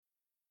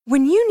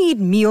When you need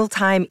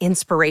mealtime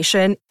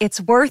inspiration,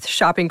 it's worth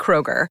shopping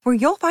Kroger, where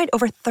you'll find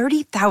over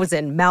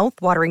 30,000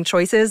 mouth-watering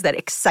choices that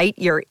excite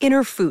your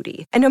inner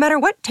foodie. And no matter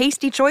what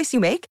tasty choice you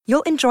make,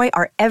 you'll enjoy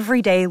our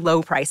everyday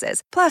low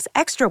prices, plus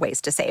extra ways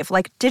to save,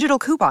 like digital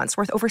coupons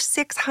worth over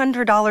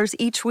 $600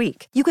 each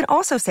week. You can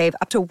also save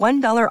up to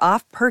 $1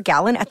 off per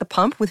gallon at the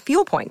pump with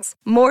fuel points.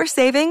 More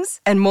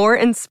savings and more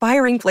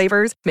inspiring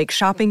flavors make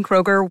shopping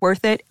Kroger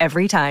worth it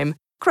every time.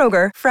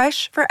 Kroger,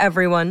 fresh for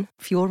everyone.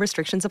 Fuel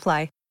restrictions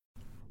apply.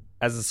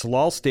 As the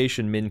Salal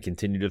Station men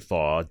continue to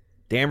thaw,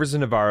 Danvers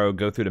and Navarro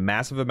go through the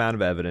massive amount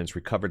of evidence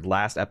recovered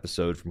last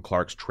episode from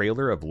Clark's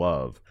trailer of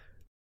love.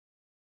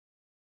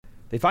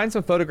 They find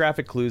some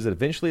photographic clues that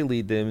eventually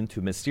lead them to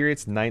a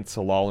mysterious 9th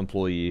Salal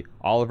employee,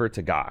 Oliver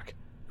Tagak,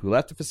 who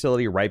left the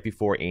facility right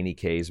before Annie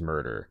K's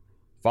murder.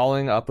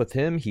 Following up with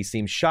him, he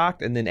seems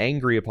shocked and then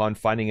angry upon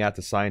finding out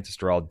the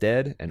scientists are all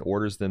dead and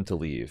orders them to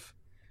leave.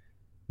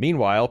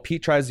 Meanwhile,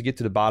 Pete tries to get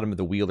to the bottom of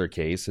the Wheeler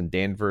case, and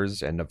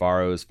Danvers and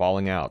Navarro is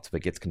falling out,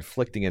 but gets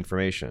conflicting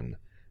information.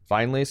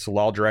 Finally,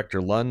 Salal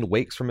director Lund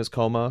wakes from his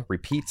coma,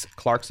 repeats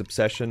Clark's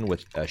obsession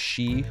with a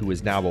she who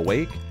is now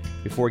awake,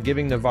 before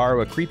giving Navarro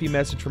a creepy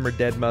message from her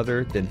dead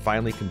mother, then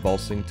finally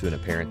convulsing to an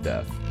apparent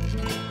death.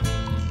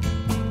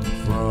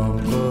 From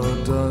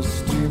the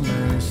dusty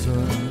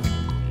mesa,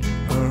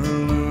 her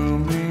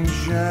looming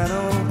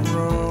shadow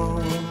grows.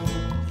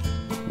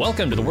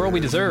 Welcome to The World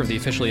We Deserve, the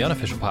officially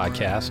unofficial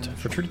podcast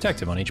for True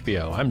Detective on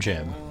HBO. I'm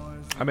Jim.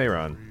 I'm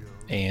A.Ron.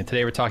 And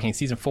today we're talking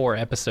Season 4,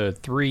 Episode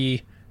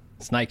 3.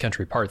 It's Night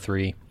Country Part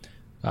 3.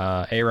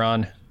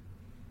 A.Ron,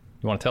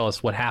 you want to tell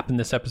us what happened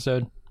this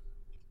episode?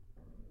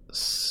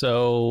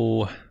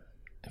 So,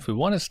 if we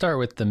want to start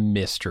with the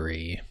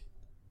mystery,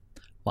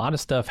 a lot of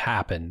stuff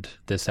happened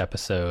this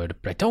episode,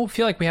 but I don't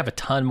feel like we have a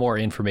ton more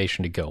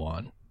information to go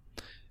on.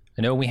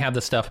 I know we have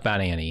the stuff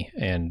about Annie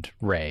and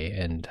Ray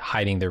and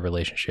hiding their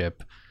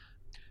relationship.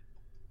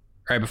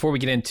 All right, before we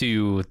get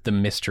into the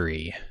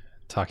mystery,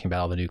 talking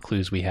about all the new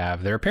clues we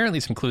have, there are apparently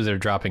some clues that are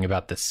dropping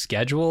about the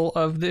schedule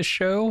of this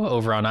show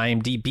over on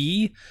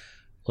IMDb,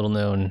 little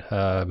known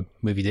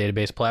movie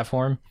database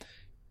platform.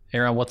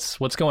 A.Ron,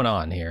 what's going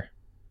on here?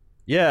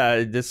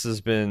 Yeah, this has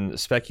been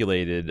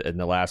speculated in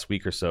the last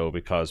week or so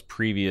because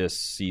previous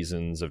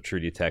seasons of True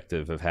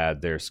Detective have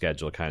had their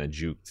schedule kind of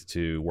juked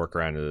to work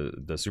around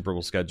the Super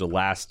Bowl schedule.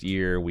 Last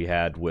year we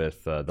had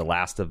with The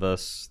Last of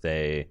Us,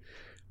 they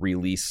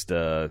released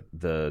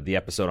the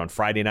episode on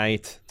Friday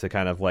night to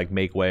kind of like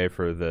make way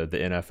for the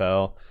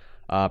NFL.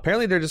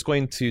 Apparently they're just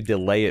going to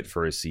delay it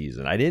for a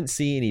season. I didn't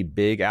see any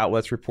big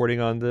outlets reporting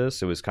on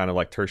this. It was kind of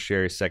like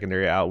tertiary,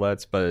 secondary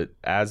outlets. But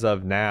as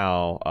of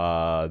now,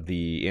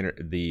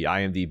 the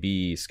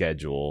IMDb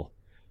schedule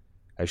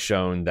has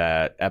shown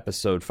that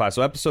episode 5.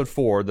 So episode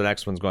 4, the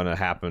next one's going to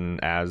happen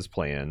as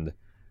planned.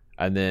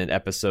 And then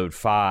episode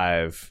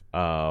 5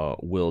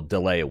 will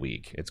delay a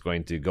week. It's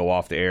going to go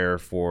off the air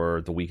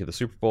for the week of the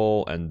Super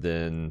Bowl and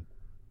then,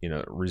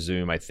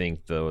 resume, I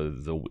think,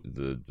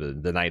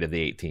 the night of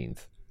the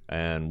 18th.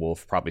 And we'll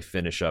probably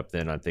finish up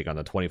then, I think, on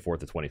the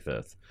 24th to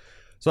 25th.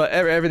 So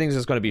everything's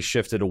just going to be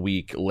shifted a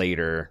week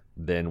later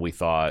than we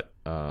thought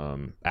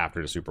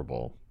after the Super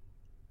Bowl.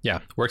 Yeah,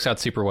 works out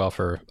super well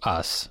for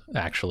us,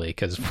 actually,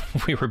 because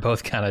we were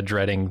both kind of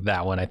dreading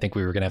that one. I think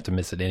we were going to have to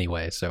miss it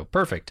anyway, so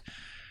perfect.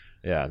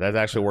 Yeah, that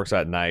actually works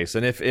out nice.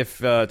 And if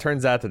it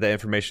turns out that the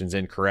information's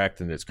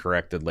incorrect and it's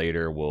corrected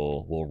later,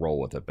 we'll roll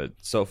with it. But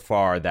so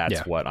far,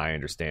 that's what I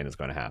understand is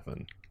going to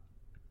happen.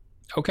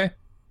 Okay.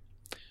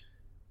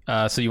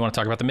 So you want to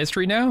talk about the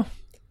mystery now?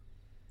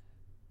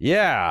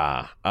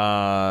 Yeah.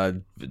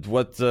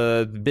 What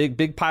the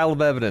big pile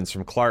of evidence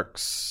from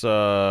Clark's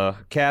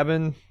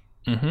cabin?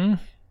 Mm-hmm.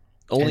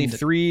 Only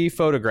 3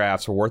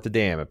 photographs are worth a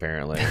damn,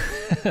 apparently.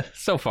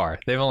 So far,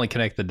 they've only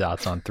connected the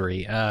dots on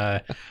 3.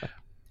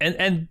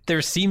 And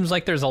there seems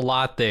like there's a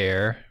lot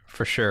there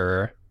for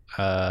sure.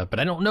 But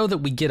I don't know that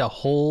we get a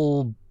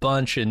whole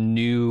bunch of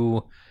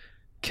new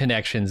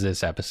connections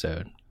this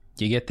episode.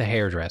 You get the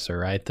hairdresser,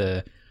 right?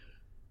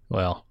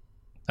 Well,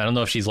 I don't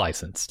know if she's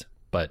licensed,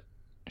 but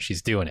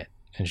she's doing it,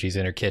 and she's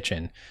in her kitchen.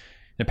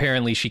 And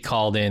apparently she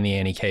called in the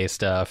Annie K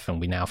stuff,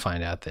 and we now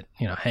find out that,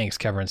 Hank's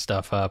covering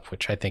stuff up,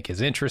 which I think is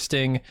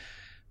interesting.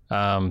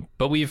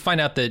 But we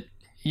find out that,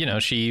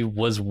 she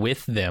was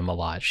with them a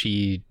lot.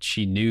 She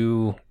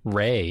knew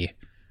Ray.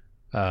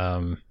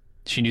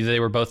 She knew that they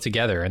were both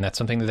together, and that's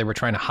something that they were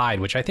trying to hide,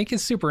 which I think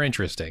is super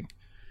interesting.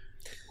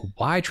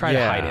 Why try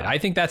to hide it? I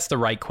think that's the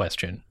right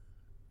question.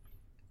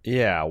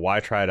 Yeah,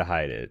 why try to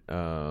hide it?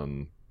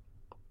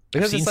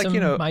 Because it's like,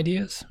 some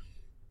ideas.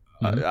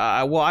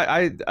 I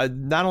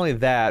not only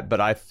that, but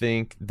I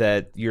think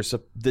that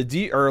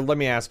let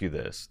me ask you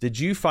this: did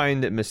you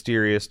find it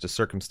mysterious the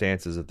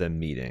circumstances of them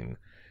meeting?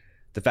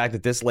 The fact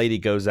that this lady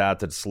goes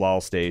out to the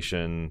Salal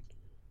Station,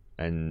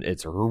 and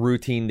it's her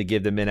routine to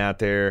give the men out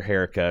there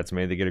haircuts.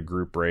 Maybe they get a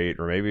group rate,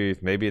 or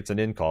maybe it's an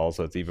in-call,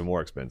 so it's even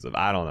more expensive.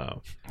 I don't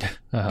know,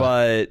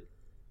 but.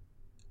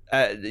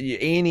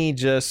 Annie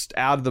just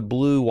out of the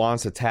blue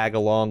wants to tag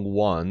along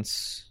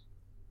once.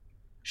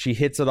 She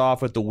hits it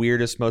off with the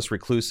weirdest, most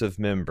reclusive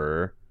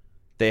member.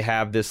 they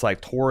have this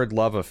like torrid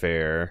love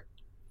affair,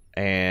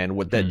 and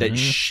what that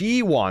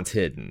she wants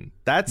hidden.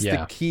 That's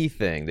the key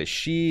thing, that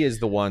she is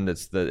the one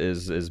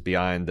is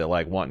behind the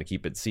like wanting to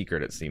keep it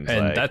secret, it seems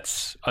and like.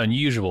 that's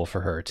unusual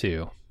for her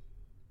too,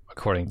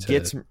 according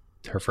to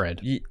her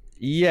friend.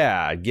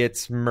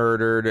 Gets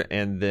murdered,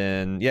 and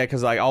then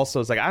because like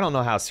also it's like I don't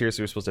know how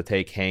seriously we're supposed to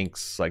take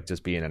Hank's like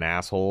just being an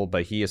asshole,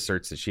 but he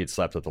asserts that she had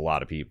slept with a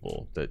lot of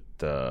people,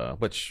 that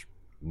which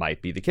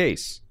might be the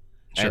case.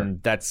 Sure.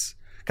 And that's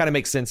kind of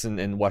makes sense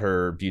in what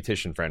her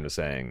beautician friend was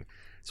saying.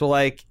 So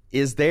like,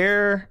 is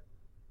there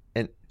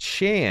a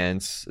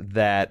chance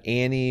that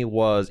Annie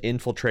was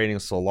infiltrating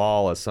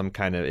Salal as some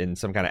kind of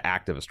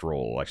activist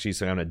role, like she's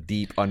some kind of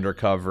deep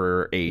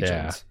undercover agent?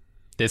 Yeah.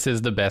 This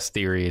is the best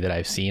theory that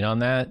I've seen on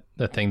that.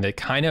 The thing that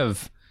kind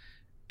of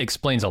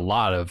explains a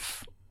lot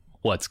of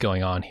what's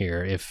going on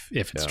here, if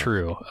it's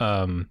true.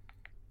 The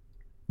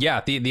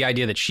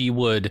idea that she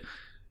would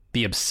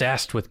be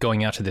obsessed with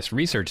going out to this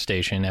research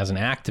station as an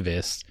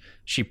activist.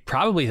 She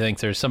probably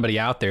thinks there's somebody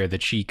out there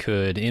that she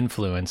could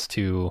influence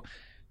to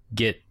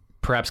get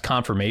perhaps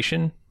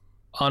confirmation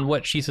on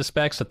what she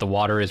suspects, that the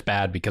water is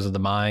bad because of the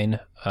mine.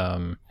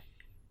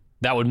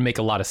 That would make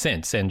a lot of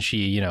sense. And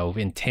she,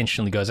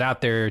 intentionally goes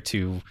out there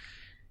to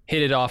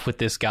hit it off with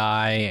this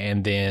guy,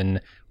 and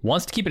then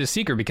wants to keep it a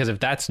secret, because if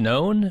that's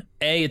known,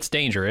 A, it's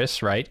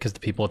dangerous, right? Because the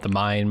people at the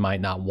mine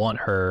might not want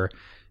her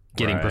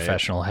getting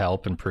professional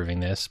help in proving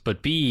this.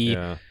 But B,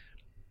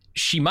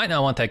 she might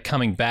not want that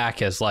coming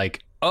back as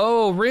like,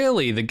 oh,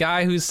 really? The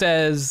guy who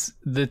says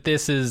that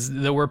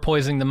that we're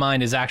poisoning the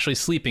mine is actually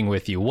sleeping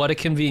with you. What a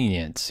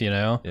convenience,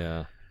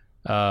 Yeah.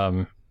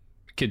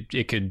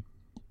 It could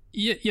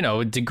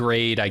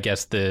degrade, I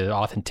guess, the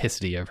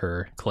authenticity of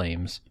her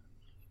claims.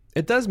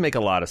 It does make a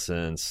lot of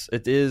sense.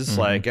 It is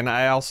like, and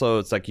I also,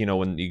 it's like,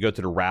 when you go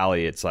to the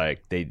rally, it's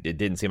like it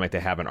didn't seem like they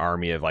have an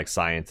army of like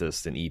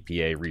scientists and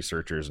EPA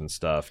researchers and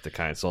stuff to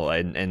kind of, so,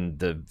 and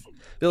the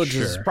village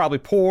is probably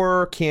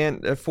poor,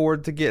 can't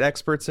afford to get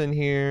experts in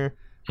here.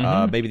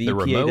 Maybe the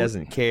EPA remote.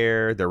 Doesn't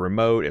care. They're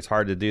remote. It's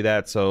hard to do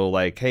that. So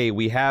like, hey,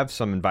 we have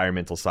some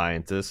environmental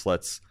scientists.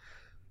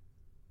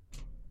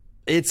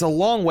 It's a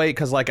long way,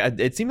 because like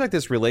it seemed like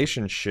this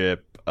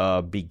relationship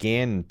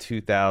began in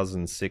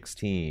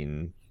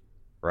 2016,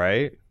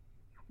 right?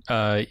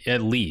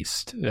 At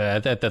least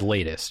at the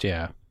latest,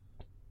 yeah.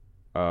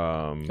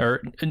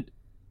 Or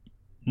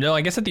no,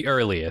 I guess at the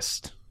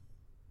earliest.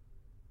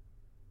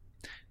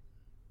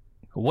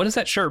 What does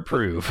that shirt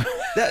prove?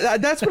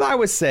 That's what I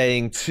was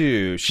saying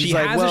too. She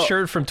has a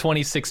shirt from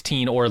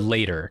 2016 or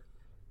later.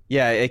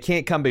 Yeah, it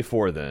can't come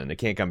before then.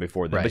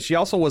 Right. But she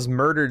also was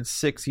murdered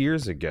 6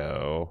 years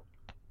ago.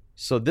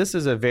 So this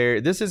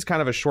is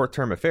kind of a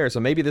short-term affair. So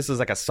maybe this is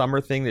like a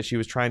summer thing that she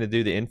was trying to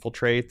do to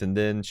infiltrate, and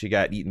then she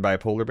got eaten by a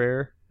polar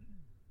bear.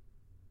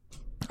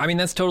 I mean,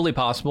 that's totally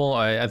possible.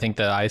 I think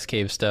the ice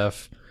cave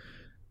stuff.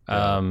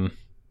 Let's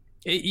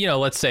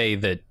say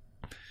that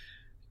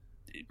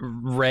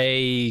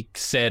Ray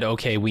said,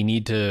 okay, we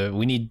need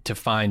to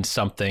find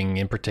something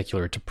in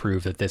particular to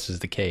prove that this is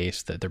the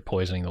case, that they're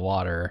poisoning the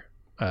water.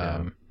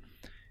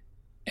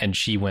 And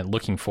she went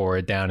looking for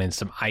it down in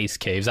some ice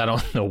caves. I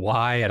don't know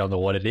why. I don't know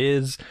what it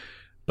is.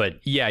 But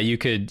yeah, you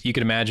could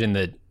imagine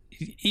that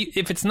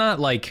if it's not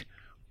like,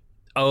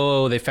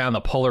 oh, they found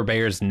the polar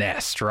bear's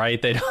nest, right?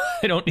 They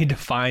don't need to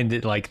find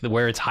it like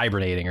where it's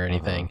hibernating or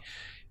anything.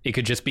 It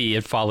could just be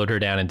it followed her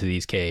down into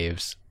these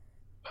caves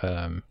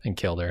and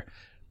killed her.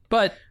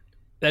 But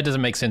that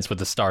doesn't make sense with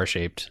the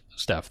star-shaped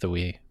stuff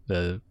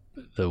the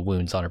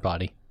wounds on her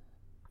body.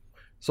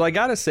 So I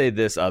got to say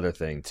this other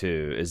thing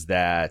too, is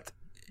that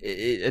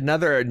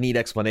another neat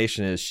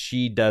explanation is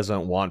she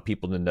doesn't want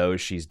people to know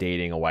she's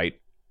dating a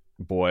white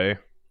boy,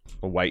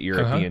 a white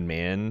European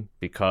man,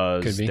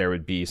 because there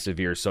would be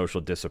severe social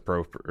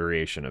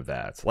disappropriation of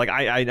that. Like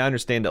I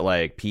understand that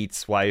like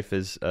Pete's wife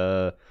is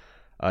a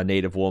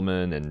native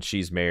woman and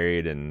she's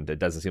married, and it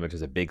doesn't seem like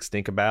there's a big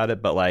stink about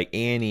it. But like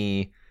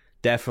Annie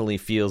definitely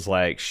feels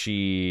like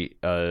she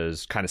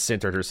is kind of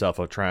centered herself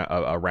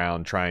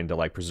around trying to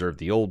like preserve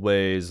the old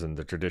ways and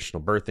the traditional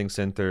birthing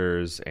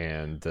centers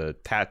and the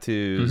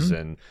tattoos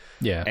and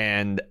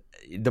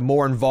the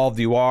more involved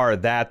you are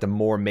at that, the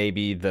more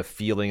maybe the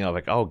feeling of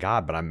like, oh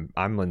God, but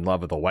I'm in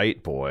love with a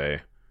white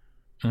boy.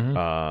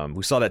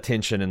 We saw that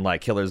tension in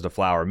like Killers of the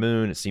Flower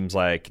Moon. It seems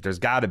like there's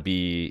got to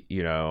be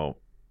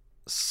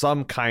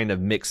some kind of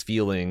mixed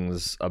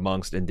feelings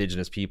amongst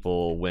indigenous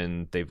people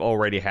when they've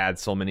already had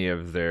so many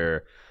of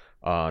their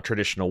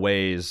traditional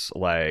ways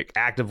like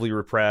actively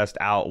repressed,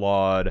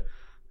 outlawed,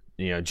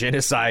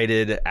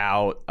 genocided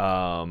out,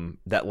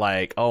 that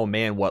like, oh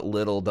man, what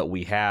little that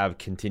we have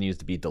continues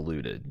to be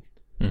diluted.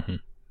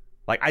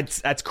 Like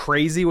that's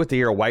crazy to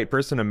hear a white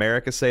person in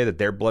America say that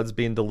their blood's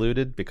being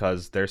diluted,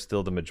 because they're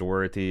still the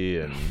majority,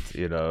 and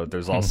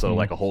there's also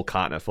like a whole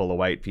continent full of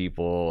white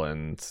people,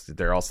 and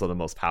they're also the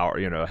most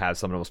have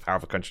some of the most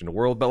powerful country in the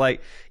world. But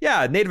like,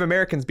 yeah, Native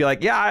Americans be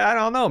like, yeah, I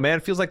don't know, man,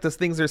 it feels like these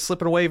things are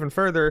slipping away even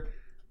further.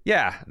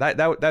 Yeah,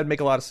 that'd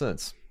make a lot of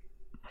sense.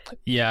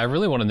 Yeah, I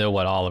really want to know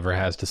what Oliver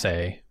has to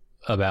say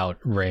about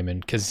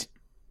Raymond, because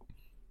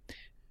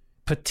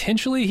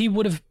potentially he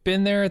would have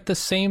been there at the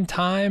same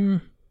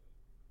time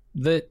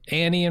that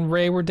Annie and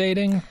Ray were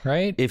dating,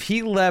 right? If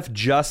he left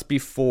just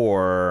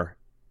before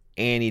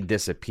Annie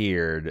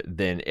disappeared,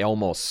 then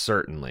almost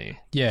certainly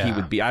he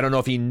would be. I don't know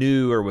if he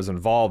knew or was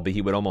involved, but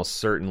he would almost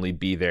certainly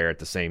be there at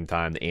the same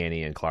time that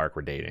Annie and Clark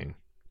were dating.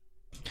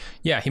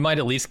 Yeah, he might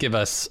at least give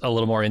us a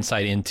little more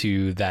insight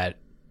into that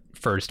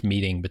first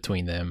meeting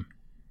between them,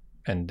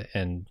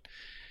 and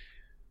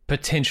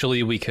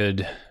potentially we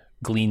could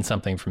glean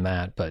something from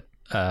that. But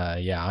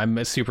yeah,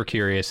 I'm super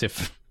curious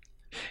if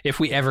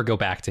we ever go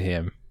back to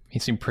him. He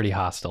seemed pretty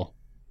hostile.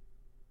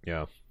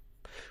 Yeah.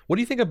 What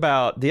do you think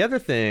about the other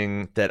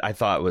thing that I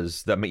thought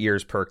was that my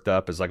ears perked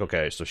up is like,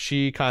 okay, so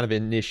she kind of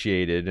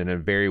initiated in a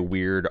very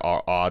weird,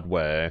 odd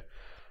way.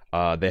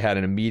 They had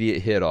an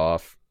immediate hit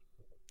off.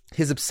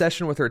 His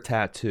obsession with her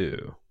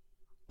tattoo.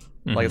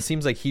 Mm-hmm. Like, it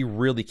seems like he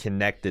really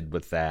connected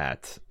with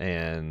that,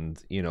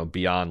 and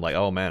beyond like,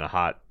 oh man, a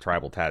hot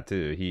tribal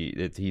tattoo.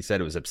 He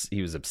said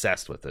he was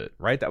obsessed with it,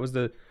 right? That was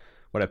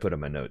what I put in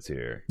my notes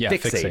here. Yeah,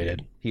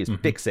 fixated. He is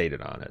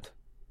fixated on it.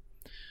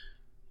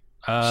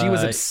 She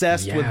was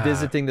obsessed with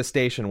visiting the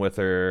station with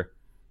her.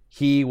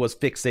 He was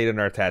fixated on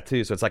her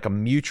tattoo, so it's like a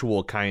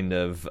mutual kind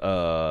of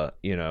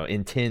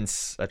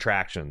intense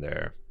attraction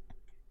there.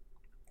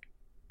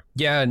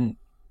 Yeah, and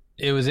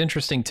it was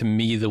interesting to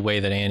me the way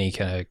that Annie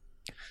kind of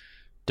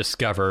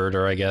discovered,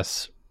 or I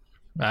guess,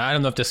 I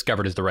don't know if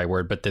discovered is the right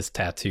word, but this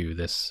tattoo,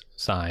 this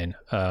sign,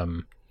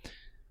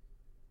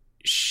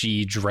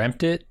 she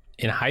dreamt it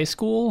in high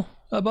school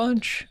a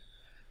bunch,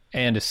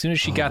 and as soon as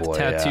she got the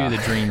tattoo,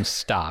 the dream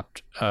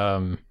stopped.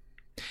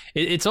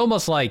 It's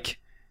almost like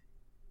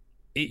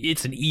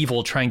it's an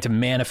evil trying to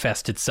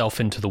manifest itself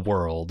into the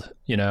world,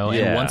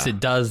 and once it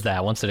does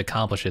that, once it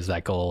accomplishes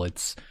that goal,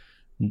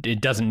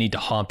 it doesn't need to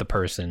haunt the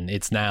person.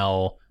 It's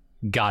now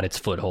got its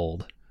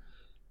foothold.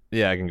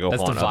 Yeah, I can go.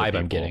 That's haunt the vibe other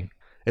I'm people. getting.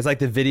 It's like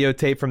the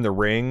videotape from The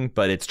Ring,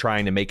 but it's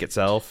trying to make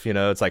itself.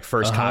 It's like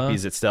first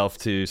copies itself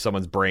to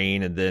someone's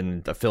brain, and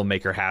then the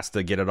filmmaker has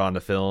to get it on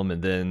the film,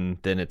 and then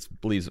it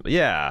believes.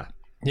 Yeah,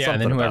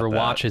 and then whoever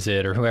watches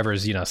it, or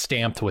whoever's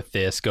stamped with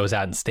this, goes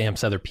out and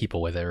stamps other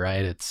people with it.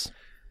 Right? It's.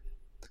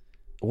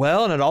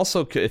 Well, and it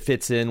also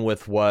fits in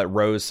with what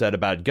Rose said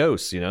about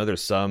ghosts.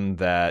 There's some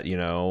that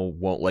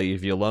won't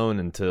leave you alone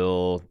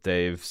until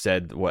they've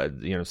said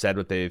what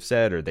they've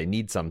said, or they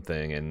need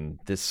something. And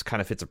this kind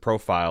of fits a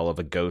profile of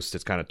a ghost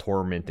that's kind of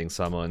tormenting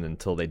someone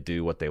until they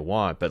do what they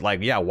want. But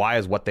why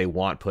is what they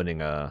want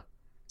putting a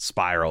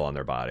spiral on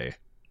their body?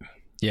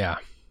 Yeah,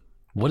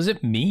 what does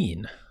it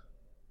mean?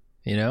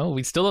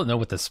 We still don't know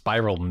what the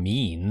spiral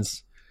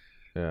means.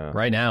 Yeah.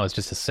 Right now, it's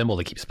just a symbol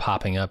that keeps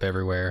popping up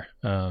everywhere.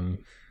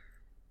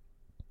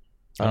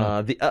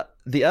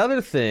 The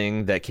other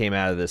thing that came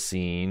out of this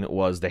scene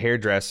was the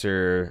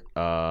hairdresser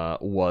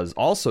was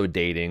also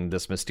dating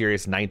this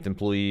mysterious ninth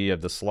employee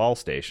of the Slal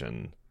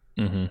station.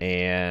 Mm-hmm.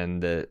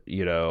 And,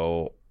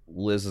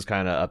 Liz is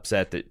kind of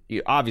upset that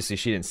obviously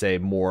she didn't say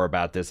more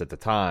about this at the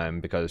time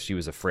because she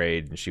was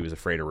afraid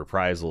of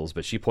reprisals.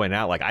 But she pointed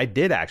out, like, I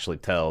did actually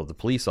tell the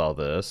police all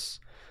this.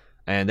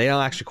 And they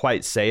don't actually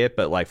quite say it,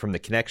 but like from the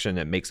connection,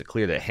 it makes it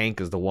clear that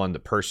Hank is the one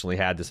that personally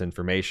had this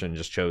information and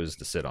just chose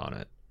to sit on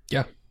it.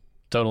 Yeah.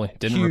 Totally.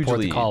 Didn't report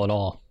the call at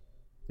all.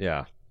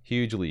 Yeah.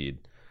 Huge lead.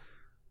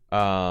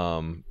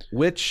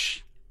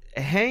 Which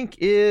Hank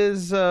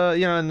is,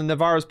 and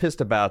Navarro's pissed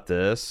about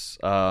this.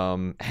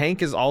 Hank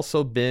has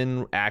also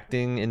been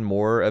acting in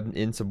more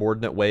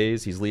insubordinate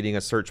ways. He's leading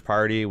a search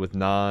party with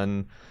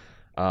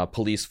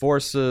police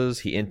forces.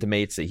 He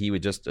intimates that he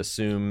would just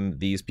assume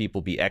these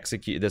people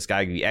this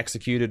guy be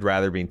executed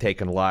rather than being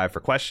taken alive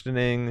for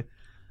questioning.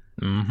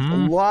 Mm-hmm.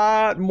 A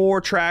lot more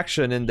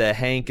traction in the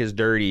Hank is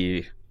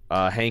dirty.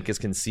 Hank is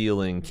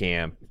concealing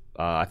camp.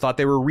 I thought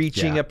they were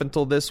reaching up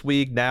until this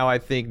week. Now I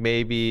think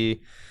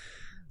maybe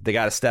they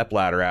got a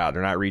stepladder out.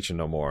 They're not reaching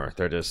no more.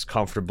 They're just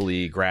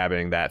comfortably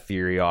grabbing that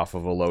theory off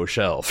of a low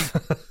shelf.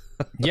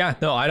 Yeah,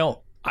 no, I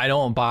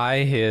don't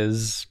buy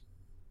his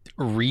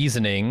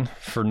reasoning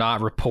for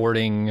not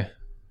reporting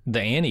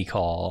the Annie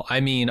call. I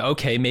mean,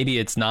 okay, maybe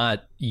it's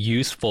not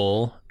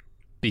useful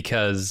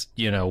because,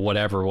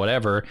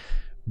 whatever,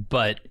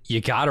 but you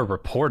got to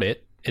report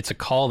it. It's a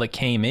call that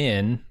came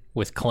in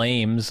with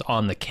claims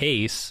on the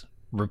case.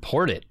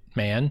 Report it,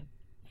 man.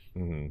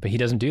 Mm-hmm. But he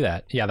doesn't do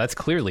that. Yeah, that's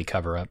clearly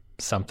cover up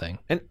something.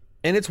 And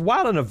it's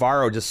wild that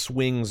Navarro just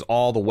swings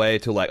all the way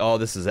to like, oh,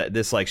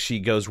 this like she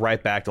goes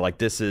right back to like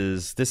this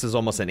is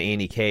almost an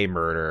Annie K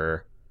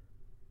murder.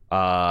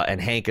 And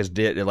Hank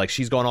like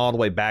she's going all the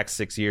way back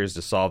 6 years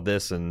to solve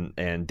this,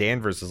 and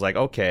Danvers is like,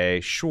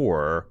 okay,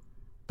 sure,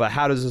 but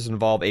how does this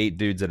involve 8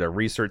 dudes at a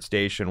research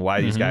station? Why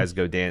do these guys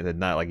go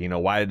not like,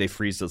 why did they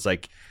freeze? It's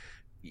like,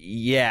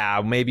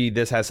 yeah, maybe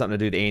this has something to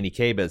do with Annie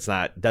K, but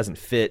doesn't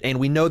fit. And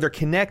we know they're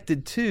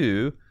connected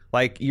too.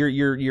 Like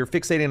you're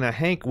fixating on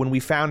Hank when we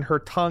found her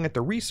tongue at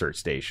the research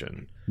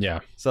station.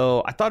 Yeah.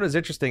 So I thought it was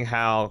interesting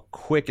how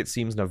quick it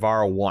seems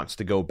Navarro wants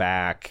to go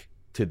back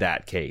to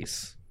that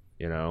case.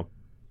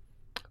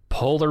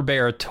 Polar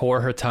bear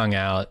tore her tongue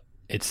out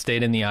It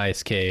stayed in the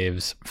ice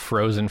caves,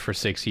 frozen for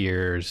 6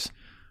 years.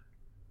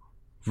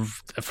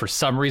 For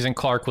some reason,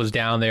 Clark was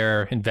down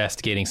there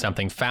investigating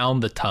something,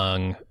 found the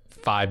tongue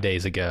 5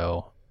 days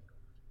ago,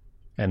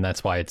 and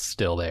that's why it's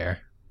still there.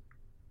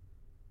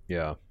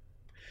 Yeah.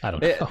 I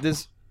don't know.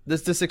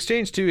 This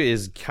exchange too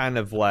is kind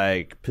of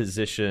like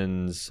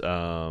positions.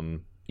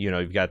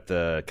 You've got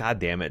the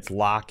goddamn it's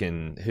Locke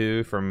and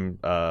who from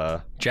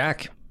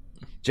Jack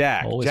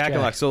and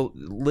Locke. So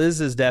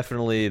Liz is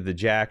definitely the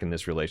Jack in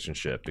this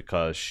relationship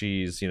because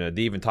she's they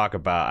even talk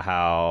about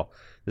how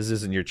this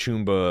isn't your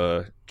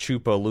Chupa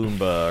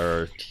Loomba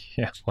or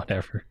yeah,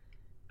 whatever.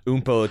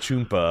 Oompa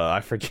Choompa.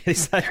 I forget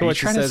exactly what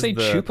she says. Are you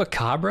trying to say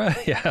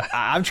Chupacabra? Yeah.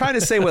 I'm trying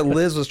to say what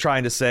Liz was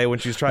trying to say when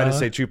she was trying to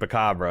say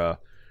Chupacabra.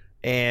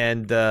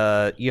 And,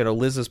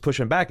 Liz is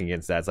pushing back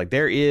against that. It's like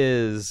there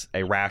is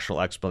a rational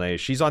explanation.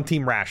 She's on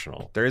Team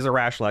Rational. There is a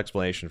rational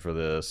explanation for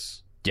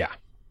this. Yeah.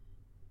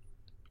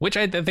 Which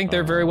I think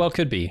there very well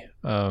could be.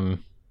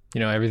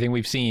 Everything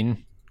we've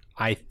seen,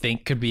 I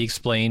think, could be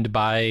explained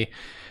by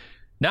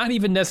not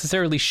even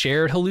necessarily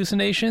shared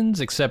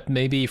hallucinations, except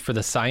maybe for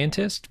the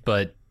scientist.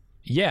 But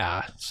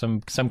yeah, some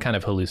kind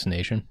of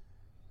hallucination.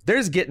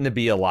 There's getting to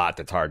be a lot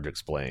that's hard to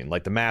explain,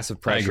 like the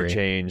massive pressure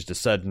change, the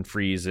sudden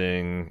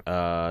freezing,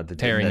 the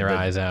tearing their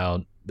eyes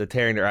out, the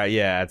tearing their eye.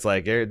 Yeah, it's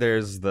like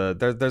there's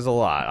a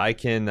lot. I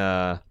can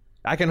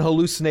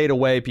hallucinate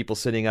away people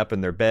sitting up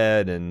in their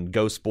bed and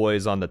ghost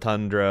boys on the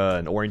tundra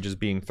and oranges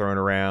being thrown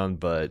around,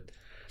 but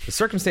the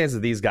circumstances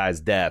of these guys'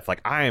 death, like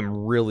I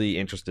am really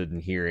interested in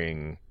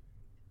hearing,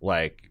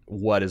 like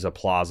what is a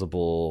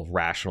plausible,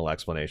 rational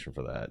explanation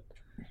for that.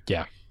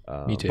 Yeah,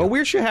 me too. But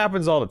weird shit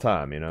happens all the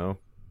time,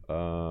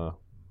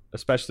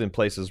 especially in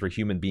places where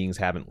human beings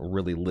haven't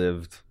really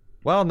lived.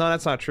 Well, no,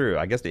 that's not true.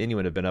 I guess the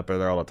Inuit have been up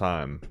there all the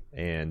time,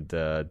 and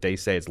they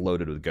say it's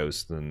loaded with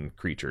ghosts and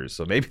creatures.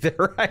 So maybe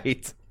they're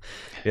right.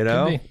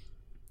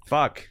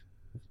 Fuck.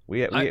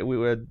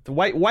 The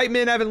white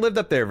men haven't lived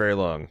up there very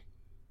long.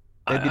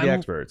 They'd be the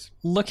experts.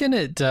 Looking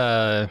at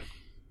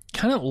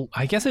kind of,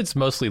 I guess it's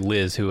mostly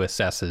Liz who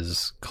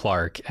assesses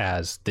Clark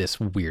as this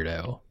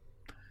weirdo,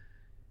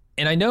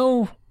 and I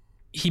know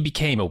he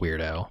became a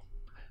weirdo.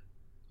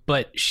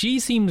 But she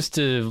seems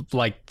to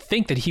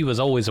think that he was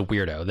always a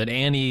weirdo, that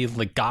Annie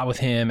got with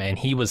him and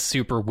he was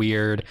super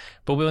weird.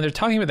 But when they're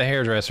talking about the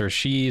hairdresser,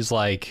 she's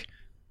like,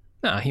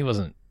 nah, he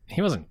wasn't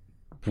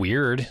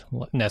weird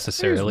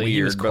necessarily.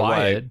 He was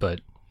quiet, but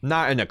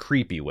not in a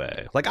creepy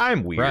way. Like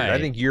I'm weird. Right. I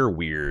think you're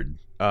weird.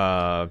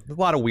 A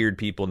lot of weird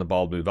people in the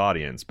Bald Move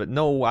audience, but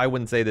no, I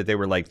wouldn't say that they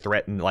were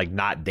threatened,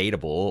 not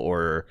dateable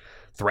or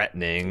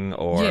threatening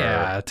or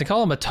to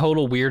call him a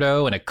total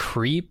weirdo and a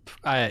creep.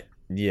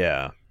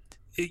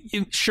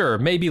 Sure,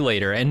 maybe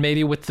later, and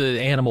maybe with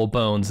the animal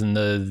bones and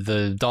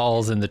the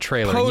dolls in the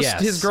trailer. Post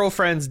his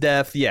girlfriend's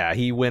death,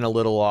 he went a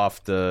little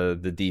off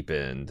the deep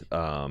end.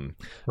 Right.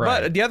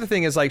 But the other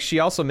thing is, she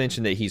also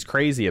mentioned that he's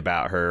crazy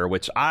about her,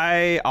 which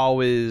I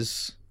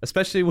always,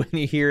 especially when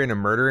you hear in a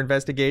murder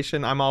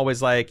investigation, I'm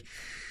always like,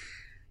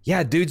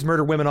 yeah, dudes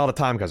murder women all the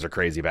time because they're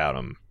crazy about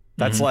them.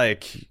 That's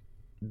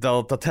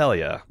they'll tell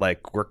you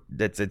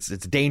it's a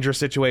dangerous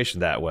situation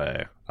that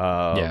way.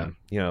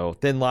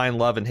 Thin line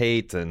love and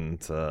hate, and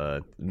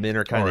men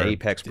are kind of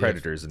apex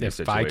predators in these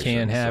situations. If I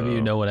can't have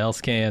you, no one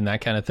else can, that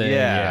kind of thing.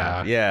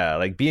 Yeah.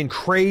 Like being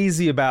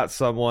crazy about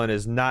someone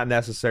is not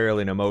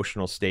necessarily an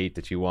emotional state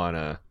that you want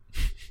to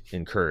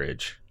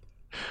encourage.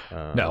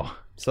 No.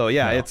 So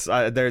it's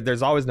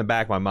there's always in the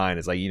back of my mind,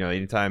 it's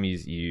anytime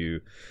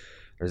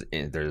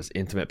there's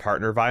intimate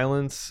partner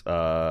violence,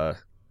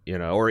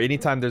 or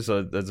anytime there's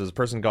a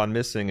person gone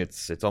missing,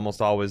 it's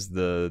almost always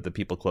the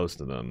people close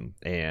to them.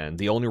 And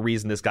the only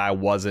reason this guy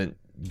wasn't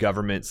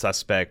government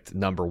suspect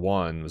number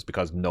one was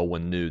because no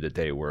one knew that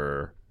they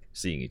were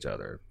seeing each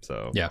other.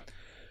 So yeah,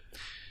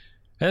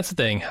 that's the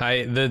thing.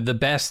 The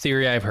best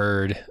theory I've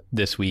heard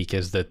this week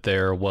is that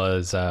there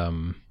was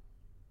an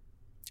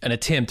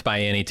attempt by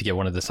Annie to get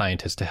one of the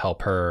scientists to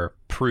help her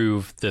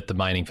prove that the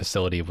mining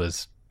facility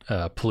was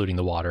polluting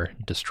the water,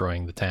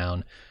 destroying the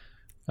town.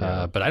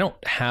 But I don't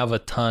have a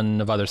ton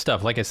of other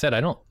stuff. Like I said,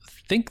 I don't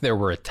think there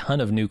were a ton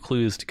of new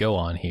clues to go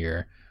on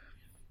here.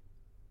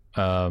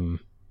 We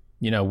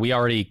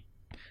already...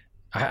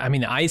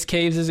 the ice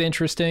caves is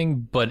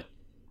interesting, but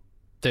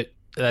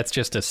that's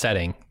just a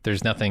setting.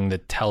 There's nothing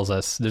that tells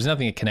us... There's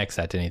nothing that connects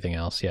that to anything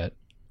else yet.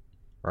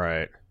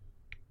 Right.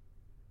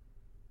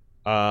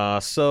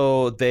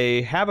 So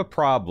they have a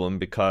problem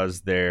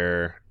because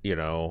they're,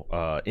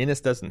 Innis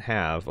doesn't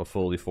have a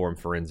fully formed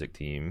forensic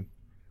team.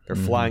 They're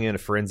flying in a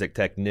forensic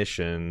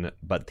technician,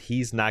 but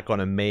he's not going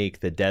to make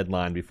the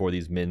deadline before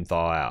these men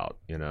thaw out.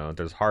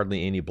 There's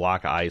hardly any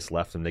block of ice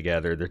left them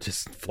together. They're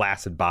just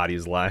flaccid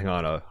bodies lying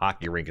on a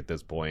hockey rink at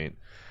this point.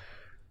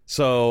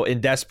 So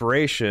in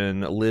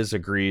desperation, Liz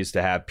agrees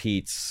to have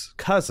Pete's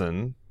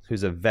cousin,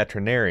 who's a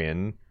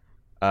veterinarian,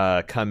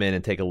 come in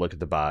and take a look at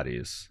the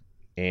bodies.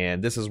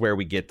 And this is where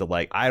we get the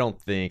I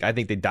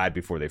think they died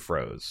before they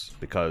froze,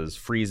 because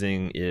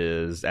freezing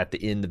is at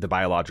the end of the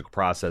biological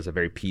process a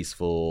very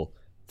peaceful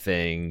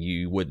thing,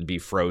 you wouldn't be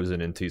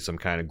frozen into some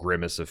kind of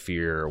grimace of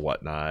fear or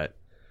whatnot.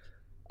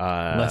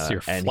 Unless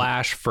you're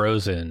flash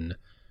frozen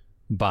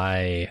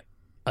by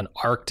an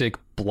Arctic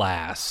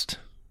blast.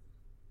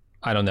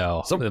 I don't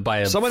know.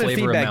 By someone in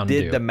feedback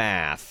did Dew. the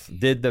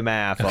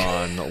math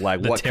on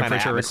like what kind of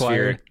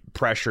atmospheric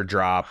pressure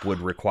drop would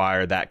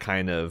require that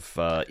kind of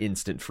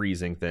instant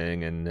freezing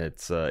thing, and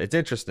it's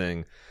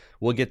interesting.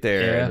 We'll get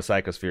there in the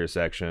psychosphere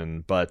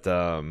section, but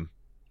the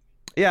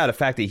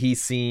fact that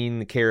he's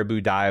seen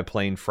caribou die of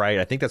plain fright,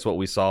 I think that's what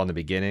we saw in the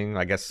beginning.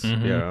 I guess you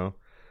know.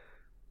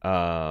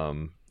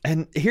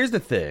 And here's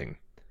the thing: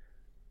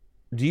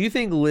 do you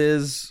think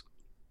Liz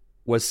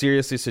was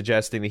seriously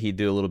suggesting that he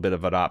do a little bit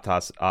of an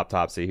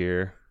autopsy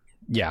here?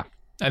 Yeah.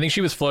 I think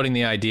she was floating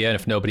the idea, and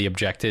if nobody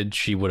objected,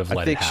 she would have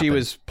let it happen. I think she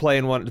was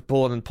pulling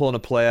a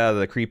play out of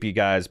the creepy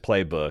guy's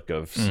playbook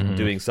of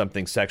doing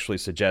something sexually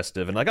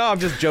suggestive and like, oh, I'm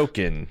just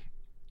joking.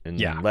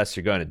 Unless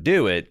you're going to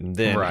do it. And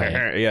then,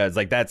 it's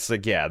like,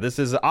 this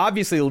is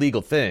obviously a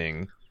legal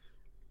thing.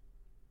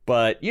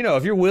 But, you know,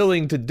 if you're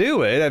willing to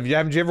do it,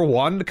 haven't you ever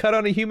wanted to cut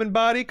on a human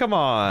body? Come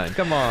on.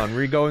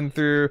 We're going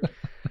through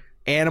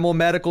animal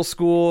medical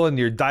school and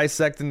you're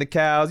dissecting the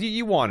cows.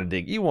 You wanted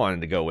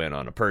to go in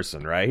on a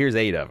person, right? Here's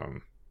 8 of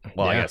them.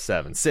 Well, I guess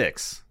 7,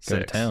 6. Go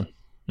to town.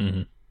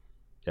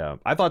 Yeah,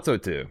 I thought so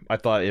too. I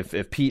thought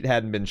if Pete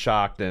hadn't been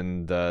shocked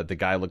and the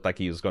guy looked like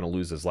he was going to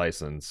lose his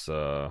license,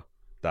 that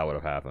would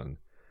have happened.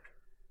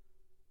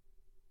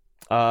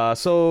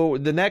 So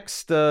the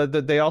next,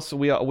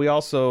 we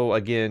also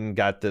again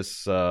got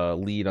this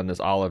lead on this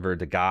Oliver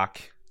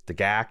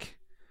Dagak.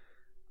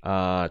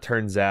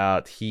 Turns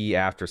out he,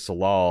 after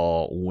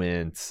Salal,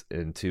 went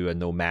into a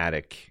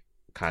nomadic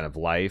kind of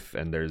life,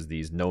 and there's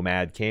these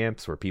nomad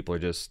camps where people are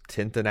just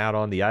tenting out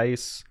on the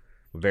ice,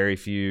 very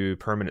few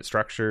permanent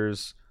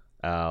structures,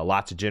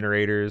 lots of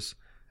generators,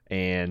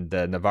 and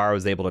Navarro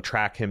was able to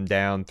track him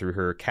down through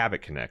her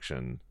Cabot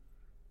connection.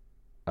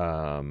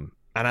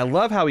 And I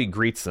love how he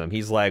greets them.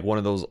 He's like one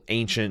of those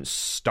ancient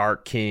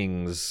Stark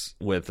kings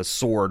with a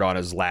sword on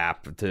his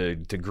lap to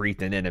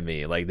greet an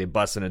enemy. Like, they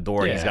bust in a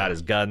door and he's got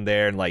his gun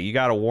there and like, you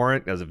got a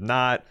warrant? Because if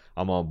not,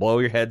 I'm going to blow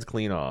your heads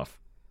clean off.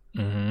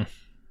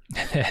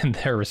 And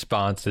their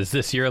response is,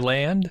 this your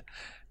land?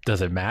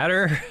 Does it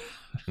matter?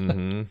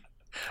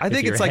 I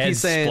think it's like he's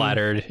saying,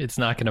 splattered, it's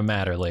not going to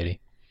matter, lady.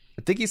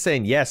 I think he's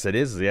saying, yes, it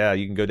is. Yeah,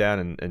 you can go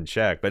down and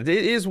check. But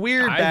it is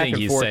weird back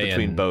and forth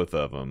between both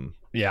of them.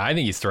 Yeah, I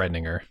think he's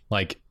threatening her.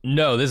 Like,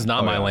 no, this is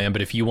not my land,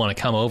 but if you want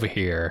to come over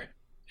here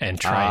and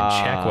try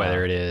and check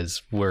whether it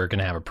is, we're going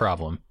to have a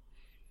problem.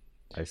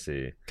 I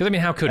see. Because, I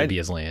mean, how could it be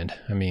his land?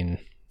 I mean,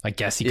 I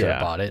guess he could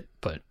have bought it,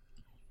 but...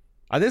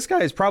 this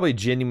guy is probably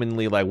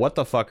genuinely like, what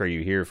the fuck are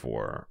you here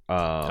for?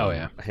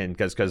 And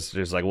because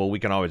there's like, well, we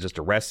can always just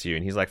arrest you.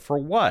 And he's like, for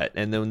what?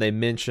 And then when they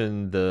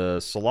mentioned the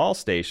Salal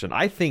station,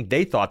 I think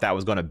they thought that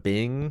was going to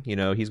bing. You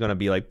know, he's going to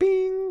be like,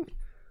 bing.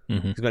 He's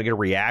going to get a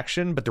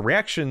reaction. But the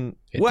reaction,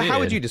 how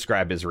would you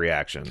describe his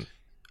reaction?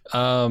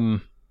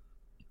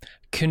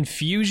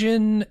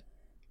 Confusion,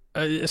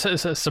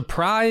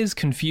 surprise,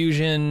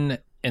 confusion,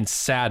 and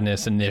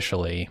sadness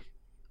initially.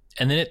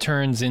 And then it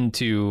turns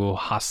into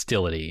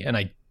hostility. And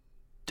I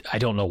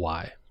don't know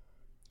why.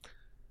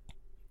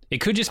 It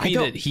could just be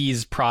that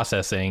he's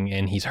processing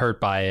and he's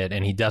hurt by it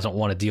and he doesn't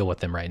want to deal with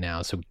them right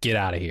now, so get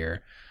out of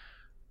here.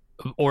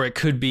 Or it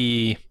could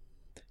be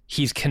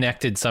he's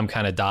connected some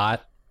kind of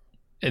dot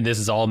and this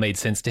has all made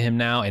sense to him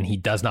now and he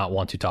does not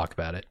want to talk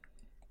about it.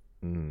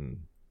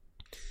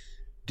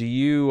 Do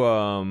you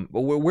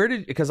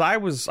because I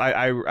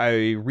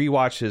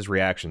rewatched his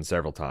reaction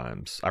several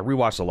times. I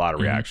rewatched a lot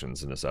of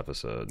reactions in this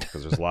episode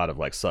because there's a lot of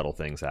like subtle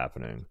things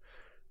happening.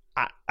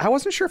 I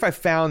wasn't sure if I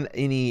found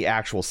any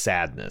actual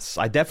sadness.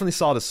 I definitely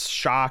saw the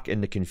shock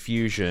and the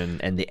confusion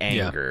and the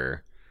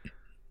anger.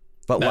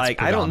 But that's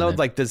like, I don't know,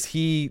 like, did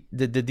he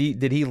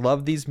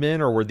love these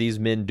men, or were these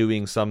men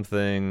doing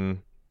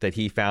something that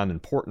he found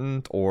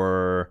important,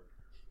 or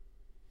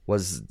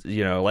was,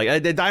 you know, like, I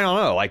don't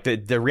know. Like,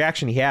 the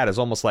reaction he had is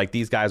almost like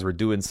these guys were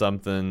doing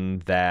something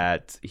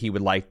that he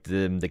would like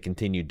them to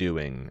continue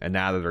doing. And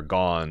now that they're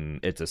gone,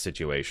 it's a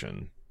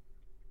situation.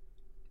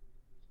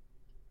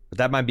 But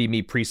that might be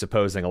me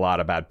presupposing a lot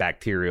about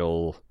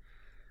bacterial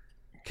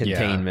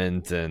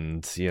containment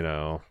and, you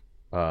know.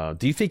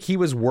 Do you think he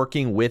was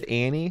working with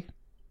Annie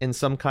in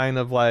some kind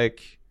of,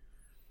 like,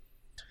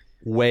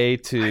 way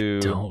to...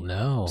 I don't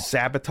know.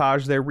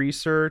 Sabotage their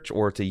research,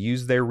 or to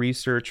use their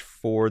research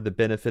for the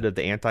benefit of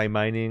the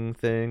anti-mining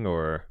thing,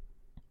 or...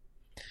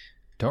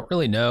 Don't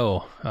really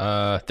know.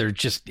 There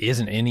just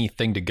isn't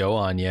anything to go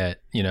on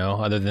yet, you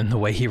know, other than the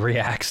way he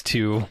reacts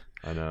to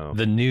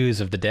the news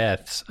of the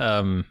deaths.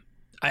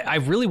 I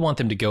really want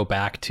them to go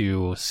back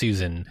to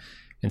Susan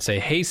and say,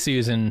 hey,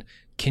 Susan,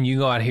 can you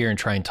go out here and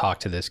try and talk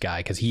to this guy?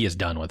 Because he is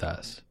done with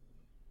us.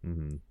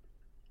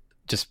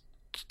 Just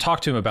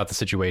talk to him about the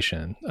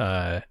situation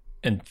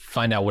and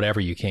find out whatever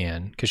you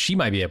can, because she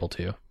might be able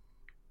to.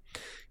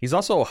 He's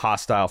also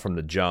hostile from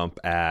the jump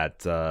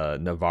at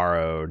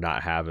Navarro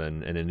not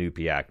having an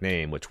Inupiaq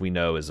name, which we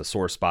know is a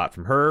sore spot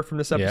from her from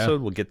this episode.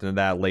 Yeah. We'll get into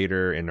that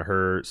later in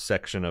her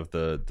section of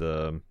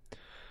the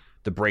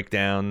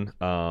breakdown.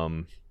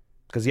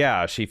 Because,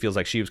 yeah, she feels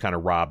like she was kind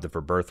of robbed of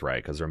her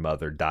birthright because her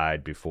mother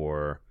died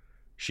before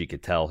she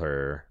could tell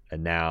her,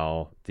 and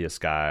now this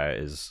guy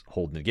is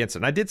holding against it.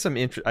 And I did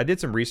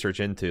some research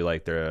into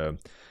like the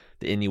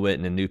Inuit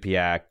and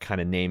Inupiaq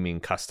kind of naming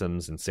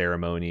customs and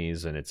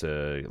ceremonies, and it's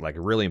a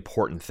really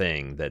important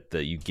thing that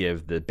you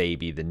give the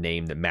baby the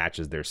name that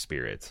matches their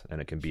spirit, and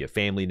it can be a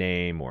family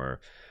name or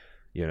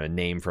a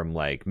name from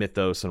like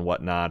mythos and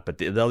whatnot.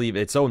 But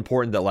it's so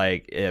important that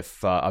like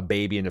if a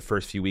baby in the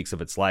first few weeks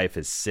of its life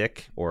is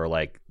sick or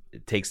like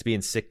it takes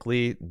being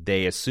sickly,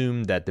 they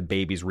assume that the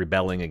baby's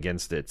rebelling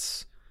against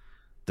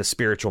the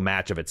spiritual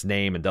match of its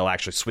name, and they'll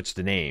actually switch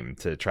the name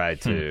to try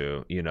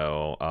to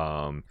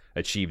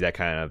achieve that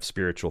kind of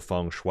spiritual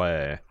feng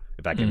shui,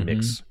 if I can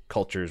mix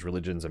cultures,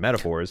 religions, and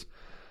metaphors.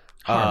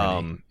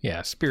 Harmony.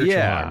 Spiritual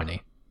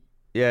harmony.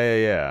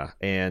 Yeah.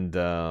 And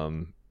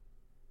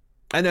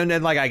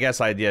then like I guess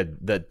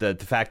the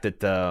fact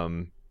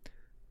that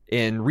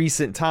in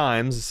recent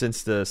times,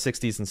 since the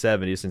 60s and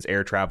 70s, since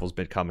air travel's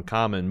become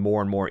common, more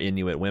and more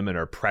Inuit women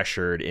are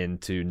pressured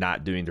into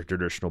not doing their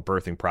traditional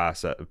birthing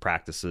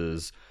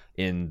practices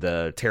in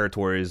the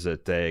territories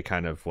that they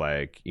kind of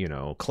like,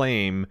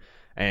 claim,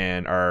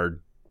 and are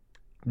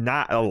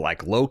not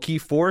like low-key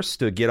forced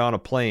to get on a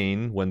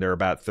plane when they're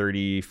about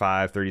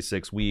 35,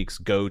 36 weeks,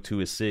 go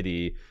to a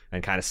city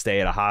and kind of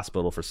stay at a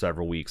hospital for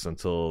several weeks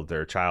until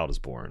their child is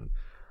born.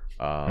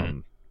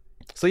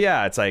 So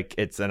yeah,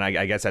 and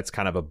I guess that's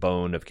kind of a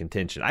bone of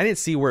contention. I didn't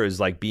see where it was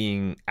like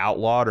being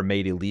outlawed or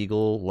made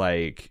illegal,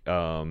 like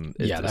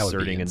it's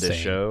asserting in this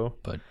show.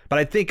 But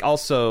I think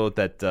also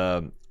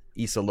that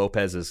Issa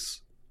Lopez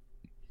is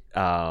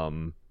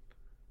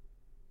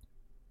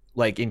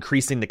like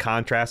increasing the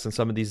contrast in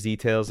some of these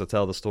details to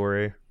tell the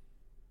story.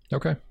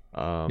 Okay.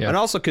 And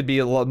also could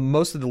be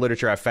most of the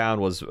literature I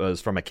found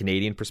was from a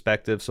Canadian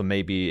perspective, so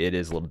maybe it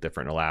is a little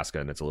different in Alaska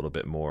and it's a little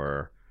bit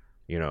more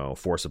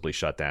forcibly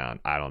shut down.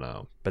 I don't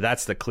know. But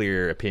that's the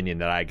clear opinion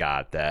that I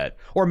got, that,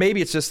 or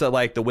maybe it's just that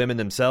like the women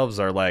themselves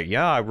are like,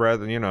 yeah, I'd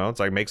rather, it's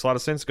like makes a lot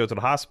of sense to go to the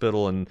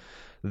hospital, and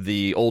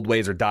the old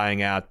ways are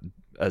dying out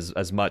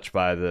as much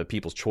by the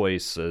people's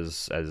choice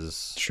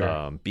as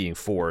sure. Being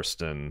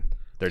forced, and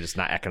they're just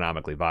not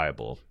economically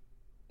viable.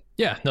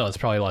 Yeah, no, it's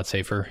probably a lot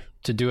safer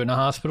to do it in a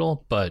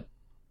hospital, but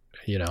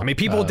I mean,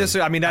 people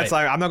disagree. I mean, that's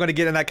like, I'm not going to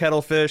get in that kettle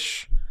of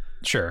fish.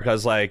 Sure.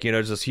 Because like,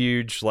 there's this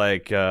huge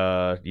like,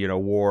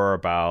 war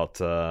about,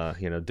 the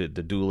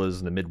doulas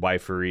and the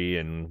midwifery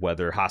and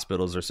whether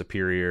hospitals are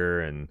superior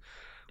and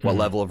what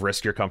level of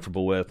risk you're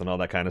comfortable with and all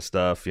that kind of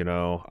stuff.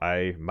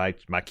 My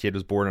kid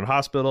was born in a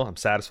hospital. I'm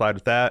satisfied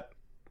with that.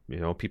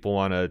 People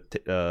want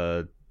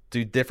to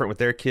do different with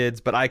their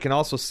kids, but I can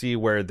also see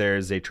where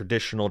there's a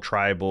traditional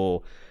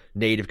tribal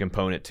native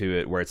component to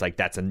it, where it's like,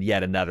 that's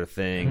yet another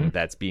thing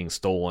that's being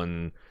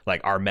stolen.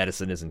 Like, our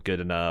medicine isn't good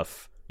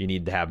enough. You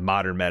need to have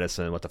modern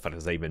medicine. What the fuck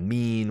does that even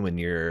mean when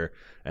you're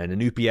an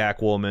Inupiaq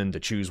woman, to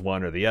choose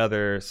one or the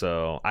other?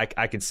 So I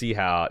can see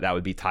how that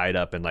would be tied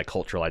up in like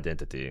cultural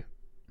identity.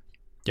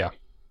 Yeah.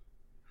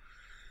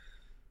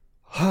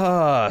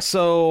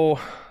 So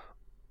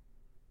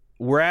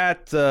we're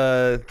at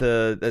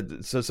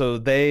so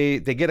they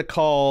get a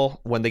call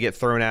when they get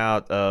thrown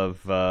out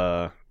of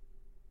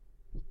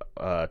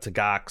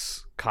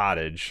Tagak's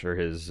cottage, or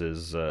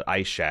his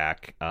ice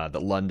shack,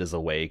 that Lund is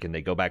awake, and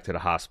they go back to the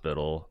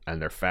hospital,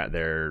 and they're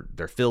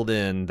filled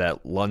in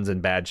that Lund's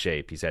in bad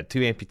shape. He's had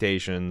 2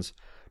 amputations,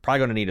 probably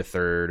going to need a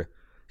third.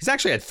 He's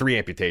actually had 3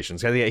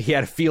 amputations. He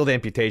had a field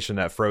amputation,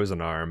 that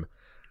frozen arm,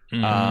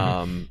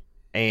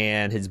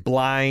 and he's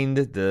blind.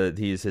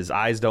 His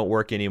eyes don't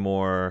work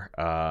anymore.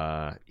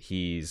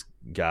 He's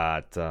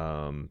got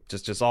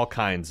just all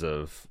kinds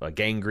of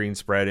gangrene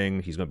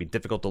spreading. He's going to be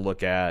difficult to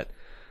look at.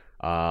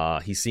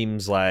 He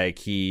seems like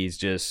he's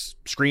just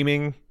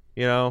screaming,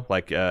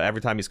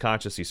 every time he's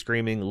conscious, he's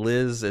screaming.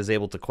 Liz is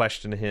able to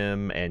question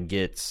him and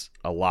gets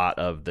a lot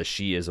of the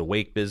she is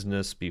awake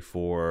business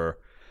before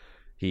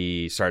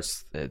he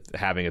starts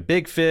having a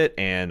big fit,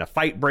 and a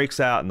fight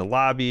breaks out in the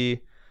lobby.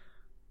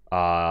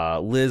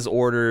 Liz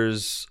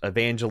orders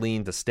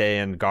Evangeline to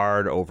stand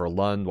guard over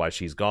Lund while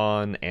she's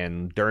gone,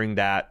 and during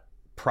that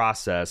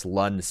process,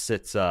 Lund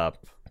sits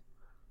up,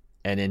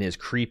 and in his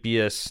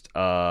creepiest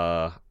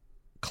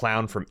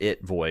Clown from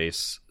It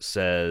voice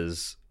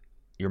says,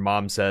 "Your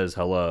mom says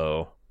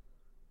hello,"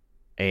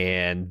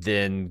 and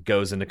then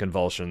goes into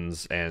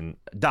convulsions and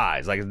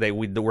dies. Like,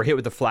 we're hit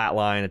with the flat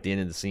line at the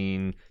end of the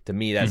scene. To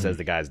me, that says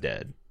the guy's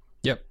dead.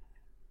 Yep,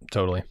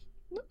 totally.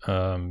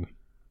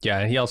 Yeah,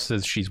 and he also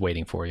says she's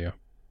waiting for you.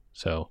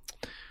 So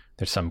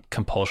there's some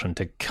compulsion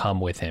to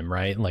come with him,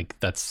 right? Like,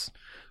 that's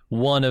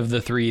one of the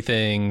 3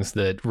 things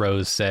that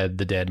Rose said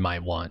the dead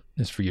might want,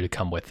 is for you to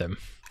come with them.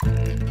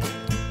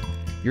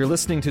 You're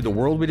listening to The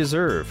World We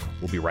Deserve.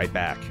 We'll be right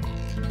back.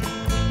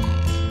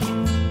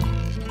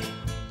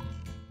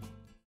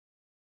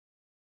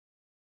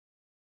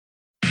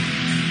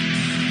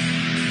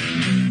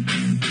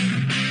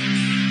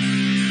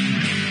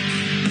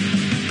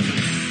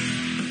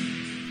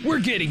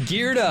 getting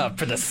geared up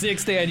for the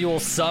 6th annual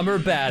Summer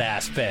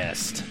Badass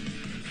Fest.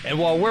 And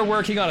while we're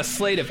working on a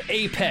slate of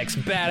apex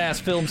badass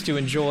films to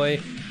enjoy,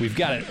 we've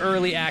got an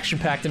early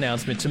action-packed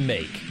announcement to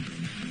make.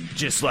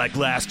 Just like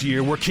last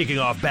year, we're kicking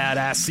off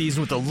Badass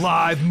Season with a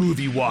live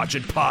movie watch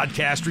and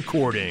podcast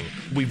recording.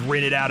 We've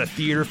rented out a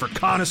theater for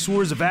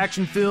connoisseurs of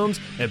action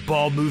films and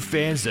Bald Move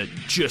fans that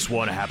just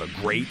want to have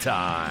a great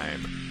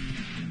time.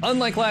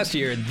 Unlike last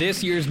year,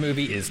 this year's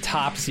movie is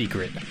top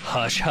secret.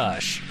 Hush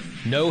hush.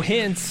 No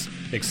hints,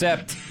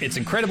 except it's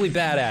incredibly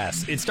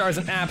badass. It stars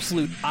an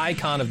absolute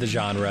icon of the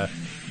genre.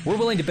 We're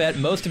willing to bet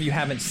most of you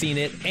haven't seen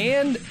it,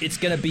 and it's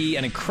going to be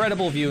an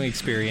incredible viewing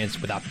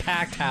experience with a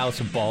packed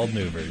house of bald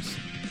movers.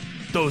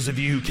 Those of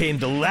you who came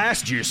to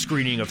last year's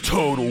screening of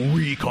Total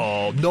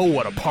Recall know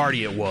what a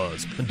party it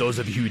was. And those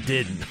of you who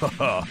didn't,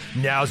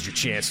 now's your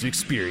chance to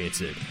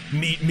experience it.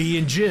 Meet me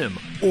and Jim,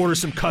 order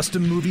some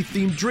custom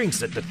movie-themed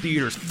drinks at the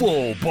theater's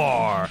full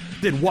bar,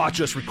 then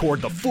watch us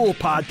record the full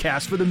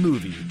podcast for the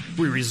movie.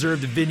 We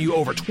reserved the venue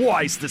over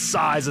twice the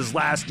size as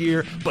last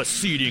year, but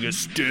seating is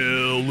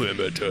still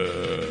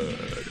limited.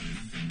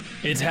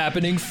 It's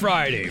happening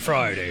Friday,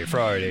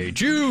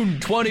 June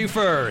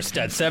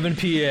 21st at 7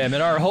 p.m.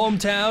 in our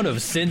hometown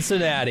of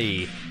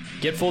Cincinnati.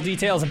 Get full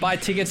details and buy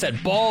tickets at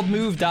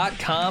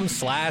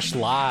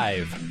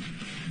baldmove.com/live.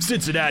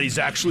 Cincinnati's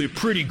actually a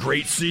pretty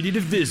great city to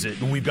visit,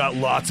 and we've got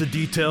lots of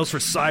details for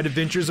side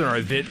adventures on our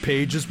event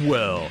page as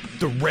well.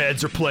 The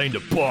Reds are playing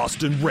the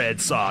Boston Red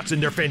Sox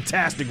in their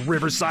fantastic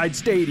Riverside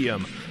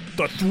Stadium.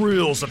 The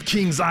thrills of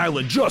Kings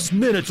Island just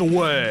minutes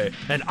away,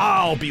 and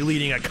I'll be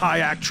leading a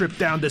kayak trip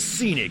down the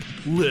scenic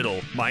Little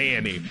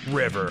Miami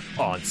River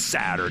on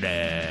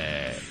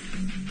Saturday.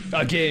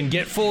 Again,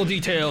 get full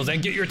details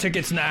and get your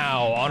tickets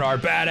now on our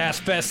Badass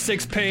Fest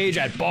 6 page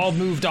at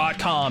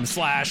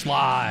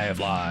baldmove.com/live.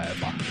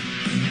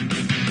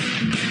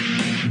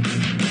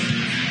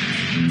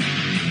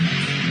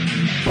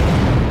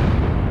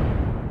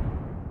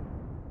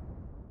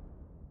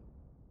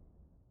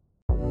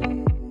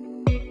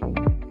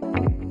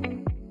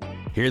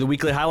 Here are the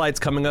weekly highlights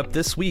coming up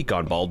this week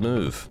on Bald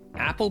Move.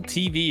 Apple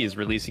TV is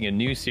releasing a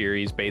new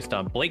series based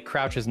on Blake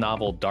Crouch's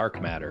novel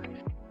Dark Matter.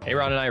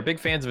 A.Ron and I are big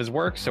fans of his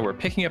work, so we're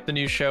picking up the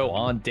new show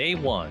on day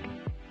one.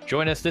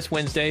 Join us this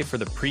Wednesday for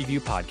the preview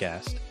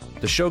podcast.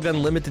 The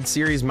Shogun Limited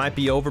series might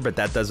be over, but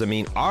that doesn't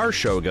mean our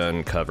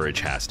Shogun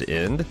coverage has to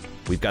end.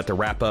 We've got the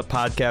wrap-up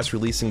podcast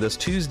releasing this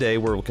Tuesday,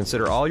 where we'll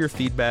consider all your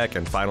feedback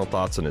and final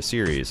thoughts on the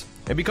series.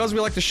 And because we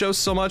like the show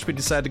so much, we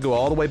decided to go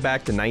all the way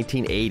back to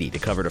 1980 to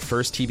cover the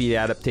first TV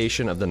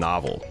adaptation of the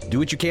novel. Do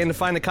what you can to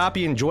find a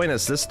copy and join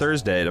us this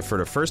Thursday for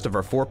the first of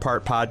our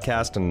 4-part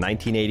podcast on the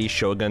 1980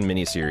 Shogun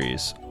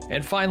miniseries.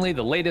 And finally,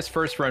 the latest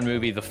first-run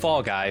movie, The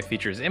Fall Guy,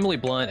 features Emily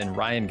Blunt and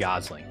Ryan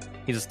Gosling.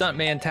 He's a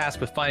stuntman tasked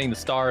with finding the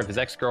star of his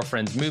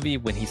ex-girlfriend's movie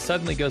when he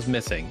suddenly goes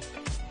missing.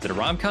 Is it a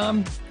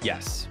rom-com?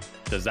 Yes.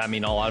 Does that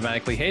mean I'll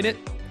automatically hate it?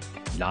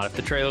 Not if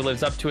the trailer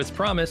lives up to its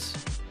promise.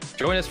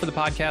 Join us for the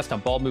podcast on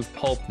Bald Move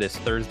Pulp this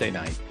Thursday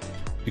night.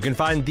 You can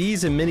find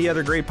these and many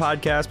other great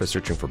podcasts by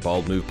searching for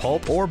Bald Move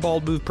Pulp or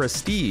Bald Move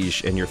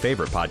Prestige in your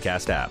favorite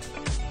podcast app.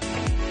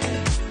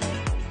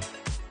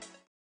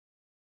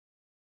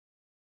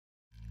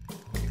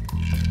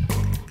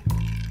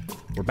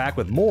 We're back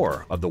with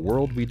more of The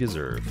World We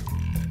Deserve.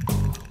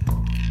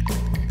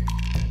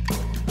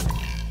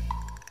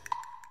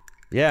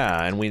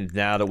 Yeah, and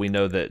now that we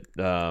know that,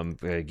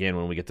 again,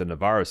 when we get to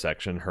Navarro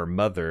section, her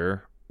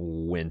mother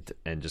went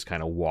and just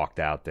kind of walked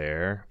out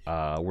there.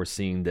 We're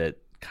seeing that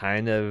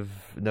kind of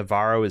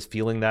Navarro is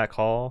feeling that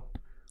call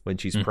when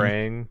she's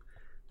praying,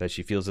 that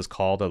she feels this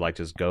call to like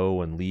just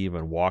go and leave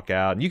and walk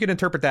out. And you can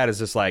interpret that as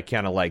just like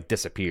kind of like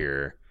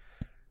disappear.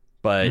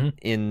 But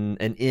in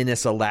an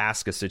Innis,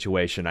 Alaska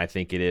situation, I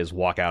think it is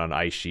walk out on an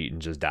ice sheet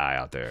and just die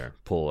out there.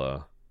 Pull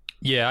a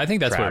Yeah, I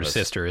think that's Travis. what her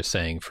sister is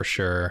saying for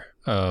sure.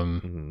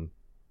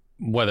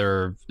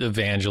 Whether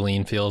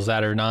Evangeline feels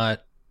that or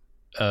not,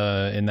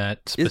 in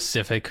that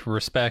specific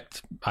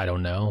respect, I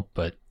don't know.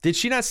 But did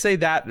she not say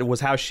that was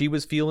how she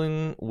was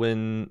feeling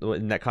when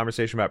in that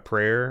conversation about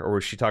prayer, or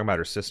was she talking about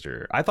her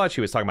sister? I thought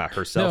she was talking about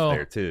herself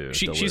there too.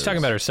 She's talking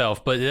about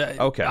herself, but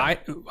okay.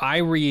 I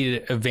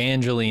read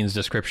Evangeline's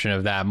description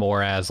of that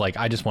more as like,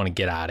 I just want to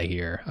get out of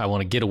here. I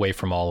want to get away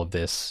from all of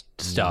this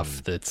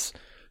stuff that's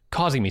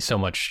causing me so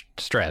much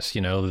stress,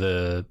 you know,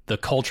 the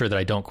culture that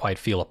I don't quite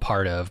feel a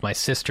part of, my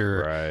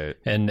sister, right,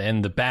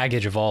 and the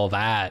baggage of all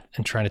that,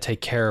 and trying to take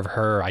care of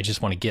her. I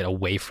just want to get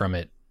away from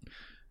it.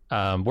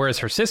 Whereas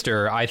her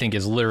sister, I think,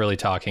 is literally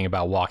talking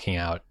about walking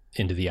out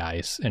into the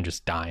ice and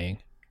just dying.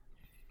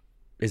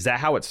 Is that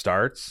how it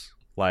starts?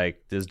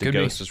 Like, does the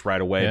ghost just right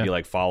away be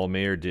like, follow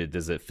me, or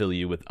does it fill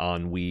you with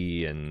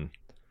ennui and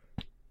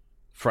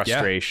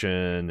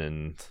frustration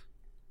and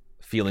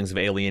feelings of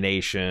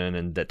alienation,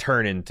 and that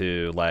turn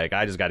into like,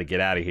 I just got to get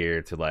out of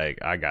here, to like,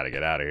 I got to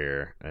get out of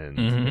here?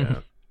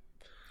 And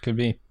could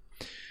be.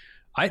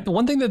 The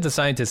one thing that the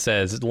scientist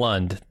says,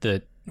 Lund,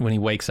 that when he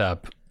wakes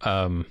up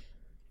and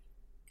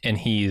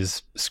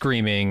he's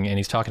screaming and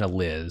he's talking to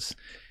Liz,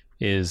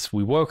 is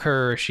we woke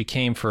her, she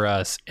came for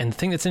us, and the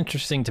thing that's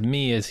interesting to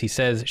me is he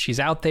says she's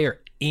out there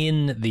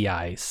in the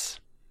ice.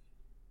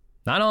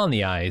 Not on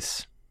the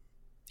ice,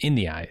 in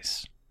the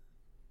ice.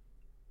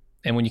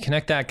 And when you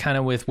connect that kind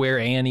of with where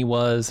Annie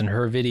was and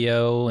her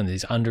video and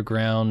these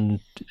underground,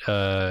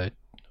 under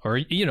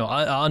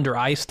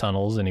ice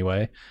tunnels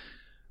anyway,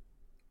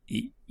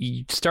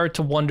 you start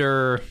to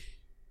wonder,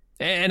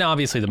 and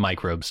obviously the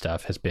microbe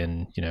stuff has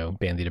been,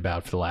 bandied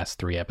about for the last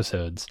 3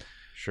 episodes.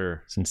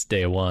 Sure. Since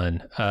day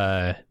one.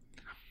 The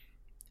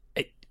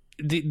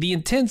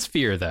intense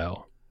fear,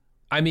 though.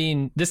 I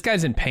mean, this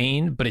guy's in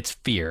pain, but it's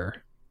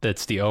fear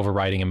that's the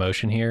overriding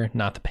emotion here,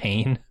 not the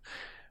pain.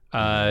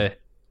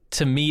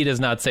 To me, does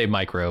not say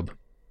microbe.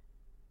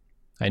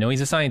 I know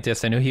he's a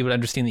scientist. I know he would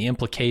understand the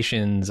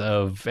implications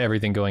of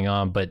everything going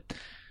on, but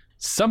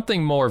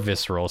something more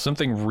visceral,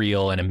 something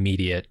real and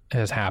immediate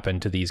has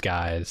happened to these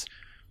guys.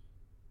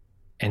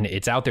 And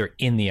it's out there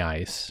in the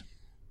ice.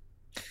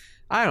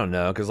 I don't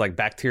know, because like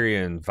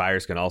bacteria and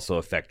virus can also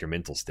affect your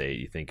mental state.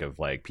 You think of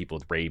like people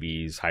with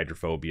rabies,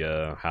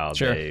 hydrophobia, how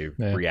they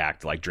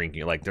react to like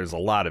drinking. Like there's a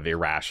lot of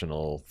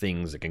irrational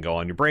things that can go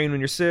on your brain when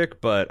you're sick.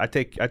 But I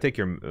take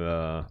your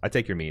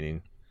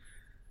meaning.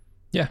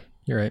 Yeah,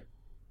 you're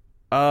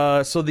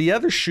right. So the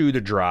other shoe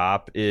to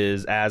drop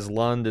is as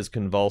Lund is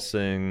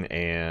convulsing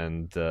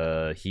and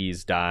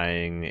he's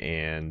dying,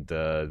 and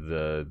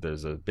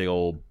there's a big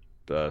old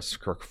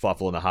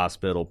kerfuffle in the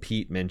hospital.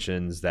 Pete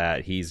mentions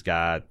that he's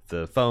got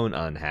the phone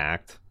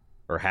unhacked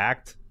or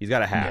hacked. He's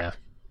got it hacked.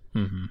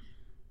 Yeah. Mm-hmm.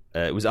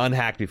 It was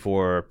unhacked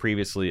before,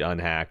 previously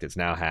unhacked. It's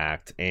now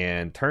hacked.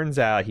 And turns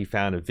out he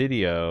found a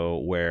video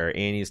where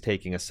Annie's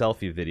taking a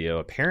selfie video,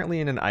 apparently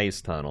in an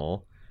ice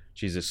tunnel.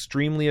 She's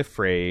extremely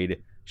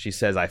afraid. She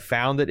says, "I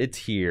found it. It's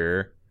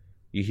here."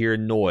 You hear a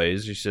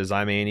noise. She says,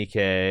 "I'm Annie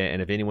K,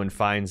 and if anyone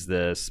finds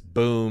this,"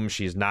 boom,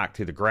 she's knocked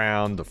to the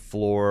ground. The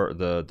floor,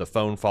 the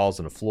phone falls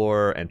on the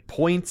floor and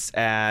points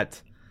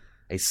at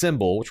a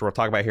symbol, which we'll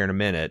talk about here in a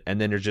minute.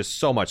 And then there's just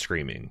so much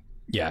screaming.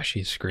 Yeah,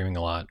 she's screaming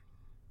a lot.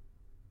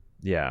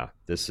 Yeah,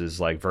 this is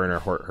like Werner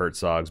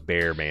Herzog's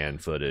Bear Man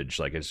footage.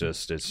 Like it's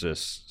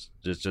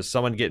just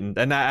someone getting.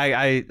 And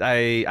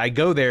I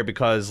go there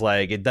because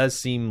like it does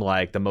seem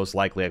like the most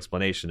likely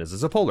explanation is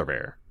it's a polar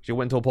bear. She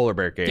went to a polar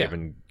bear cave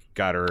and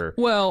got her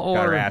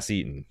ass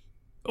eaten,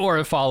 or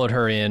it followed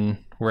her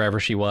in wherever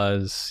she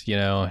was.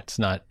 It's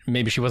not,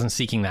 maybe she wasn't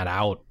seeking that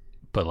out,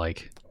 but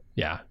like,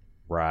 yeah,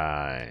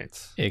 right.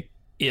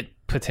 It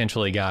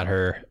potentially got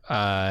her.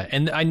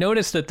 And I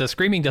noticed that the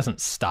screaming doesn't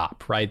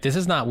stop. Right, this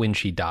is not when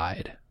she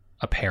died.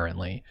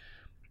 Apparently,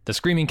 the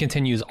screaming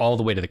continues all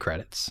the way to the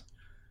credits.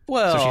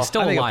 Well, so she's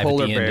still alive a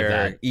polar at the end bear of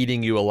that.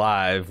 Eating you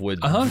alive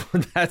would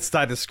that's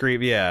not the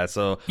scream. Yeah.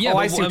 So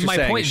I see what you're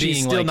saying.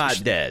 She's still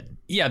not dead.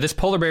 Yeah, this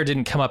polar bear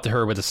didn't come up to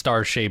her with a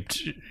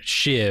star-shaped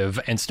shiv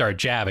and start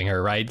jabbing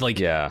her, right? Like,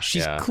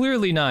 she's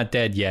clearly not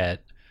dead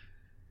yet.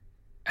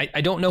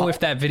 I don't know if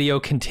that video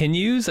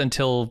continues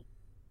until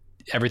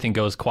everything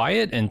goes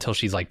quiet, until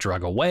she's like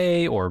drug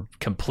away or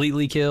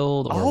completely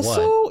killed, or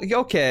also, what.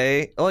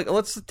 Okay, like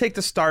let's take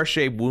the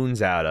star-shaped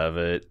wounds out of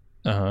it.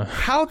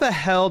 How the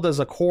hell does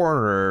a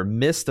coroner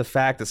miss the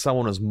fact that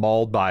someone was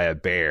mauled by a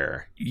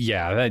bear?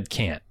 Yeah, that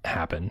can't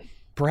happen.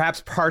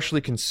 Perhaps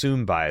partially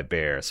consumed by a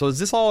bear. So is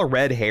this all a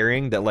red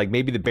herring that like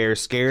maybe the bear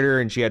scared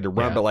her and she had to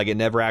run, but like it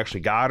never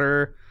actually got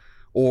her?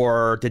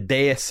 Or did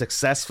they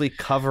successfully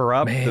cover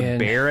up the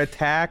bear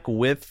attack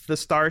with the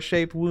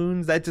star-shaped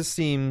wounds? That just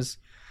seems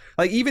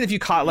like, even if you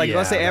caught like,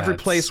 let's say every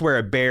place where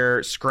a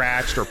bear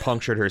scratched or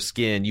punctured her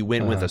skin, you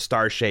went with a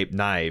star-shaped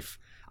knife.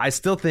 I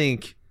still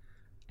think,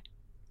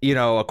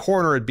 a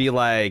coroner would be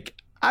like,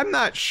 I'm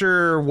not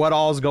sure what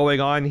all's going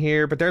on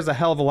here, but there's a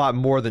hell of a lot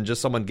more than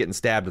just someone getting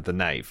stabbed with a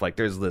knife. Like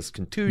there's this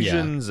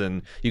contusions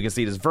and you can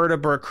see this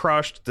vertebra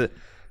crushed. You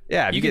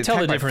can tell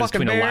the difference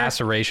between a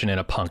laceration and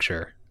a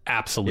puncture.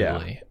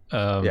 Absolutely.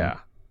 There'd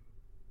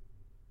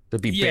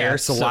be bear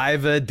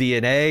saliva,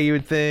 DNA, you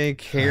would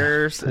think,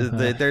 hairs.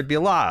 There'd be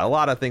a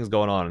lot of things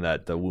going on in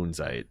the wound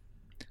site.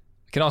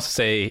 I can also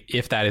say,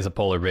 if that is a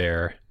polar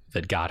bear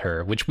that got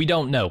her, which we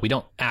don't know. We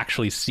don't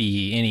actually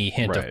see any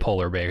hint of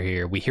polar bear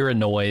here. We hear a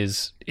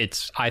noise.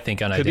 It's, I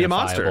think,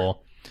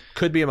 unidentifiable.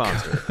 Could be a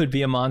monster. Could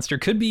be a monster.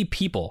 Could be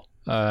people.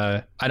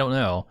 I don't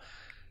know.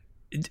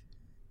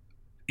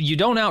 You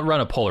don't outrun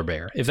a polar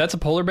bear. If that's a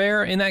polar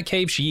bear in that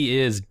cave, she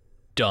is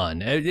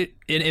done.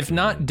 If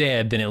not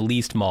dead, then at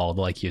least mauled,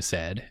 like you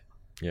said.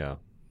 Yeah.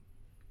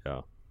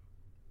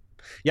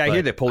 Yeah, I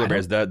hear that polar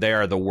bears, they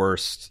are the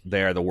worst.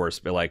 They are the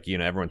worst. But like,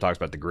 everyone talks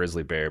about the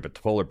grizzly bear, but the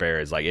polar bear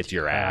is like, it's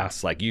your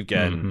ass. Like you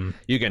can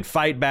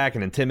fight back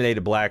and intimidate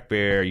a black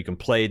bear. You can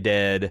play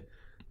dead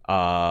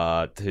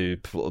to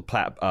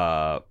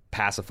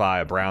pacify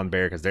a brown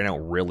bear because they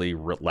don't really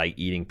like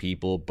eating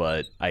people.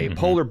 But a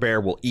polar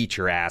bear will eat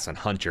your ass and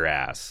hunt your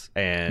ass.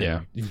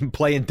 And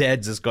playing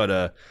dead's just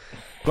gonna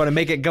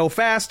make it go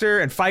faster.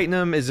 And fighting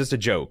them is just a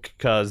joke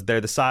because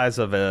they're the size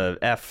of a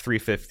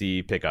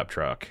F-350 pickup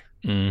truck.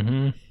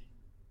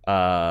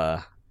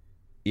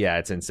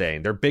 It's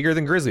insane. They're bigger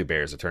than grizzly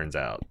bears, it turns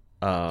out.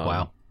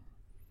 Wow.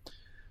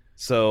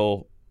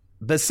 So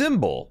the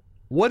symbol,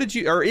 what did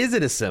you, or is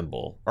it a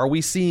symbol? Are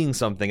we seeing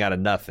something out of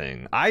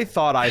nothing? I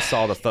thought I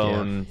saw the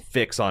phone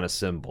fix on a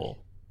symbol.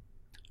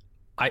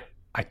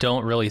 I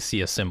don't really see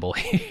a symbol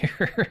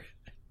here. You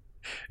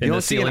In don't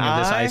the see an ceiling of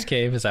this eye? ice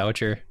cave, is that what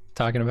you're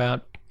talking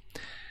about?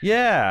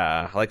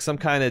 Yeah, like some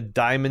kind of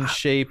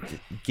diamond-shaped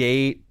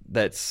gate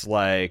that's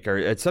like, or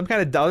it's some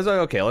kind of. I was like,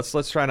 okay,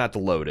 let's try not to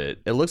load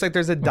it. It looks like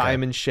there's a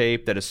diamond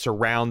shape that is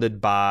surrounded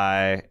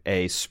by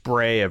a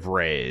spray of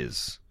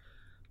rays.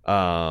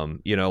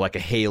 Like a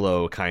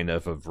halo kind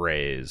of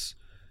rays.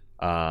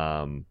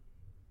 I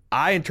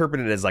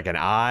interpret it as like an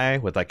eye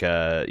with like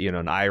a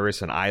an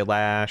iris and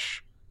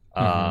eyelash.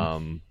 But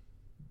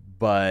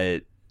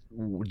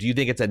do you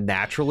think it's a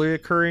naturally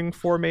occurring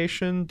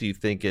formation? Do you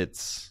think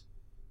it's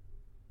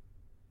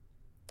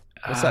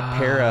what's that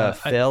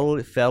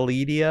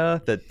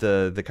paraphellidia, that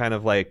the kind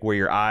of like where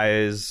your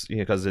eyes,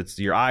 because it's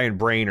your eye and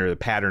brain are the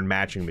pattern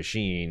matching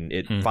machine.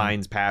 It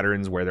finds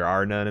patterns where there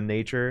are none in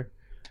nature.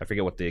 I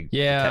forget what the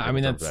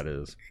technical term for that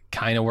is.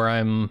 Kind of where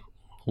I'm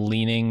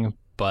leaning,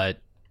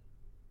 but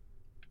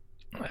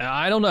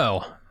I don't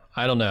know.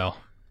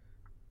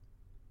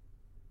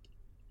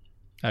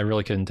 I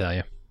really couldn't tell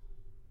you.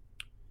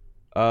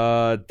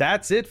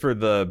 That's it for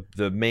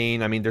the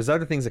main. I mean, there's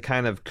other things that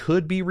kind of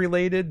could be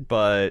related,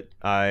 but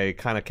I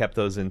kind of kept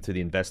those into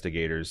the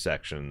investigators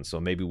section. So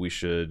maybe we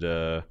should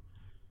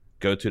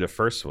go to the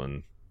first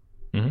one.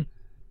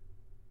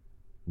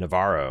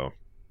 Navarro,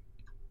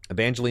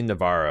 Evangeline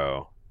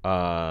Navarro.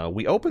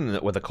 We open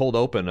with a cold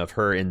open of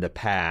her in the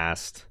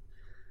past,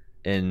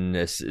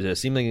 and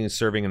seemingly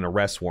serving an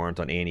arrest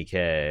warrant on Annie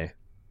K.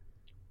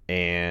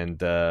 And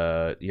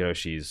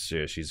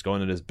she's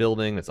going to this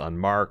building that's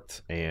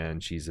unmarked,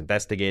 and she's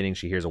investigating.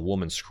 She hears a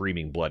woman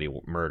screaming bloody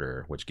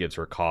murder, which gives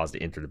her cause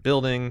to enter the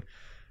building,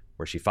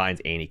 where she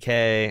finds Annie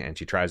K. and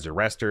she tries to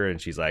arrest her,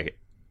 and she's like,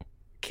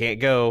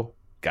 "Can't go,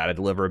 gotta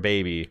deliver a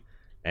baby."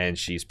 And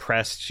she's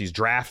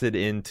drafted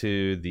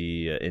into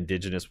the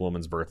Indigenous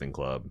Women's Birthing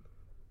Club.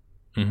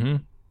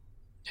 And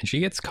she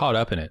gets caught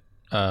up in it,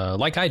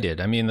 like I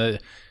did. I mean,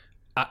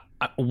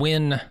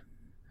 when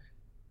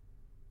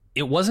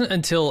it wasn't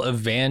until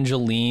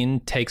Evangeline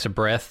takes a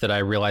breath that I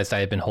realized I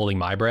had been holding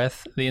my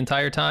breath the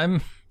entire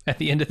time at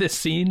the end of this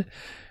scene.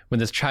 When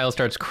this child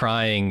starts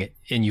crying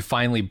and you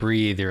finally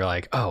breathe, you're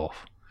like, oh,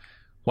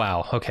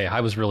 wow, okay,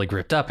 I was really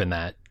gripped up in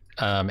that.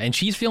 And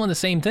she's feeling the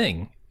same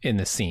thing in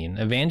this scene.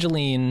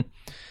 Evangeline,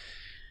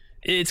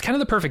 it's kind of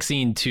the perfect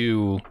scene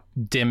to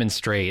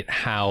demonstrate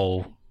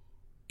how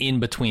in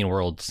between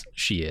worlds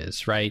she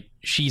is, right?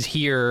 She's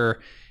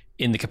here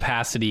in the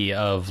capacity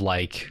of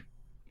like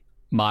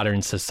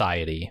modern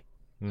society,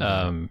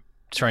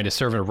 trying to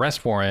serve an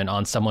arrest warrant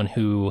on someone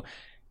who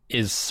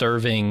is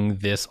serving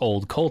this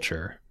old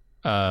culture.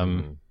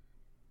 And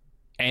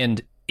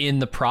in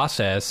the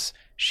process,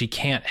 she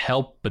can't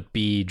help but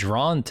be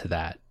drawn to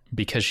that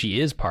because she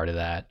is part of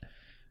that.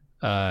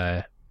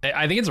 I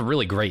think it's a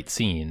really great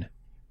scene,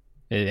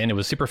 and it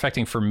was super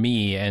affecting for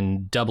me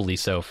and doubly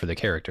so for the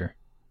character.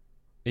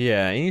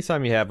 Yeah,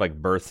 anytime you have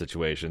like birth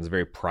situations,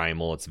 very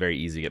primal, it's very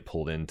easy to get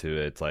pulled into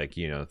it. It's like,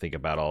 think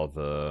about all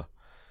the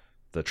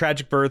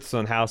tragic births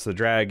on House of the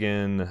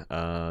Dragon.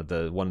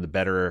 One of the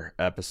better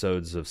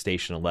episodes of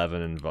Station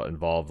 11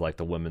 involved like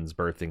the women's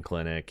birthing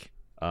clinic.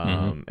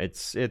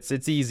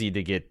 It's easy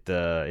to get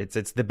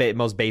it's the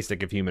most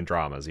basic of human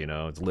dramas.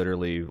 It's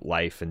literally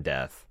life and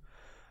death.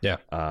 Yeah.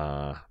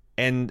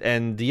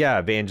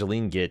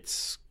 Evangeline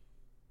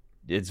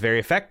it's very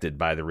affected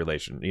by the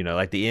relation.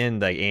 Like the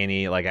end, like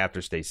Annie, like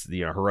after they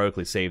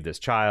heroically saved this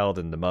child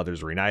and the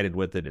mother's reunited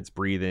with it, it's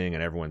breathing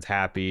and everyone's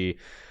happy.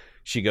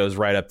 She goes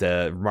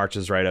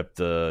marches right up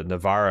to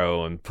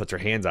Navarro and puts her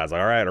hands out. It's like,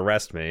 all right,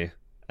 arrest me.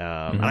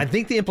 And I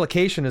think the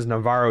implication is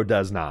Navarro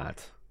does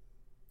not.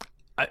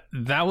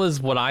 That was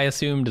what I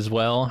assumed as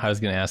well. I was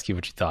going to ask you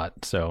what you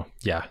thought. So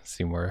yeah,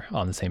 assume we're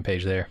on the same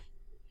page there.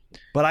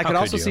 But I could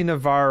also see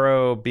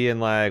Navarro being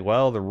like,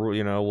 well,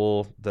 you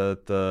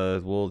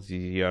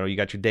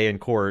got your day in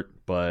court,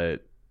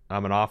 but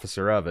I'm an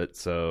officer of it,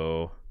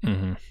 so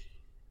I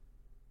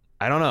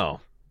don't know.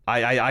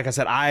 I like I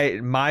said,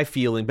 my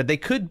feeling, but they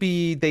could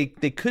be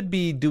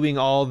doing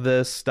all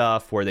this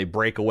stuff where they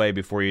break away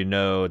before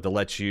to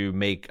let you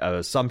make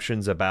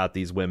assumptions about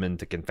these women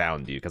to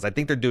confound you, because I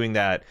think they're doing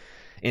that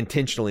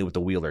intentionally with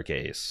the Wheeler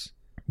case.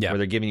 Yeah. Where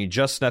they're giving you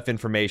just enough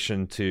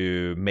information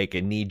to make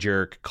a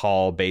knee-jerk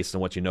call based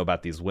on what you know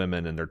about these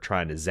women, and they're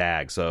trying to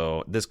zag.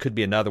 So this could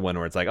be another one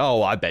where it's like,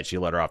 oh, I bet she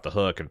let her off the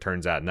hook, and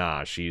turns out,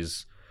 nah,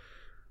 she's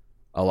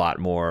a lot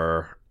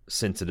more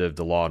sensitive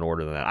to law and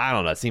order than that. I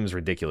don't know. It seems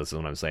ridiculous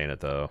when I'm saying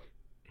it, though.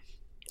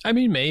 I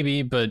mean,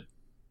 maybe, but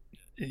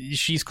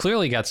she's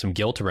clearly got some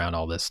guilt around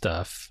all this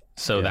stuff.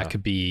 So that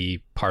could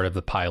be part of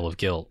the pile of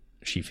guilt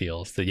she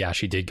feels that,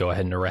 she did go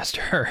ahead and arrest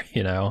her,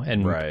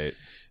 and right.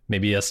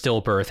 Maybe a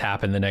stillbirth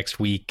happened the next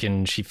week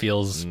and she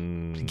feels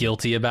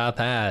guilty about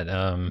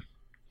that.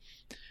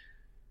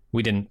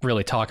 We didn't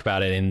really talk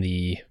about it in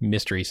the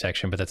mystery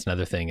section, but that's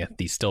another thing.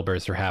 These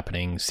stillbirths are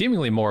happening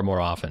seemingly more and more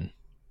often.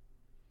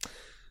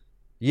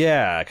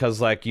 Yeah,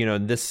 because like,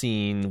 in this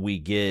scene we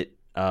get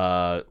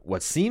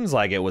what seems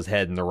like it was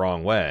heading the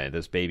wrong way.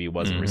 This baby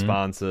wasn't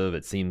responsive.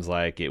 It seems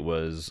like it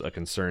was a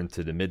concern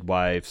to the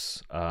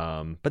midwives.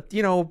 But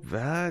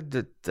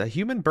the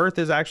human birth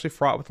is actually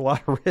fraught with a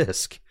lot of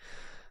risk.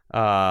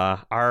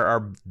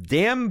 Our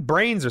damn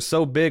brains are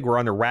so big we're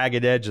on the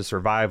ragged edge of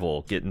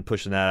survival,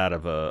 pushing that out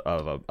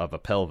of a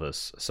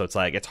pelvis. So it's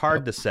like it's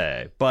hard to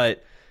say,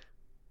 but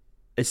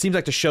it seems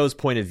like the show's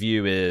point of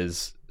view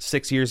is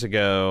 6 years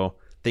ago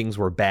things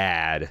were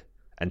bad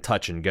and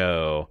touch and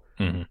go.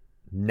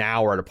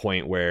 Now we're at a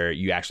point where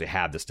you actually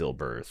have the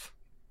stillbirth.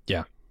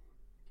 Yeah.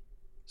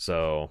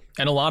 So,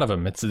 and a lot of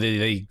them,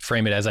 they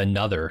frame it as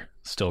another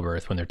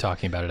stillbirth when they're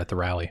talking about it at the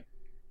rally.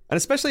 And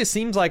especially it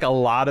seems like a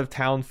lot of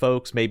town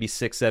folks maybe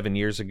 6-7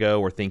 years ago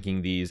were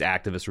thinking these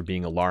activists were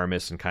being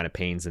alarmist and kind of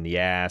pains in the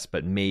ass,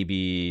 but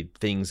maybe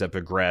things have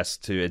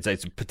progressed to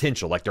it's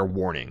potential, like they're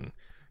warning.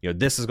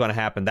 This is going to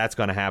happen, that's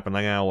going to happen,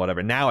 like,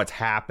 whatever. Now it's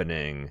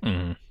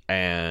happening,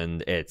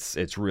 and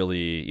it's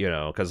really,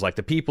 because like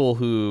the people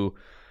who,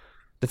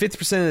 the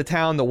 50% of the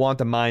town that want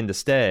the mine to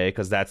stay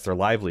because that's their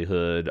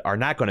livelihood are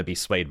not going to be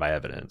swayed by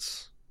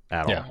evidence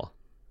at all.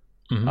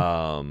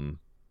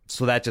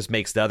 So that just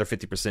makes the other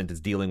 50% that's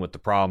dealing with the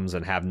problems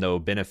and have no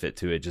benefit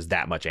to it just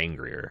that much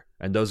angrier.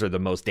 And those are the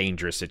most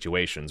dangerous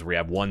situations where you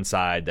have one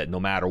side that no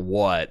matter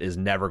what is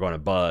never going to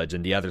budge,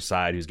 and the other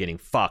side who's getting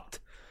fucked.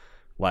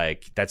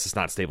 Like, that's just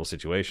not a stable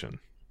situation.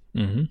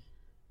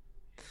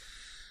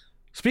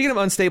 Speaking of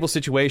unstable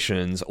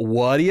situations,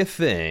 what do you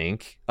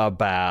think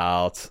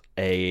about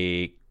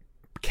a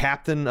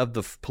captain of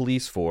the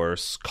police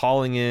force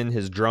calling in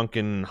his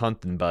drunken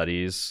hunting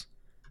buddies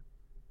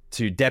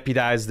to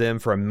deputize them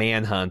for a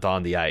manhunt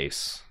on the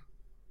ice?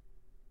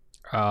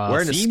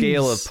 Where in the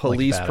scale of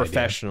police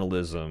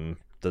professionalism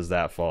does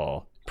that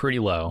fall? Pretty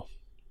low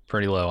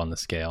on the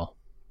scale.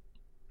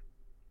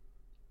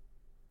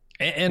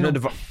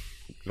 And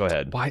go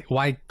ahead.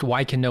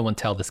 Why can no one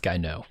tell this guy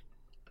no?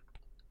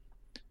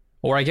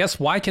 Or I guess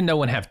why can no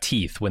one have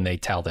teeth when they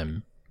tell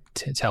him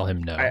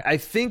no? I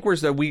think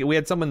we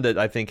had someone that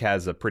I think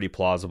has a pretty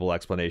plausible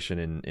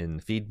explanation in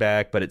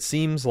feedback, but it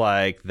seems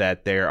like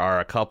that there are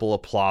a couple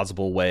of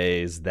plausible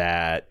ways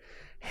that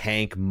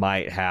Hank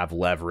might have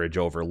leverage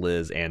over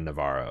Liz and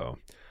Navarro.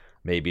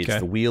 Maybe it's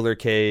the Wheeler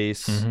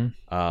case.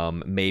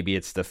 Maybe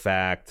it's the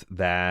fact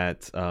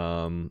that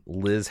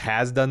Liz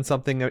has done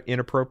something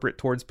inappropriate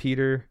towards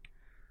Peter,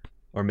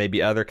 or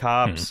maybe other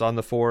cops on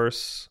the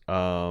force.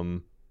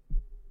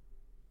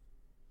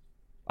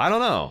 I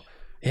don't know.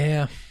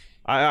 Yeah.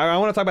 I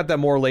want to talk about that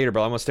more later,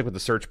 but I'm going to stick with the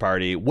search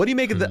party. What do you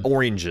make of the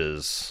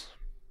oranges?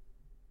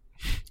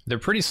 They're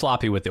pretty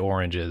sloppy with the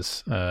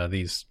oranges,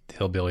 these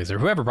hillbillies, or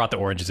whoever brought the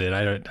oranges in.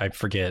 I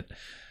forget.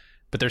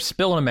 But they're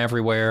spilling them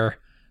everywhere.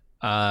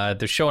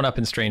 They're showing up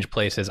in strange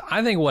places.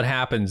 I think what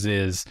happens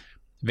is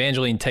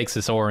Evangeline takes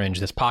this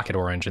pocket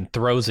orange, and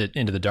throws it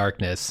into the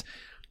darkness.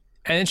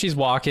 And then she's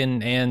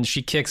walking, and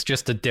she kicks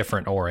just a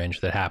different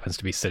orange that happens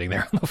to be sitting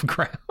there on the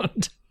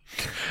ground.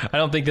 I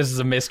don't think this is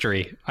a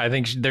mystery. I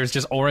think there's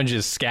just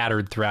oranges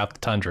scattered throughout the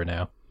tundra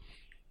now.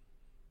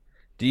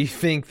 Do you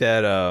think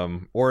that,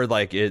 or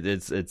like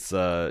it's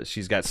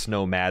she's got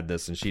snow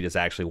madness and she just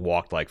actually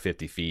walked like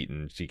 50 feet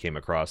and she came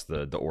across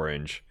the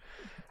orange?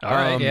 All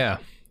right, yeah.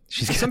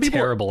 She's got a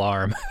terrible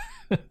arm.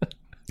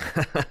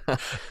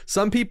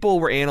 Some people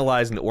were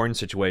analyzing the orange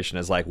situation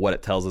as like what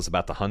it tells us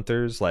about the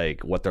hunters,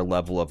 like what their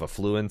level of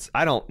affluence.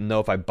 I don't know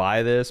if I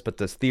buy this, but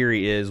the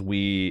theory is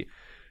we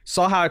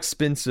saw how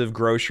expensive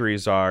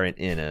groceries are in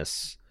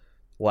Ennis.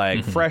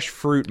 Like, fresh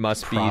fruit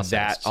must processed be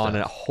that stuff on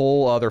a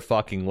whole other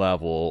fucking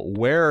level.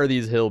 Where are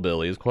these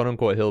hillbillies,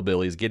 quote-unquote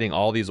hillbillies, getting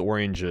all these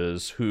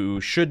oranges who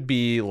should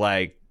be,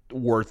 like,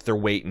 worth their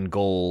weight in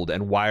gold,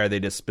 and why are they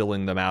just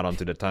spilling them out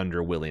onto the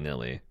tundra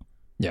willy-nilly?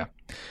 Yeah.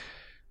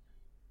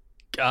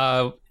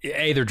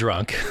 They're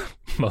drunk,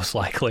 most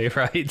likely,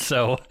 right?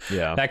 So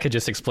yeah, that could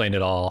just explain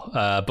it all.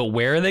 But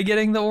where are they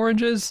getting the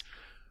oranges?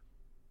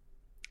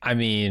 I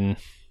mean,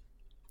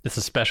 it's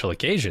a special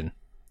occasion.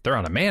 They're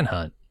on a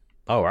manhunt.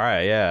 Oh,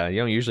 right, yeah. You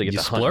don't usually get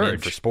to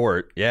hunt for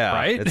sport. Yeah,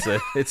 right?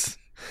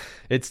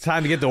 It's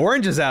time to get the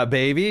oranges out,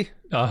 baby.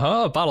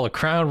 A bottle of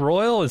Crown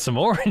Royal and some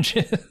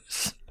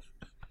oranges.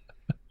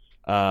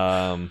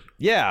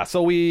 Yeah,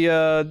 so we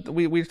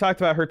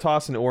talked about her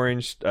tossing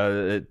orange,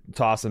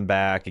 tossing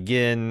back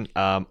again.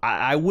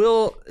 I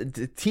will.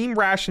 Team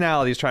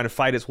rationality is trying to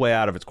fight its way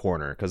out of its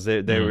corner because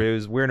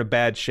we're in a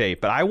bad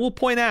shape. But I will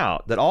point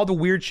out that all the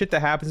weird shit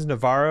that happens to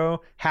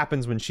Navarro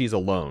happens when she's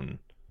alone.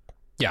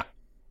 Yeah,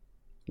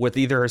 with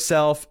either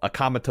herself, a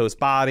comatose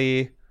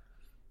body,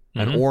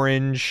 an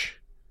orange.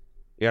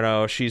 You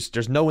know,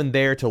 there's no one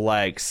there to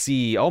like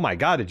see, oh my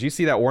God, did you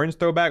see that orange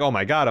throwback? Oh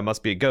my God, it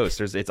must be a ghost.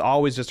 It's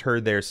always just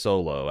her there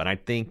solo. And I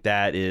think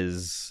that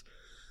is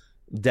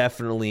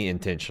definitely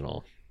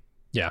intentional.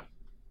 Yeah.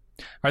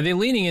 Are they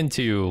leaning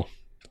into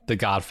the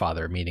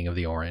Godfather meaning of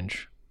the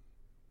orange?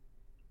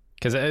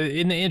 Because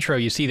in the intro,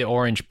 you see the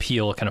orange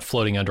peel kind of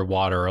floating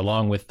underwater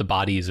along with the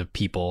bodies of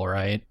people,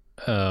 right?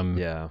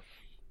 Yeah.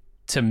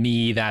 to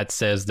me, that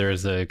says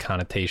there's a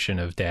connotation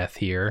of death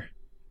here.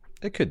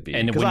 It could be.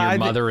 And when your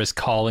mother is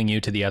calling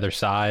you to the other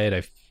side,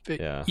 I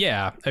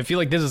feel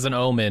like this is an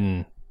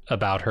omen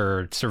about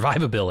her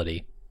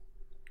survivability.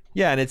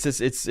 Yeah, and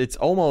it's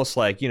almost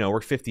like, we're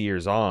 50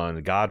 years on,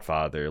 The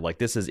Godfather. Like,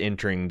 this is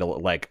entering the,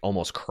 like,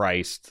 almost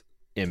Christ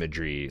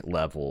imagery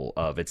level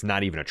of, it's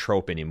not even a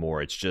trope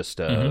anymore. It's just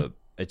a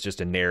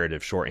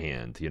narrative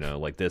shorthand,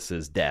 like, this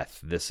is death.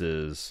 This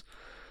is,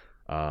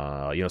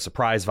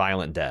 surprise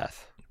violent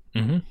death.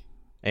 Mm-hmm.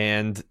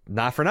 And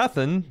not for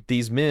nothing,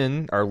 these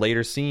men are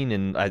later seen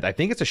in, I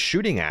think it's a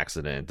shooting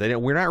accident.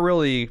 We're not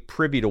really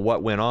privy to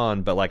what went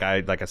on, but like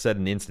I said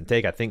in the instant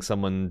take, I think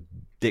someone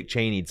Dick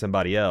Cheney'd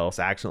somebody else,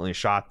 accidentally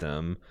shot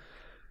them,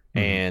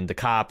 and the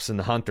cops and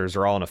the hunters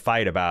are all in a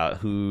fight about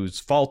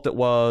whose fault it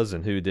was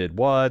and who did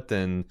what,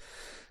 and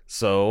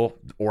so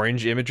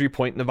orange imagery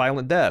pointing to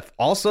violent death.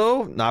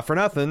 Also, not for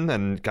nothing,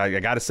 and I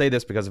got to say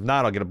this because if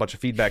not, I'll get a bunch of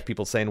feedback,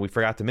 people saying we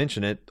forgot to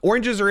mention it.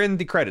 Oranges are in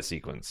the credit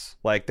sequence.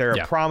 Like, they're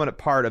a prominent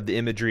part of the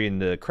imagery in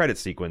the credit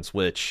sequence,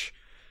 which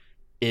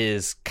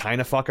is kind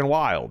of fucking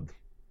wild.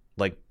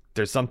 Like,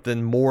 there's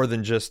something more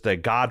than just a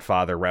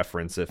Godfather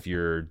reference if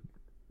you're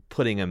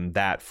putting him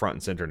that front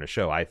and center in a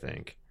show, I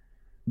think.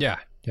 Yeah,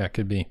 it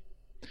could be.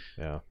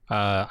 Yeah.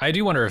 I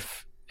do wonder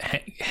if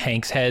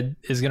Hank's head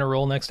is going to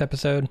roll next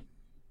episode.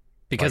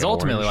 Because like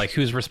ultimately, orange. like,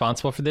 who's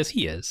responsible for this?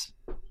 He is.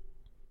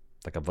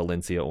 Like a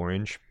Valencia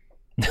orange.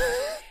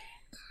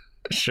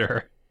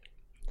 Sure.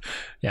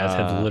 Yeah, his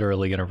head's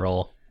literally going to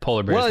roll.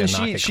 Polar Bear's going to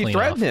knock it she clean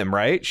threatened off. him,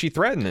 right? She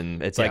threatened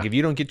him. It's like, if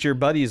you don't get your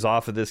buddies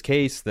off of this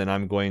case, then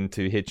I'm going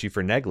to hit you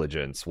for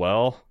negligence.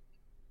 Well,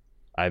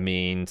 I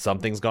mean,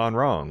 something's gone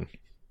wrong.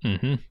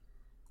 Mm-hmm.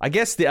 I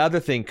guess the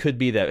other thing could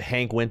be that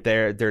Hank went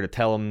there to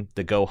tell him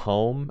to go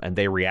home, and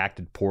they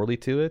reacted poorly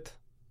to it.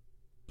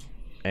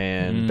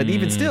 And but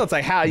even still, it's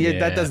like, how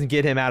that doesn't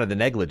get him out of the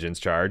negligence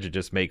charge. It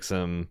just makes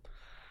him,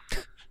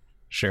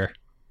 sure,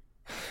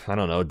 I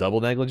don't know,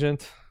 double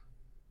negligent.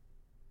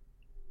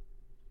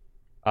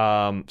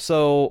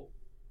 So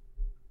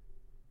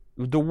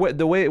the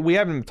way we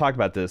haven't talked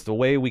about this, the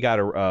way we got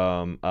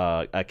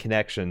a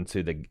connection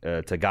to the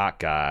to Gok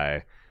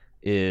guy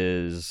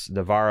is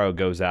Navarro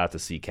goes out to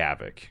see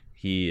Kavik.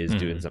 He is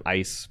doing some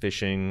ice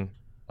fishing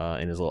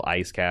in his little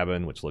ice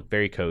cabin, which looked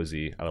very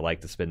cozy. I would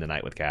like to spend the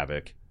night with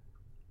Kavik.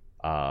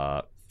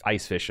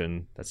 Ice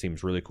fishing, that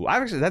seems really cool.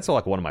 That's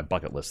like one of my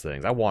bucket list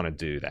things. I want to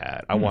do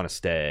that. I want to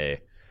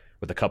stay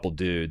with a couple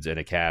dudes in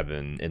a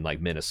cabin in like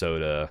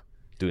Minnesota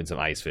doing some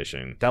ice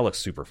fishing. That looks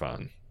super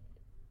fun.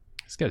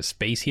 He's got a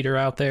space heater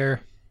out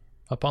there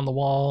up on the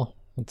wall.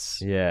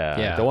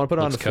 Yeah. Don't want to put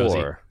it on the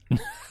floor.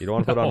 You don't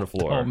want to put it on the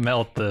floor. Don't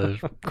melt the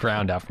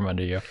ground out from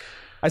under you.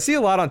 I see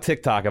a lot on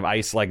TikTok of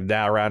ice, like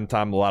that around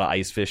time, a lot of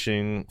ice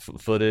fishing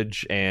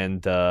footage,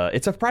 and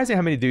it's surprising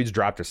how many dudes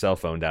dropped their cell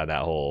phone down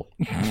that hole.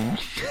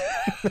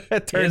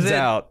 It turns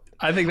out.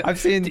 I think I've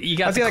seen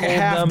like a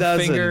half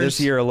dozen fingers this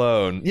year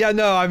alone. Yeah,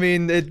 no, I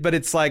mean, but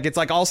it's like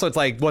one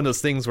of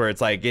those things where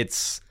it's like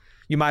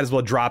you might as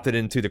well drop it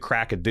into the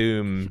crack of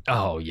doom.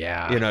 Oh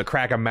yeah,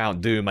 crack of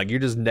Mount Doom. Like, you're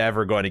just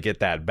never going to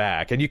get that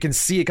back, and you can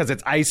see it because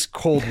it's ice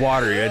cold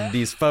water, and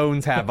these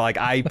phones have like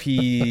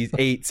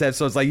IP8,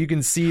 so it's like you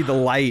can see the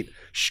light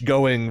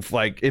going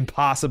like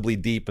impossibly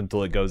deep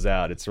until it goes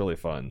out. It's really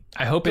fun.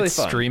 I hope really it's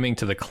fun. Streaming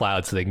to the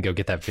cloud so they can go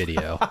get that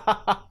video.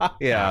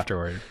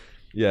 Afterward.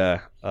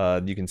 Yeah,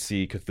 you can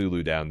see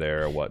Cthulhu down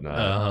there or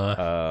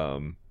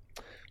whatnot.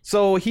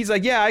 So he's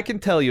like, yeah, I can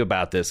tell you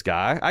about this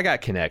guy. I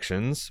got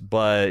connections,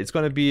 but it's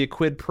going to be a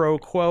quid pro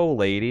quo,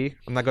 lady.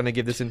 I'm not going to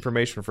give this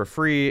information for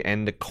free,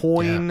 and the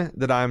coin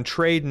that I'm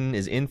trading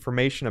is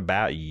information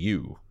about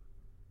you.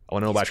 I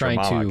want to know about your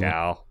mama,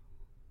 gal.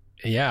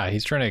 Yeah,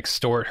 he's trying to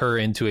extort her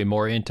into a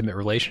more intimate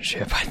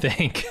relationship, I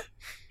think.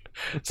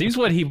 Seems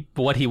what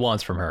he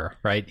wants from her,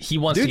 right? He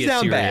wants Dude's to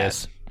get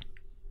serious.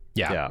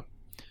 Bad.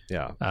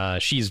 Yeah.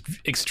 She's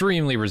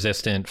extremely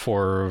resistant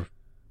for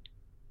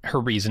her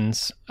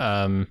reasons.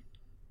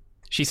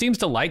 She seems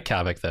to like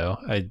Kavik, though.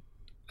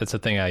 That's the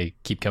thing I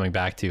keep coming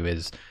back to,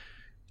 is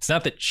it's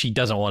not that she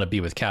doesn't want to be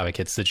with Kavik,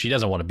 it's that she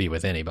doesn't want to be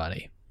with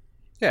anybody.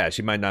 Yeah,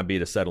 she might not be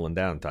the settling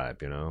down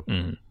type,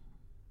 Mm-hmm.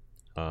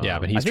 Yeah,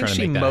 but he's trying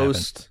to make that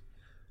happen.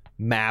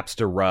 Maps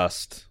to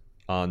Rust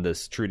on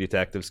this True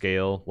Detective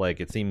scale. Like,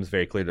 it seems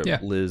very clear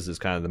that Liz is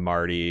kind of the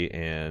Marty,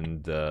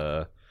 and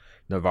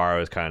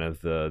Navarro is kind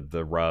of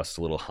the Rust,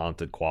 a little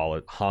haunted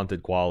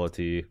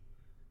quality.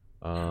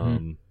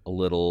 A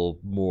little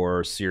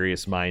more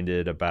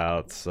serious-minded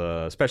about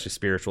especially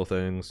spiritual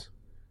things.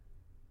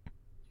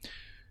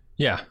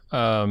 Yeah.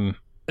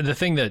 The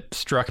thing that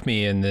struck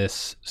me in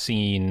this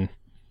scene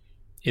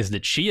is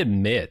that she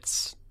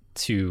admits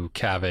to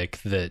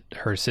Kavik that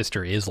her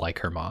sister is like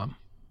her mom.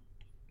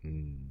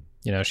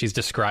 She's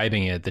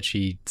describing it, that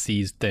she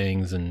sees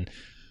things and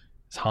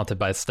is haunted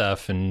by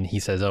stuff, and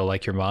he says, oh,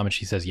 like your mom? And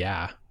she says,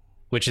 yeah,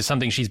 which is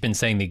something she's been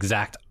saying the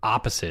exact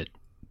opposite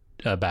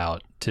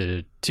about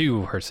to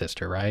her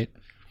sister, right?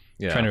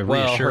 Yeah. Trying to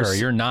reassure her,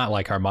 you're not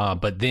like our mom.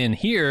 But then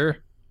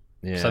here,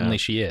 suddenly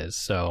she is.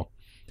 So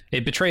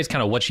It betrays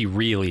kind of what she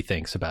really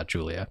thinks about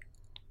Julia.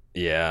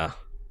 Yeah.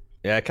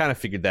 Yeah, I kind of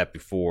figured that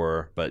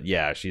before, but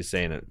yeah, she's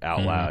saying it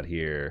out loud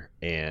here,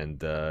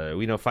 and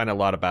we find a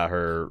lot about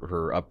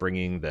her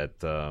upbringing. That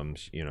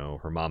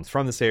her mom's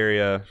from this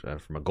area,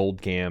 from a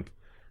gold camp.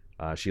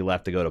 She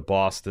left to go to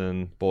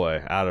Boston.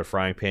 Boy, out of the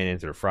frying pan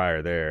into the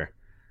fryer there.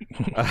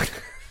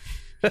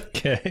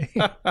 Okay.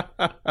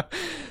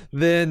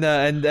 Then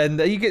and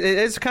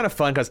it's kind of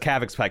fun because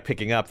Kavak's like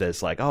picking up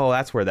this, like, oh,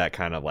 that's where that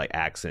kind of like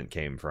accent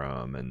came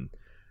from,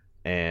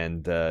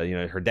 and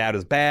her dad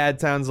was bad,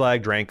 sounds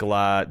like, drank a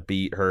lot,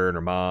 beat her and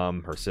her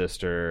mom, her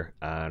sister,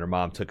 and her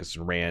mom took us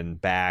and ran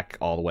back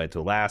all the way to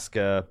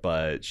Alaska,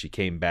 but she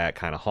came back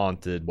kind of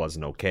haunted,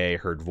 wasn't okay,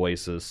 heard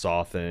voices,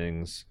 saw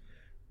things,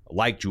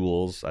 like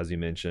Jules, as you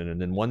mentioned,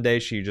 and then one day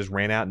she just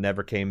ran out and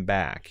never came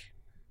back.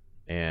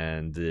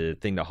 And the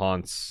thing that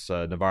haunts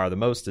Navarro the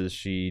most is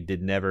she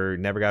never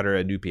got her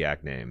a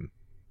Nupiak name.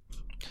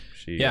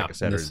 Like I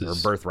said, her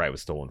birthright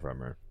was stolen from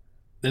her.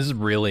 This is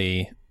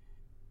really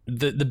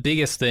the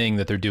biggest thing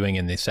that they're doing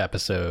in this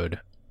episode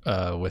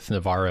with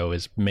Navarro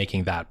is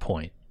making that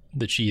point,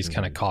 that she's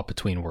kind of caught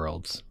between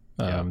worlds.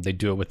 They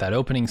do it with that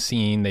opening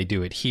scene. They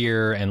do it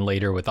here and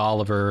later with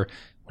Oliver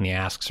when he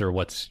asks her,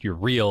 what's your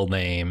real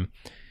name?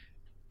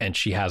 And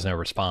she has no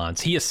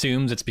response. He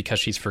assumes it's because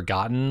she's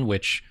forgotten,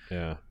 which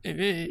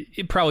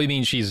it probably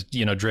means she's,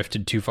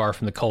 drifted too far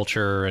from the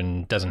culture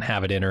and doesn't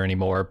have it in her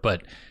anymore.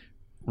 But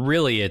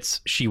really,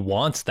 it's she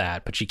wants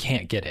that, but she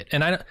can't get it.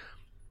 And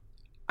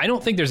I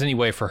don't think there's any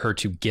way for her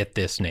to get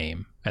this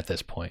name at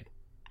this point.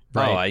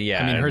 Right? Oh,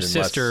 yeah. I mean, her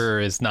sister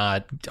is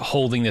not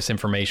holding this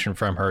information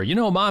from her.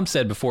 Mom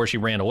said before she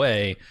ran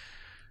away,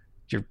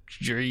 your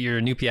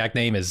Nupiak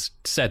name is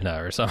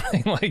Sedna or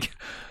something like.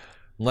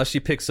 Unless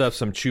she picks up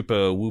some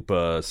Chupa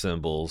Woopa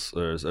symbols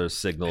or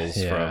signals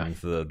from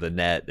the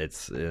net,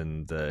 it's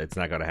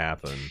not going to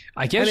happen.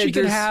 I guess she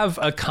could have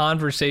a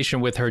conversation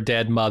with her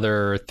dead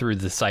mother through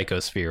the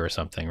psychosphere or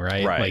something,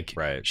 right?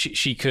 Right.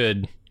 She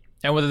could,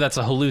 and whether that's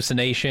a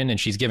hallucination and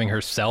she's giving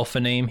herself a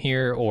name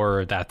here,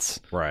 or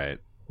that's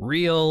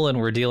real and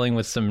we're dealing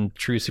with some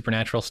true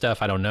supernatural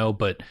stuff, I don't know,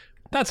 but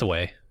that's a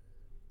way.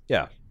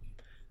 Yeah.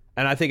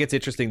 And I think it's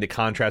interesting the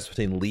contrast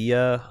between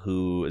Leah,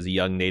 who is a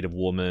young native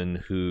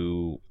woman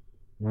who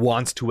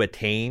wants to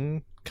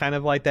attain kind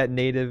of like that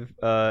native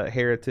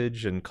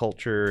heritage and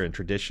culture and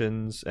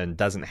traditions and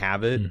doesn't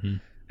have it. Mm-hmm.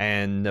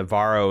 And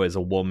Navarro is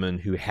a woman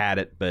who had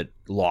it but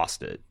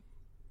lost it.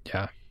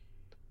 Yeah.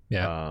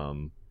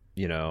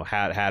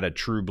 Had a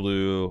true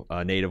blue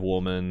native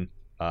woman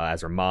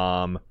as her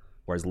mom,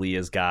 whereas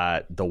Leah's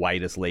got the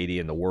whitest lady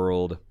in the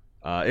world.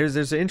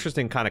 There's an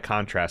interesting kind of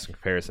contrast and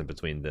comparison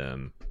between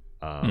them.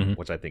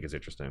 Which I think is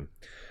interesting.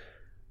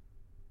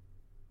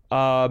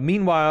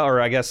 Meanwhile, or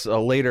I guess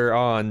later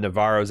on,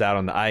 Navarro's out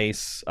on the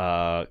ice,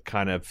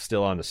 kind of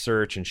still on the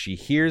search, and she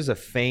hears a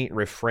faint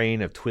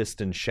refrain of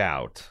Twist and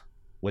Shout,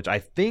 which I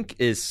think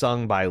is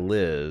sung by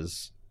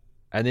Liz.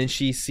 And then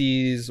she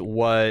sees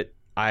what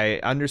I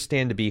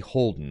understand to be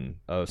Holden,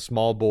 a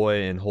small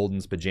boy in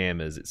Holden's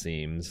pajamas, it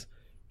seems,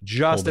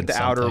 just holding at the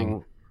something.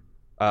 Outer...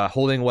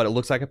 holding what it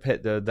looks like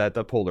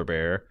the polar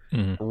bear,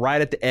 right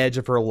at the edge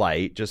of her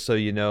light, just so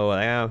you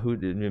know, who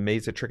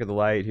made the trick of the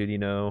light? Who do you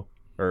know?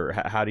 Or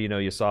how do you know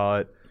you saw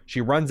it? She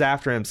runs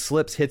after him,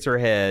 slips, hits her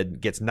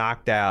head, gets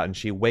knocked out, and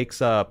she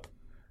wakes up.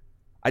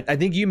 I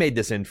think you made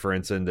this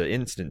inference in the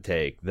instant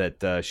take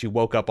that she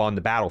woke up on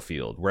the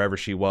battlefield, wherever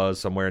she was,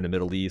 somewhere in the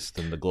Middle East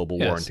in the global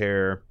war on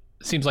terror.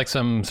 Seems like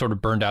some sort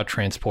of burned out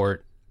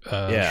transport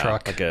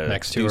truck like a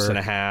next to deuce her. And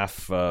a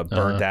half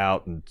burnt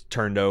out and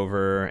turned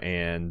over,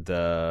 and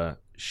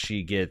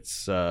she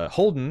gets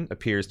Holden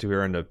appears to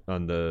her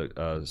on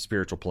the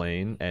spiritual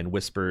plane and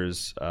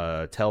whispers,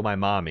 "Tell my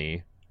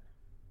mommy,"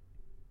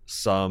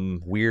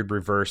 some weird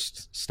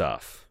reversed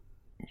stuff.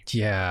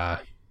 Yeah.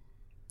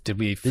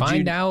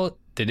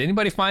 Did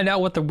anybody find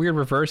out what the weird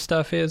reverse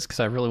stuff is? Because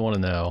I really want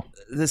to know.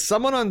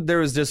 There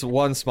was just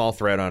one small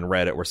thread on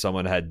Reddit where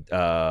someone had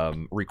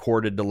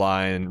recorded the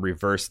line,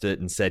 reversed it,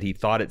 and said he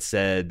thought it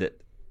said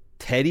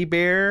teddy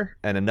bear,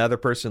 and another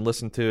person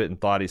listened to it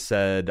and thought he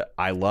said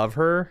I love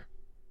her.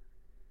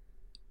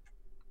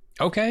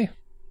 Okay.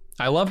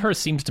 I love her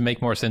seems to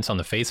make more sense on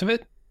the face of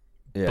it.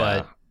 Yeah.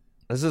 But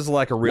this is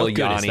like a real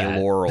Yanni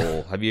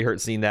Laurel. Have you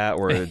seen that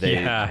where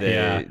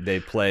they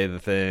play the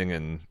thing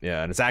and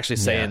it's actually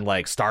saying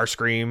like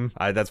Starscream.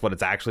 That's what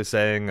it's actually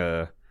saying.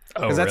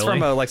 Because that's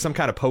from some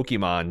kind of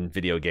Pokemon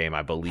video game,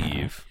 I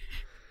believe.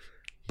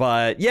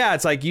 But yeah,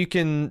 it's like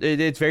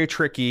it's very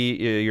tricky.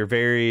 You're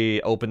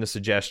very open to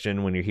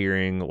suggestion when you're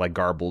hearing like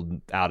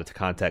garbled out of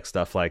context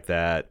stuff like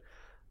that.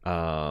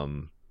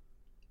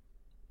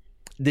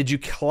 Did you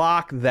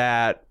clock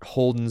that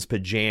Holden's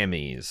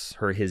pajamas,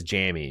 his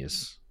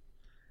jammies?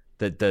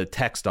 The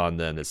text on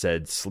them that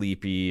said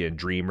sleepy and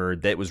dreamer,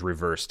 that was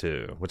reversed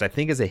too, which I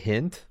think is a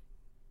hint.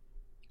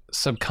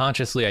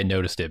 Subconsciously, I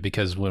noticed it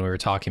because when we were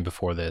talking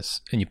before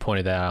this and you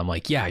pointed that out, I'm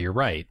like, yeah, you're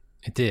right.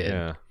 It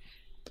did.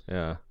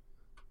 Yeah.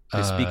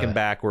 He's speaking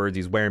backwards.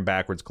 He's wearing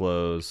backwards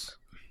clothes.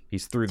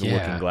 He's through the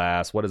looking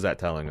glass. What is that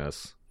telling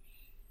us?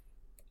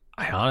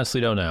 I honestly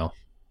don't know.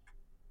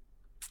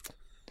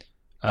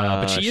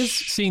 But she is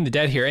seeing the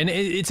dead here. And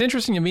it's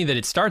interesting to me that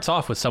it starts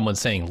off with someone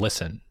saying,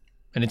 listen.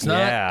 And it's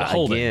not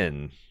Holden.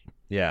 Again.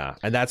 Yeah.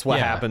 And that's what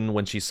happened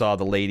when she saw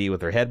the lady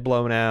with her head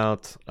blown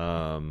out.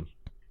 And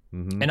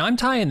I'm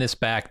tying this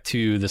back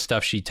to the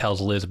stuff she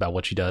tells Liz about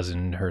what she does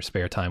in her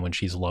spare time when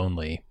she's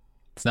lonely.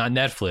 It's not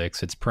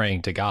Netflix. It's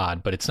praying to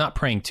God. But it's not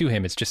praying to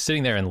him. It's just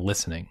sitting there and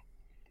listening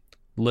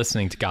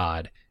to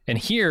God. And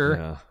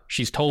here,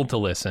 she's told to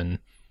listen.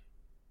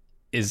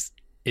 Is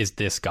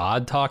this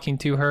God talking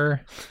to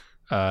her?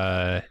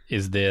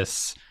 Is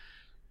this...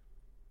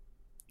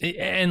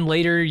 And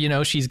later,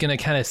 she's going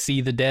to kind of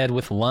see the dead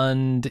with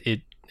Lund.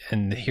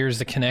 And here's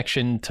the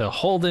connection to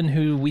Holden,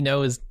 who we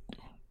know is...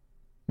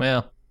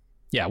 Well,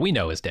 yeah, we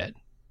know is dead.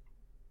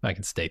 I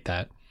can state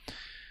that.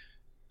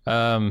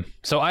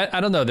 So I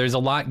don't know. There's a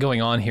lot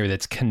going on here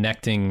that's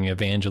connecting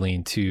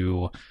Evangeline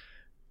to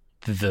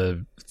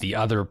the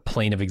other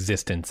plane of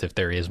existence, if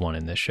there is one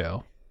in this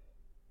show.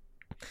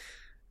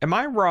 Am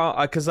I wrong?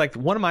 Because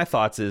one of my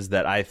thoughts is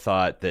that I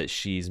thought that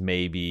she's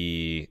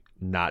maybe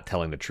not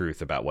telling the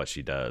truth about what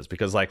she does,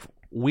 because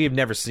we have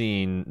never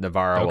seen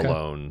Navarro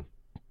alone.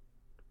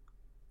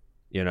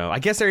 I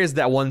guess there is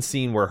that one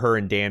scene where her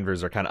and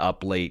Danvers are kind of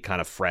up late,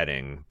 kind of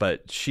fretting,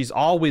 but she's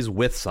always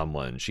with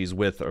someone. She's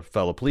with a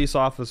fellow police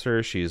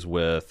officer. She's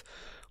with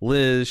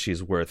Liz.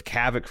 She's with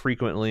Kavik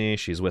frequently.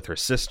 She's with her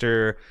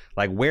sister.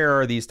 Where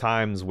are these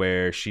times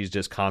where she's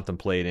just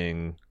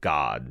contemplating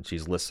God?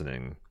 She's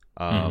listening.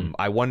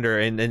 I wonder,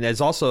 and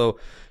there's also,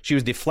 she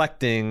was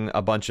deflecting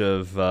a bunch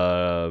of,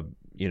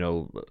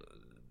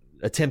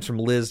 attempts from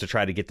Liz to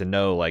try to get to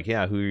know, who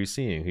are you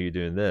seeing? Who are you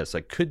doing this?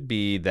 Could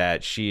be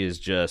that she is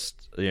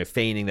just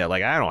feigning that,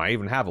 I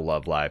even have a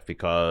love life,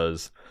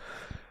 because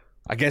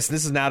I guess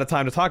this is now the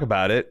time to talk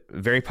about it.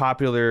 Very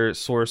popular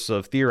source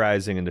of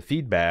theorizing in the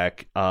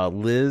feedback.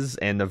 Liz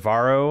and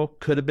Navarro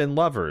could have been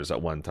lovers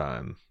at one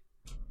time.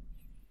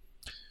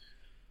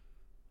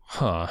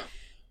 Huh.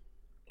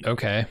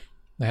 Okay.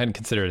 I hadn't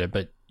considered it,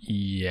 but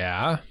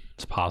yeah,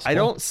 it's possible. I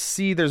don't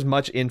see there's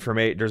much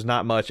information. There's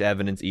not much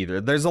evidence either.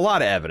 There's a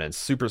lot of evidence.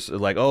 Super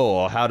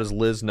how does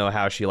Liz know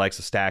how she likes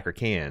to stack her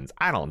cans?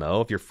 I don't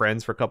know. If you're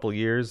friends for a couple of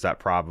years, that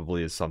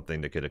probably is something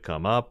that could have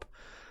come up.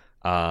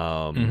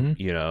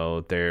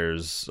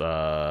 There's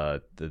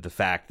the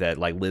fact that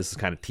Liz is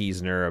kind of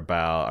teasing her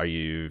about, are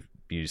you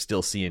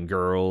still seeing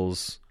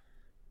girls?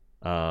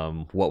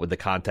 What would the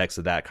context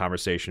of that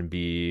conversation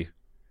be?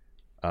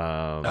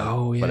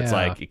 But it's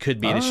it could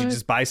be that she's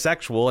just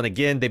bisexual, and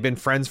again, they've been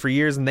friends for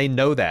years and they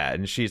know that,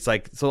 and she's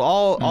so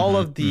all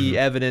of the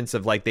evidence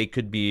of they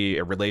could be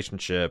a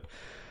relationship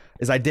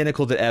is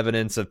identical to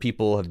evidence of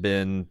people have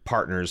been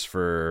partners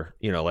for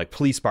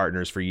police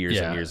partners for years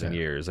and years and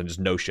years, and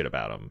just know shit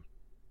about them.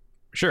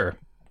 Sure.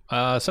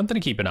 Something to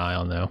keep an eye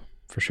on, though,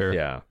 for sure.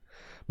 Yeah.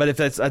 But if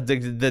that's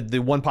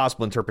the one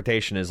possible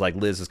interpretation is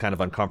Liz is kind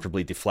of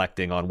uncomfortably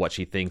deflecting on what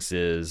she thinks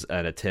is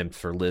an attempt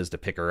for Liz to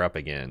pick her up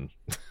again.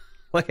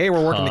 Hey,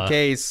 we're working the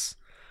case.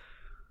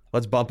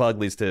 Let's bump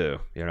uglies too,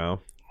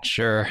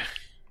 Sure.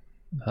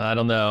 I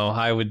don't know.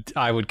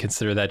 I would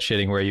consider that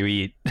shitting where you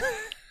eat.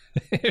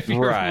 If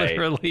you're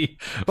literally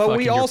but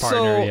we also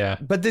partner,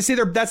 but that's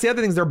the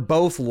other thing, they're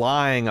both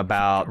lying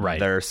about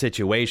their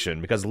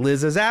situation, because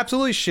Liz is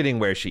absolutely shitting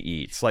where she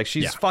eats.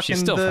 She's still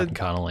fucking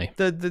Connolly.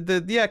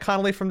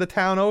 Connolly from the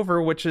town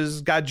over, which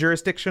has got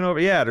jurisdiction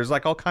over. There's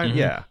all kinds.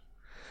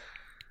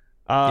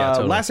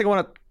 Totally. Last thing I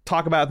want to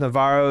talk about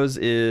Navarro's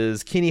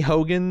is Kenny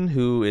Hogan,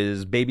 who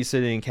is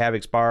babysitting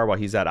Kavik's bar while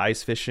he's out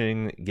ice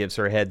fishing, gives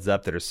her a heads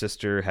up that her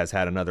sister has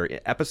had another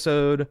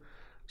episode,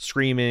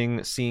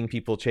 screaming, seeing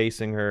people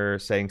chasing her,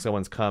 saying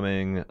someone's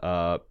coming,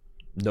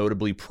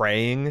 notably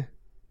praying.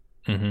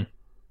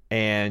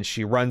 And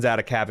she runs out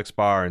of Kavik's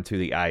bar into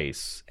the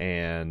ice,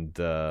 and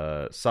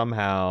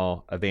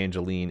somehow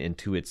Evangeline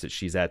intuits that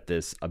she's at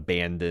this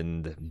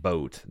abandoned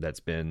boat that's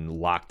been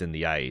locked in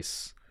the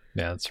ice.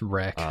 Yeah, it's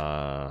wreck.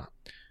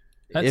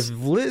 If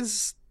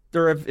Liz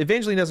or if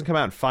Evangeline doesn't come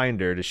out and find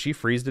her, does she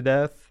freeze to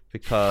death?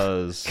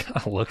 Because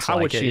how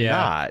would she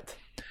not?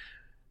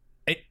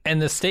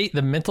 And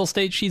the mental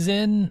state she's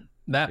in,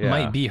 that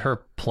might be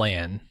her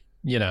plan,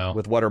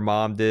 with what her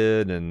mom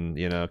did, and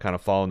kind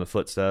of follow in the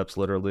footsteps,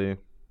 literally.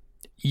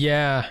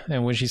 Yeah,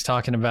 and when she's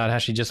talking about how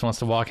she just wants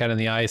to walk out on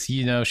the ice,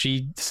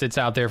 she sits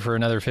out there for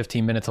another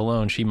 15 minutes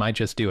alone. She might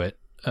just do it.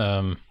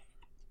 And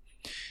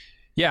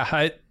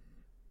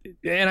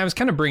I was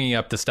kind of bringing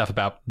up the stuff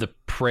about the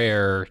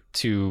prayer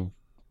to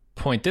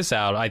point this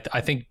out.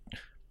 I think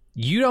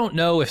you don't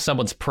know if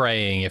someone's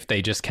praying if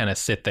they just kind of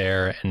sit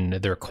there and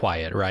they're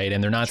quiet, right?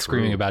 And they're not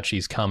screaming about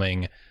she's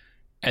coming,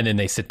 and then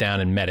they sit down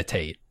and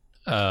meditate.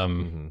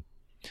 So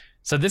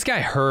this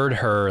guy heard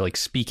her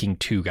speaking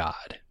to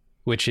God,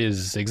 which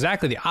is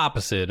exactly the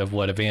opposite of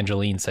what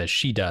Evangeline says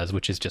she does,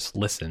 which is just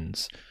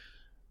listens.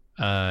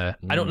 I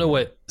don't know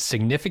what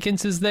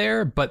significance is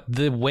there, but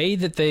the way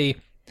that they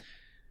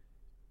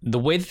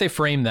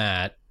frame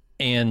that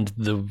and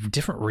the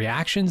different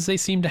reactions they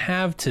seem to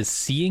have to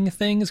seeing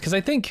things, because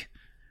I think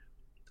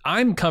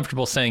I'm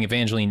comfortable saying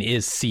Evangeline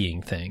is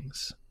seeing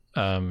things,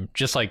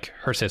 just like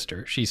her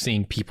sister. She's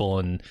seeing people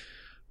and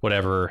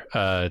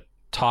whatever,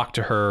 talk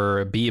to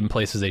her, be in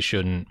places they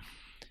shouldn't.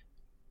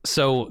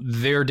 So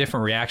their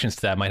different reactions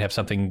to that might have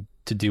something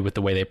to do with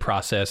the way they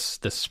process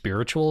the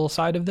spiritual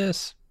side of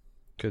this.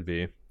 Could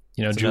be.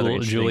 You know,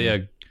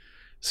 Julia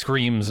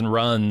screams and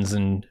runs,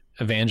 and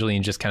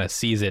Evangeline just kind of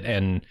sees it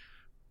and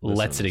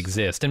lets it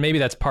exist. And maybe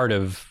that's part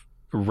of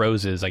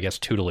Rose's, I guess,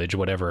 tutelage,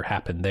 whatever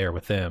happened there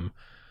with them.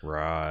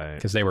 Right.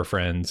 Because they were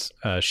friends.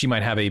 She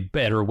might have a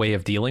better way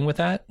of dealing with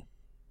that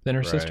than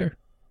her sister.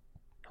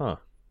 Huh.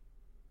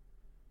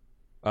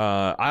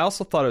 I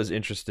also thought it was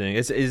interesting.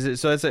 That's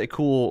an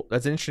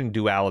interesting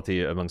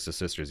duality amongst the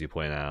sisters you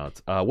point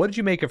out. What did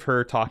you make of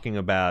her talking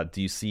about,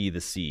 do you see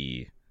the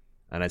sea?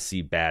 And I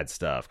see bad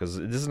stuff. Because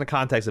this is in the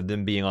context of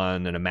them being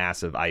on a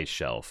massive ice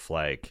shelf.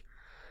 Like,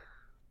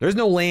 there's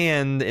no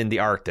land in the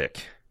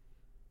Arctic.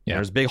 Yeah.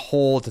 There's a big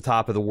hole at the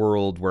top of the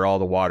world where all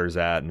the water's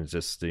at, and it's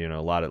just, you know,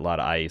 a lot of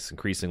ice,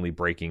 increasingly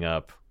breaking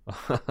up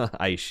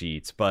ice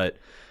sheets. But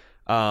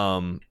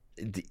I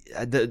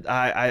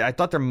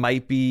thought there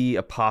might be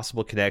a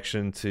possible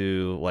connection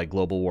to like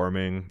global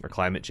warming or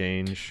climate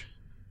change.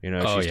 You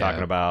know, she's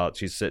talking about,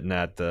 she's sitting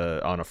at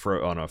on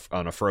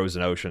a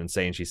frozen ocean and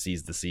saying she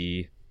sees the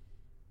sea.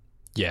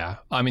 Yeah,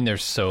 I mean,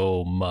 there's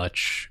so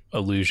much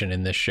allusion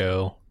in this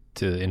show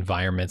to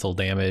environmental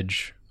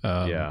damage.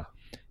 And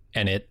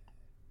it,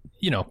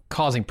 you know,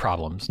 causing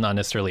problems, not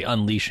necessarily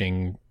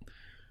unleashing,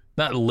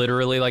 not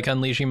literally like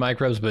unleashing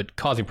microbes, but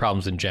causing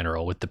problems in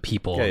general with the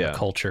people and the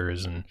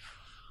cultures and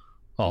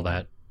all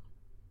that.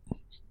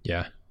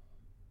 Yeah.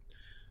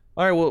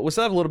 All right, well, we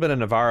still have a little bit of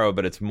Navarro,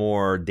 but it's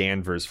more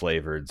Danvers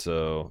flavored,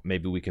 so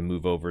maybe we can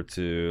move over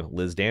to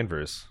Liz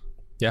Danvers.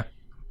 Yeah.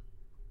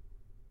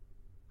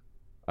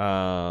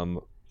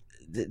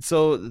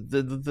 So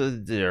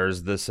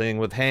there's this thing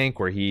with Hank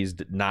where he's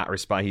not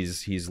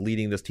he's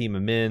leading this team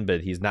of men,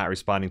 but he's not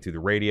responding through the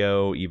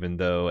radio, even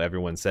though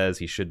everyone says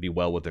he should be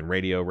well within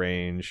radio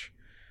range.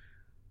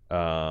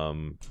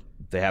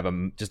 They have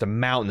just a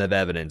mountain of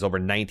evidence, over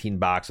 19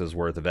 boxes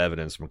worth of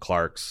evidence from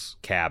Clark's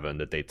cabin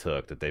that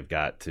they've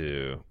got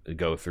to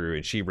go through,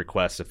 and she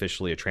requests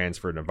officially a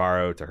transfer of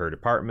Navarro to her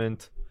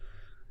department.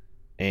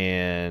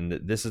 And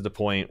this is the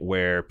point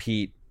where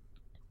Pete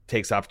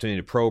takes the opportunity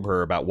to probe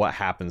her about what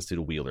happens to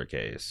the Wheeler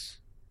case.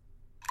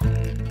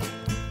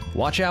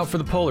 Watch out for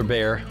the polar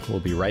bear. We'll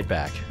be right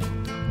back.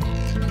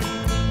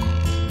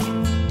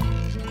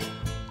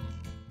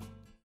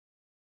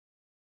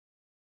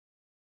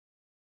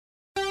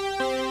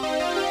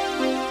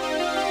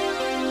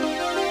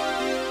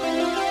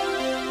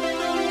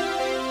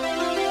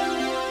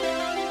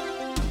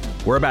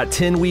 We're about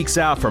 10 weeks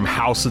out from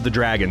House of the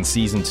Dragon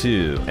Season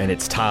 2, and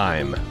it's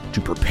time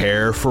to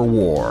prepare for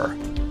war.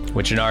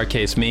 Which in our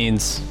case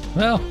means,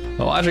 well,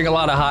 watching a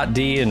lot of Hot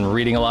D and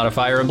reading a lot of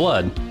Fire and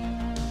Blood.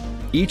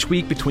 Each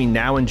week between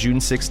now and June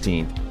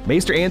 16th,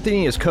 Maester Anthony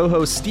and his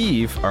co-host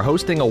Steve are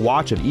hosting a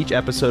watch of each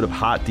episode of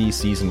Hot D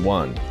Season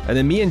 1. And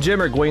then me and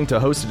Jim are going to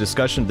host a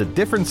discussion of the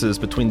differences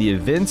between the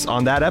events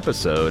on that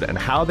episode and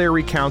how they're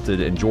recounted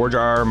in George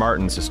R.R.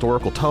 Martin's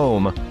historical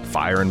tome,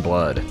 Fire and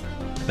Blood.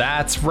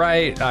 That's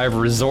right, I've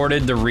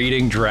resorted to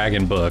reading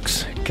dragon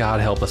books. God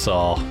help us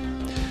all.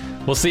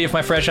 We'll see if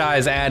my fresh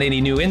eyes add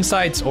any new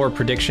insights or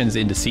predictions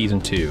into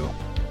Season 2.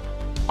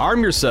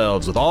 Arm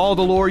yourselves with all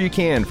the lore you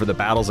can for the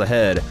battles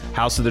ahead.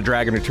 House of the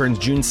Dragon returns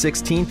June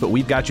 16th, but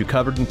we've got you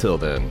covered until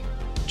then.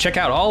 Check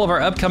out all of our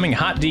upcoming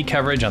Hot D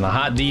coverage on the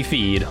Hot D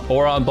feed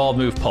or on Bald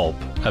Move Pulp,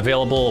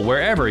 available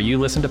wherever you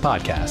listen to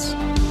podcasts.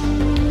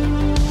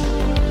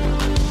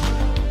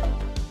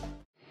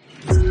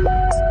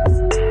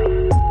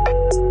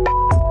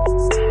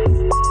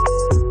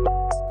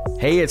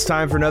 Hey, it's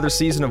time for another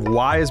season of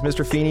Why is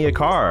Mr. Feeney a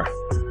Car?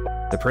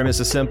 The premise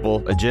is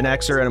simple. A Gen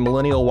Xer and a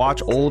Millennial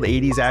watch old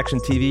 80s action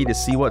TV to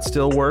see what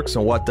still works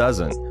and what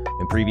doesn't.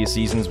 In previous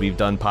seasons, we've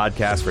done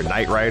podcasts for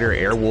Knight Rider,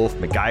 Airwolf,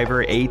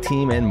 MacGyver,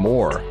 A-Team, and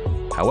more.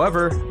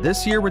 However,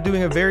 this year we're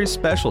doing a very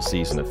special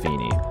season of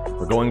Feeney.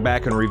 We're going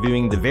back and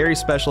reviewing the very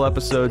special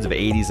episodes of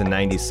 80s and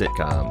 90s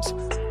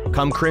sitcoms.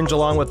 Come cringe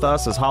along with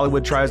us as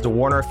Hollywood tries to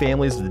warn our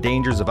families of the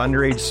dangers of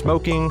underage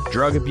smoking,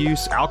 drug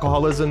abuse,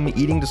 alcoholism,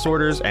 eating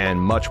disorders, and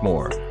much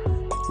more.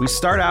 We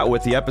start out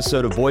with the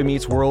episode of Boy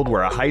Meets World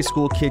where a high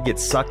school kid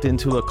gets sucked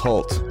into a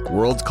cult.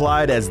 Worlds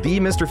collide as the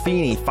Mr.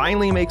 Feeney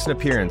finally makes an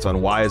appearance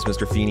on Why is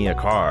Mr. Feeney a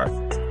Car?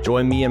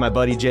 Join me and my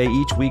buddy Jay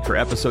each week for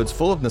episodes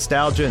full of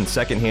nostalgia and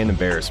secondhand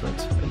embarrassment.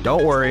 And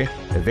don't worry,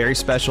 if very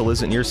special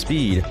isn't your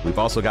speed, we've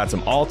also got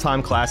some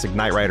all-time classic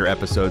Knight Rider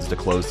episodes to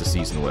close the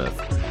season with.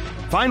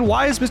 Find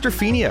Why is Mr.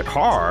 Feeney a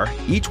Car?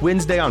 Each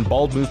Wednesday on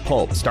Bald Move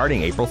Pulp,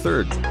 starting April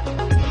 3rd.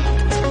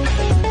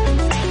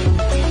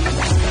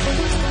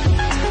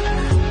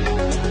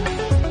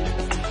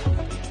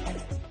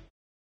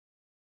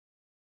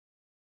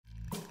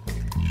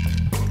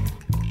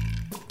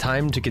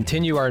 Time to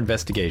continue our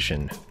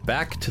investigation.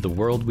 Back to the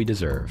world we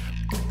deserve.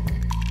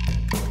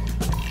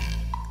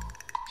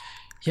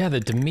 Yeah, the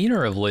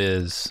demeanor of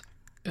Liz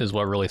is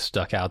what really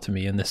stuck out to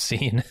me in this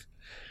scene.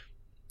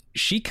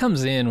 she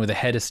comes in with a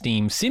head of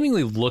steam,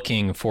 seemingly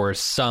looking for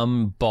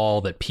some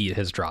ball that Pete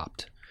has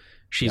dropped.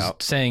 She's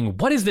saying,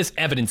 what is this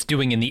evidence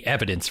doing in the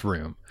evidence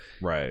room?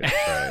 Right.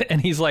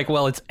 And he's like,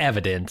 well, it's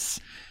evidence.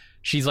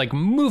 She's like,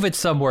 move it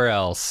somewhere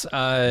else.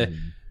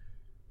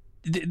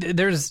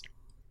 There's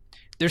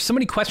so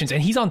many questions,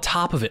 and he's on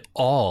top of it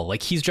all.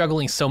 Like, he's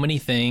juggling so many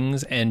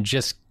things and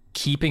just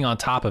keeping on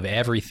top of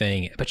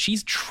everything. But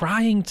she's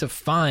trying to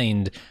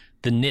find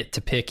the nit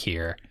to pick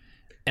here,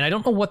 and I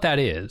don't know what that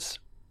is.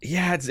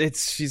 Yeah,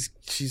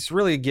 she's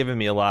really giving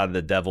me a lot of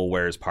the Devil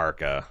Wears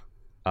Parka.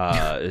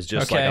 Is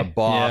just Okay, like a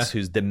boss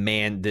who's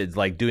demanded,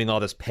 like, doing all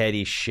this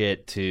petty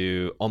shit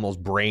to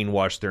almost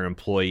brainwash their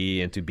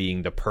employee into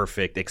being the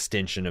perfect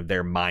extension of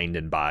their mind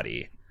and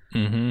body.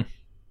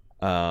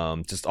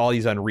 Just all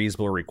these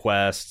unreasonable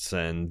requests,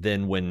 and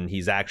then when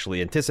he's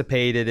actually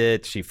anticipated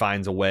it, she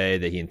finds a way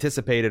that he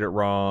anticipated it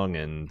wrong,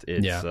 and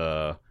it's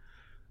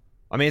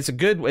I mean,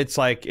 it's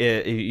like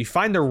you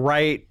find the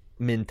right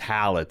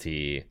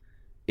mentality,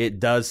 it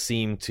does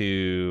seem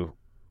to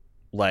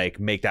like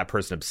make that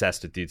person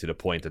obsessed with you to the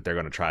point that they're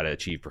going to try to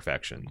achieve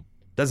perfection.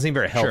 Doesn't seem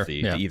very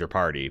healthy to either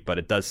party, but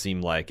it does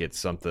seem like it's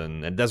something,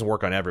 and it doesn't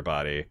work on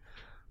everybody,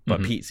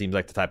 but Pete seems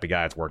like the type of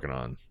guy it's working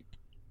on.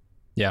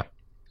 Yeah.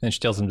 And she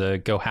tells him to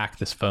go hack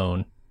this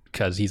phone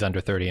because he's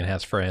under 30 and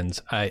has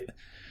friends. I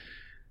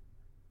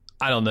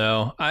don't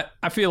know.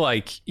 I feel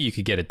like you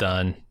could get it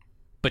done,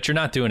 but you're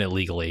not doing it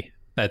legally.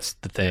 That's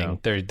the thing.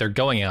 Yeah. They're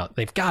going out.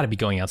 They've got to be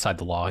going outside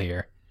the law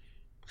here.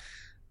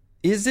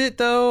 Is it,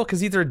 though? Because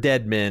these are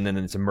dead men and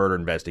it's a murder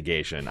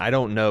investigation. I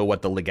don't know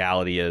what the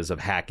legality is of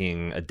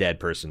hacking a dead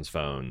person's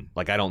phone.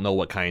 Like, I don't know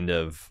what kind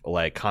of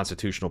like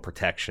constitutional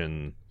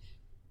protection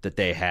that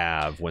they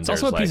have when it's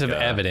also a piece of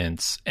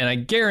evidence, and I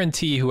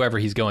guarantee whoever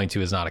he's going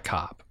to is not a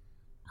cop.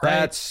 Right?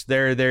 That's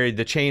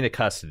the chain of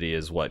custody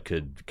is what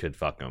could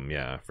fuck them.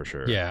 Yeah, for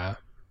sure. Yeah.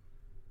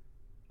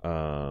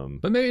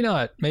 But maybe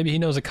not. Maybe he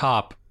knows a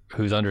cop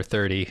who's under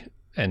 30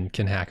 and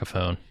can hack a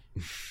phone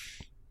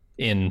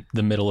in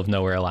the middle of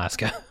nowhere,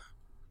 Alaska.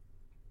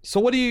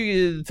 So what do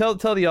you tell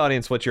the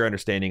audience what your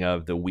understanding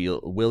of the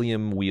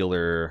William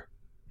Wheeler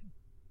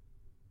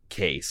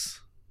case?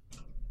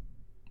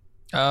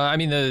 I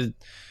mean,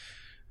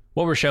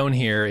 what we're shown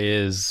here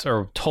is,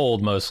 or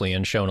told mostly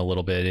and shown a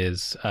little bit,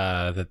 is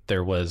that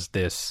there was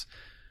this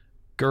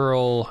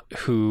girl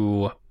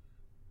who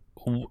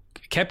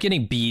kept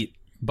getting beat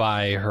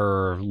by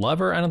her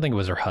lover. I don't think it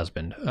was her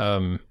husband,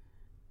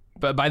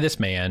 but by this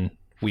man,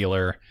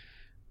 Wheeler,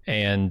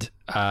 and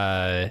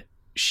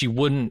she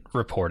wouldn't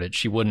report it.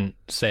 She wouldn't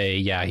say,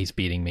 yeah, he's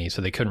beating me, so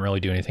they couldn't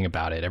really do anything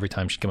about it. Every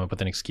time she'd come up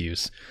with an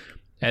excuse.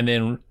 And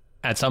then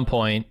at some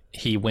point,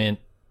 he went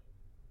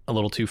a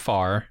little too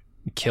far,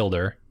 killed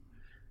her,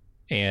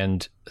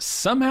 and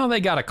somehow they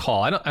got a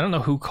call. I don't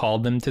know who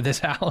called them to this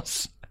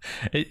house.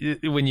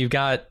 When you've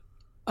got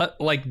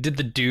like, did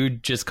the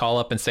dude just call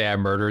up and say, I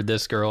murdered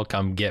this girl,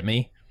 come get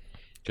me?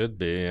 Could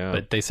be, yeah.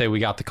 But they say we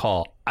got the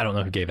call. I don't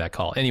know who gave that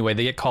call. Anyway,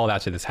 they get called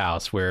out to this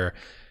house where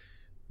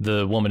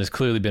the woman has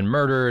clearly been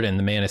murdered, and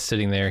the man is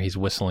sitting there. He's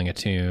whistling a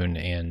tune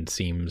and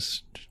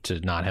seems to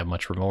not have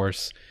much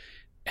remorse.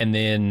 And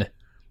then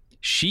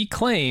she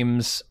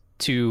claims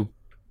to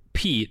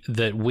Pete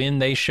that when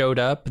they showed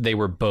up, they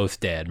were both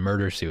dead,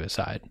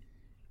 murder-suicide.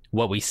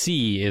 What we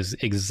see is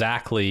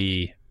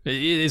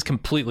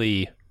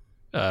completely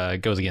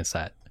goes against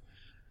that.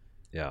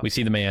 Yeah. We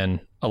see the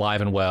man alive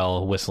and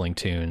well, whistling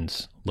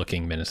tunes,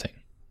 looking menacing.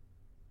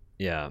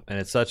 Yeah, and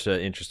it's such an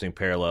interesting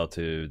parallel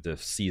to the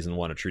season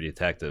 1 of True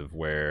Detective,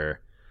 where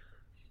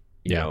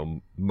you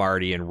know,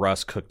 Marty and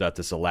Russ cooked up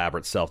this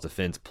elaborate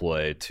self-defense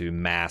ploy to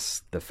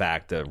mask the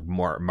fact that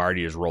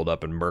Marty has rolled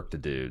up and murked the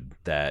dude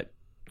that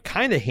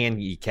kind of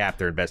handicapped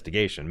their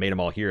investigation, made them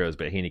all heroes,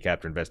 but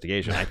handicapped their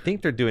investigation. I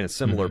think they're doing a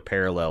similar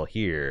parallel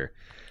here.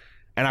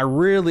 And I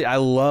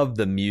love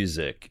the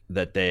music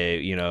that they,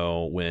 you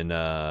know, when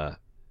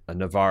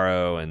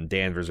Navarro and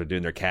Danvers are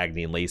doing their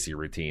Cagney and Lacey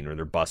routine where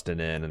they're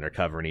busting in and they're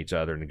covering each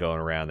other and going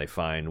around, they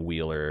find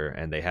Wheeler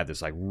and they have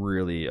this like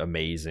really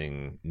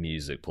amazing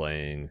music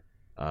playing.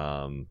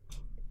 And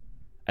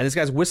this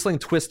guy's whistling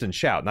Twist and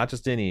Shout, not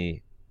just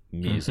any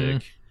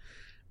music.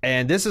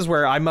 And this is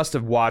where I must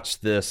have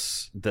watched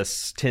this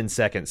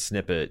 10-second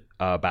snippet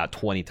about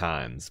 20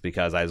 times,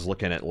 because I was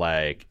looking at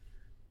like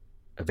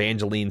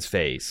Evangeline's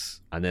face,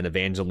 and then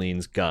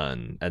Evangeline's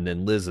gun, and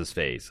then Liz's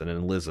face, and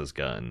then Liz's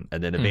gun,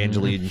 and then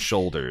Evangeline's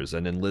shoulders,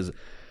 and then Liz.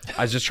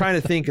 I was just trying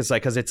to think,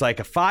 because it's like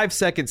a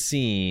 5-second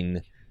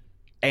scene,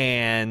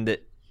 and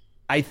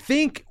I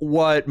think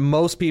what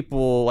most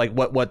people like,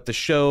 what the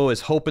show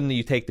is hoping that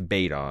you take the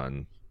bait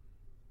on,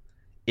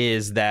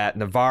 is that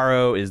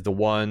Navarro is the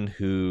one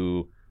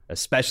who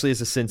especially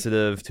is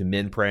sensitive to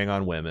men preying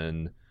on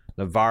women.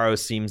 Navarro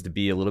seems to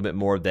be a little bit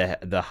more of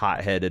the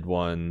hot-headed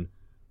one.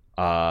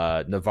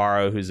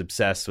 Navarro, who's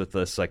obsessed with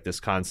this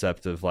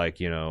concept of like,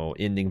 you know,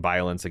 ending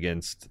violence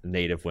against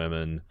Native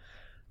women,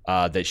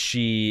 that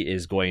she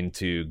is going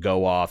to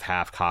go off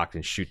half-cocked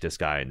and shoot this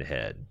guy in the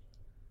head.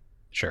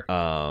 Sure.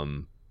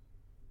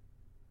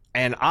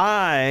 And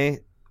I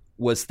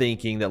was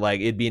thinking that like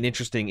it'd be an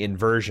interesting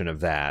inversion of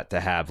that, to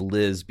have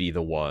Liz be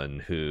the one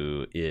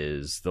who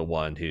is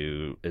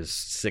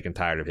sick and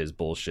tired of his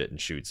bullshit and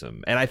shoots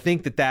him. And I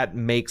think that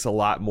makes a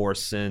lot more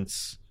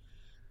sense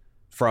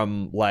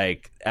from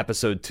like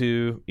episode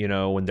 2, you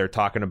know, when they're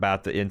talking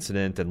about the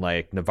incident, and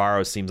like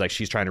Navarro seems like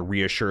she's trying to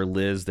reassure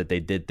Liz that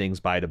they did things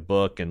by the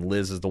book, and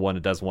Liz is the one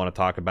that doesn't want to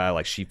talk about it,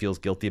 like she feels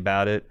guilty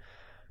about it.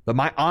 But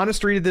my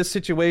honest read of this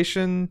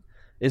situation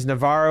is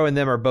Navarro and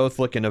them are both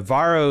looking.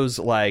 Navarro's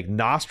like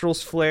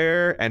nostrils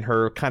flare and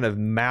her kind of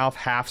mouth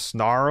half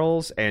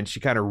snarls, and she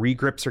kind of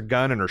regrips her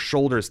gun and her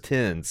shoulders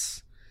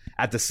tense.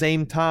 At the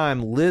same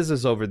time, Liz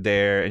is over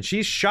there and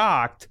she's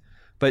shocked,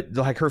 but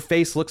like her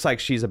face looks like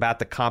she's about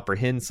to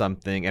comprehend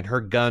something, and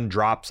her gun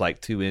drops like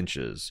 2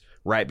 inches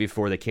right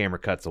before the camera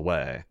cuts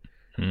away.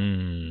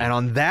 And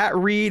on that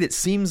read, it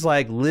seems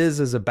like Liz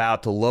is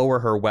about to lower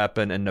her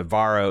weapon and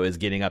Navarro is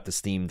getting up the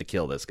steam to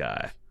kill this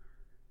guy.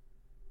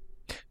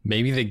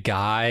 Maybe the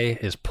guy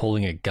is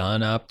pulling a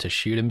gun up to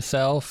shoot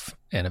himself,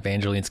 and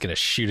Evangeline's going to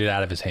shoot it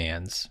out of his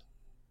hands.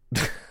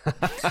 I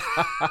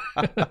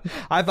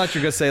thought you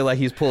were going to say like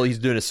he's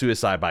doing a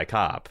suicide by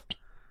cop.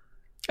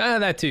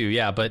 That too,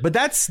 yeah, but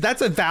that's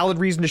a valid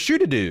reason to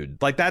shoot a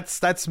dude. Like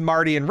that's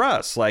Marty and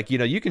Russ. Like, you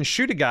know, you can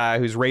shoot a guy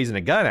who's raising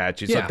a gun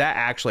at you. So if that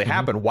actually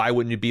happened, why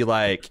wouldn't you be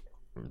like,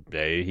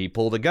 hey, he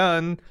pulled a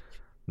gun,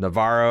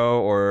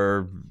 Navarro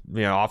or,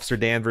 you know, Officer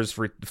Danvers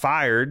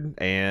fired,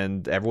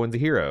 and everyone's a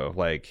hero?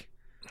 Like,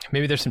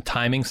 maybe there's some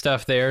timing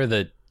stuff there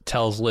that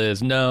tells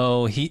Liz,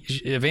 no,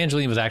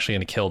 Evangeline was actually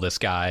going to kill this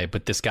guy,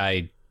 but this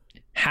guy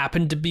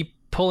happened to be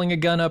pulling a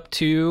gun up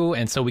too,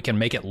 and so we can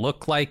make it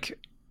look like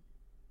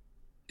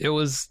it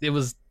was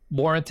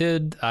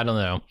warranted. I don't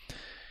know.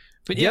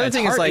 But the other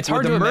thing is, like, it's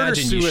hard to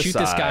imagine you shoot this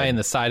guy suicide in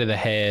the side of the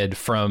head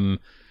from,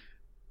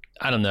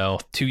 I don't know,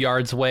 2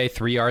 yards away,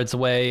 3 yards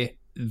away,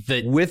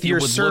 that with your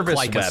would service look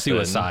like weapon, a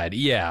suicide.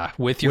 Yeah,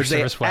 with your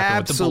service weapon,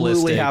 with the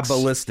absolutely ballistics. have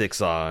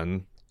ballistics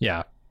on.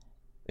 Yeah.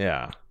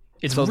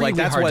 It's So, really like,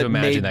 that's hard what to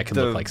imagine made that could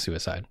look like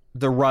suicide.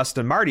 The Rust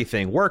and Marty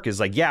thing work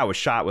is like, yeah, it was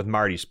shot with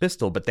Marty's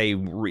pistol, but they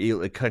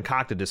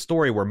concocted a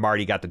story where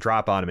Marty got the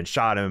drop on him and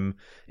shot him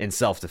in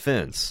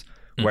self-defense.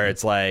 Where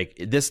it's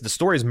like, the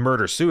story is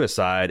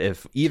murder-suicide.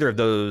 If either of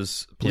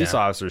those police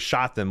officers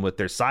shot them with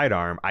their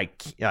sidearm, I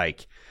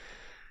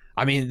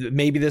mean,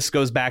 maybe this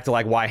goes back to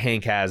like why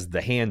Hank has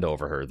the hand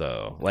over her,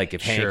 though. Like,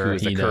 if Hank, who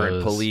is the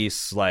current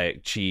police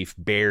like chief,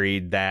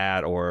 buried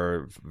that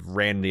or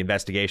ran the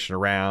investigation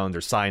around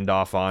or signed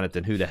off on it,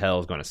 then who the hell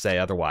is going to say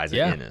otherwise at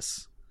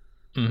Ennis?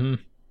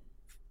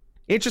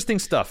 Interesting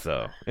stuff,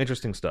 though.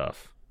 Interesting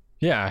stuff.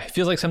 Yeah, it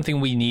feels like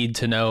something we need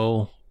to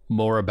know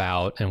more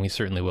about, and we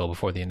certainly will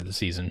before the end of the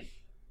season.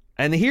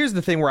 And here's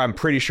the thing where I'm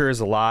pretty sure is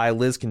a lie.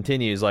 Liz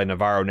continues, like,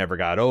 Navarro never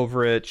got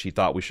over it. She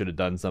thought we should have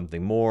done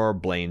something more.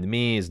 Blamed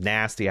me. Is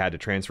nasty. I had to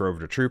transfer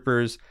over to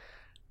troopers.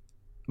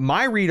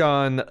 My read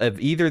on if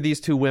either of these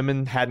two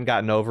women hadn't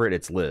gotten over it,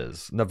 it's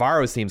Liz.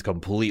 Navarro seems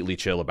completely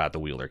chill about the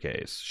Wheeler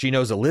case. She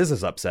knows that Liz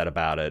is upset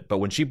about it, but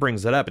when she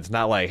brings it up, it's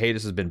not like, hey,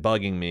 this has been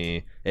bugging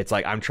me. It's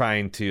like, I'm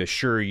trying to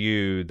assure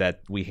you that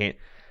we can't.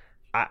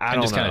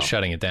 I'm just kind of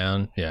shutting it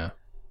down. Yeah.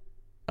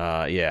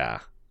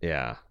 Yeah.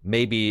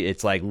 Maybe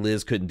it's like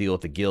Liz couldn't deal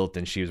with the guilt,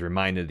 and she was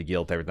reminded of the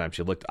guilt every time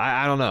she looked.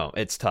 I don't know.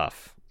 It's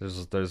tough. I'm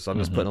just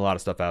putting a lot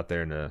of stuff out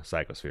there in the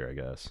psychosphere, I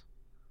guess.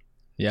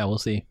 Yeah, we'll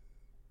see.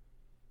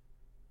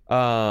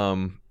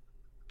 In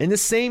the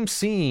same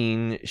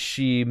scene,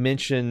 she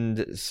mentioned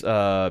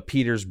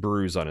Peter's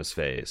bruise on his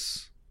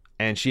face,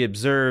 and she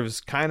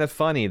observes, kind of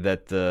funny,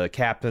 that the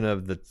captain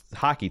of the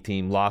hockey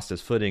team lost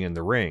his footing in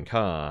the rink,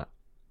 huh?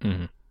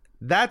 Mm-hmm.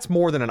 That's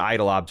more than an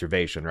idle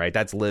observation, right?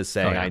 That's Liz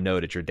saying, I know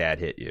that your dad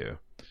hit you.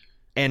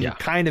 And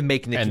kind of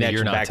making the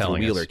connection back to the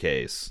Wheeler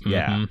case.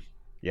 Mm-hmm.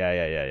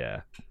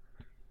 Yeah.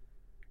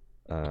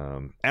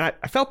 And I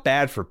felt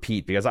bad for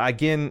Pete because,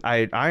 again,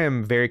 I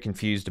am very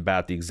confused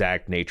about the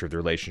exact nature of the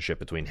relationship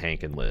between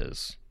Hank and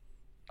Liz.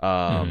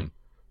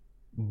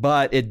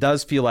 But it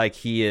does feel like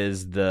he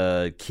is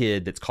the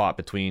kid that's caught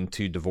between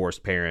two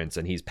divorced parents,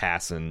 and he's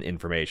passing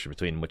information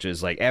between them, which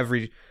is like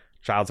every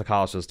child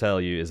psychologists tell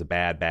you is a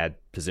bad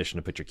position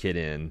to put your kid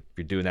in. If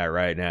you're doing that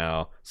right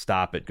now,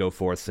 stop it, go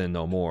forth, sin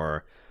no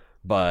more.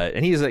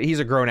 And he's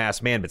a grown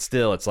ass man, but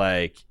still, it's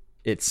like,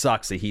 it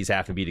sucks that he's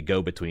having to be the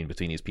go between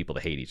these people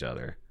that hate each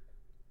other.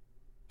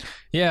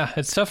 Yeah,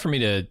 it's tough for me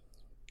to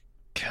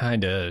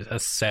kind of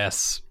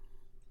assess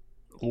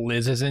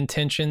Liz's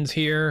intentions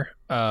here.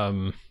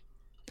 I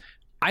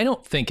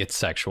don't think it's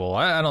sexual.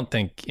 I don't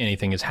think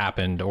anything has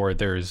happened, or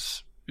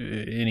there's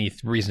any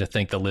reason to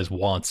think that Liz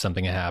wants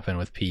something to happen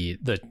with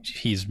Pete, that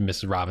he's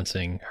Mrs.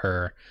 Robinson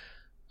her.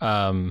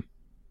 I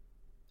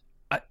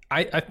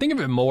think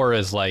of it more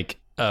as like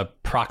a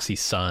proxy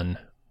son.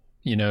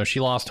 You know, she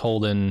lost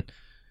Holden.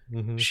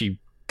 Mm-hmm. She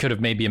could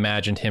have maybe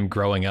imagined him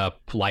growing up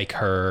like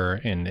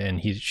her,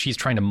 and she's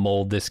trying to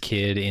mold this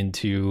kid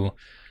into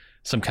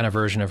some kind of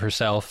version of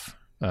herself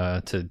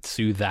to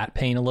soothe that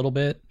pain a little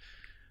bit.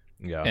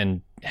 Yeah.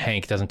 And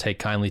Hank doesn't take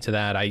kindly to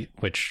that. I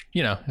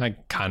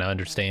kind of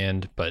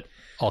understand, but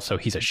also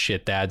he's a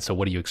shit dad. So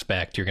what do you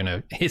expect?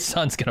 His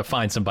son's gonna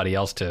find somebody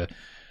else to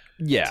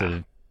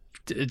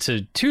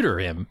tutor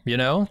him,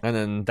 and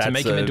then to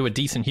make him into a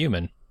decent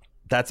human.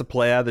 That's a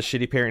play out of the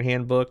shitty parent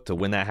handbook. To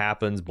when that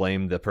happens,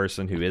 blame the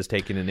person who is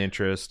taking an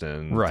interest,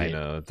 and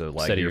to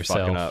like you're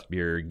fucking up,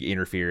 you're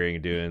interfering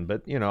and doing.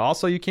 But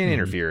also you can't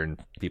interfere in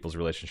people's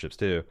relationships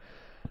too.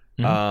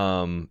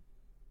 Mm-hmm.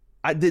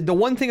 The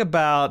one thing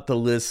about the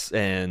Liz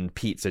and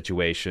Pete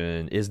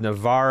situation is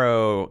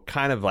Navarro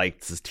kind of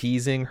like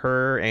teasing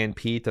her and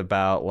Pete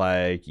about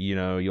like,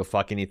 you'll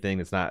fuck anything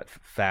that's not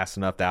fast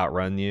enough to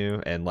outrun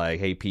you, and like,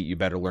 hey Pete, you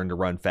better learn to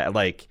run fast.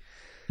 Like,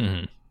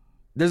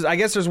 I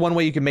guess there's one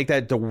way you can make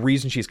that. The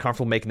reason she's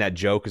comfortable making that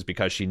joke is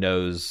because she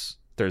knows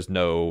there's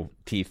no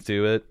teeth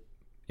to it.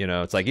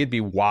 It's like it'd be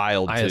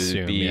wild tell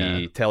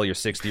your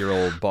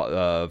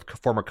 60-year-old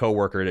former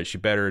coworker that she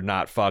better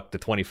not fuck the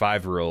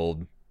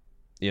 25-year-old.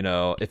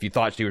 If you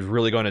thought she was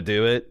really going to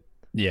do it.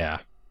 Yeah.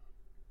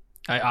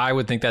 I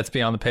would think that's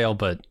beyond the pale,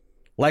 but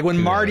like when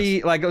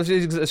Marty, like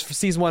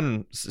season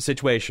 1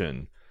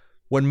 situation,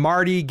 when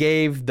Marty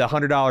gave the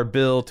 $100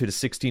 bill to the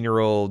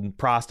 16-year-old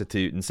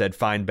prostitute and said,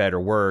 find better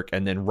work.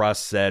 And then Russ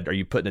said, are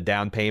you putting a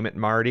down payment,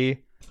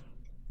 Marty?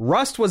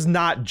 Rust was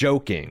not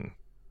joking.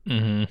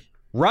 Mm-hmm.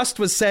 Rust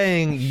was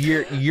saying,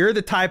 you're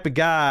the type of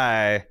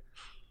guy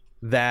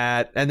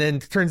that, and then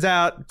it turns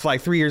out like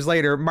 3 years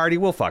later, Marty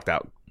will fuck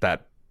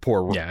that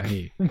poor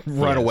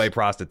runaway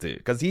prostitute,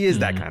 because he is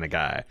that kind of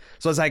guy.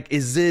 So it's like,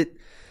 is it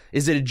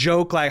a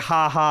joke like,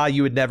 haha,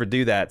 you would never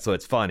do that, so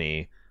it's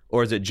funny,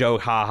 or is it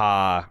joke,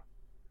 haha,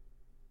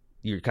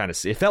 you're kind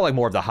of, it felt like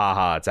more of the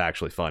haha, it's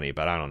actually funny,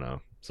 but I don't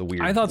know. It's a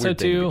weird, I thought weird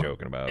so thing too. to be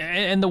joking about.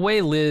 And the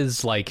way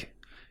Liz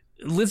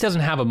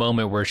doesn't have a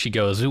moment where she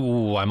goes,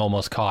 ooh, I'm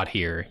almost caught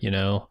here,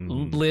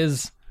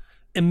 Liz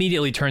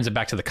immediately turns it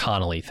back to the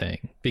Connolly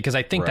thing, because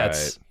I think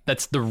that's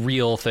the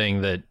real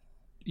thing that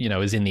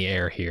is in the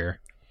air here.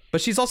 But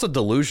she's also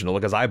delusional,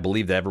 because I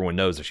believe that everyone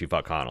knows that she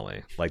fucked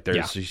Connolly. Like,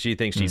 she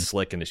thinks she's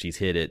slick and that she's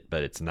hit it,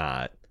 but it's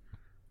not.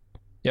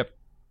 Yep.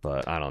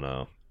 But I don't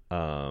know.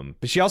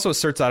 But she also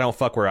asserts I don't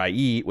fuck where I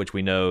eat, which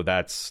we know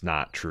that's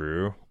not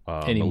true.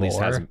 Anymore,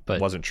 at least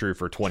wasn't true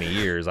for 20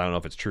 years. I don't know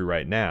if it's true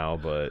right now,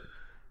 but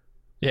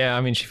yeah,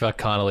 I mean, she fucked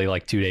Connolly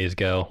like 2 days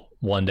ago,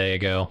 1 day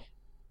ago.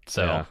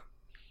 So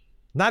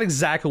not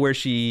exactly where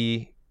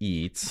she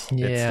eats.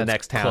 Yeah, it's the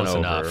next town over,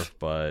 enough.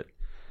 But.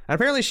 And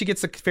apparently she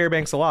gets to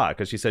Fairbanks a lot,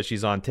 because she says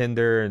she's on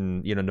Tinder,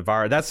 and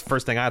Navarro. That's the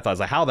first thing I thought. I was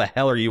like, how the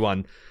hell are you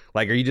on?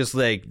 Like, are you just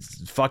like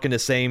fucking the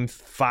same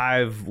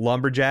 5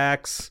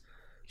 lumberjacks,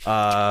 or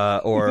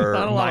not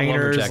a lot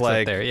miners? of lumberjacks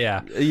like, up there.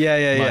 Yeah.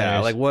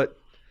 Miners. Like what?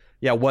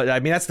 Yeah, what? I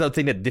mean, that's the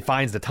thing that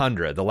defines the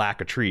tundra: the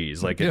lack of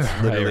trees. Like, it's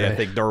literally, I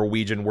think,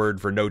 Norwegian word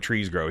for no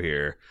trees grow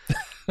here.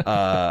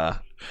 Yeah,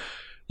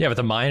 but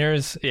the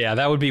miners,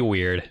 that would be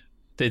weird.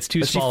 It's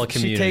too small a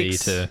community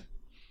to.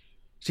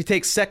 She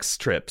takes sex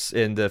trips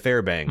into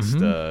Fairbanks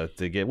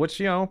to get, which,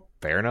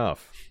 fair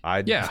enough.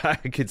 I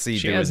could see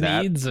she doing has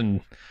that. Needs,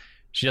 and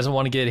she doesn't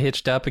want to get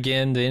hitched up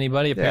again to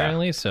anybody,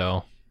 apparently.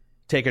 So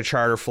take a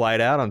charter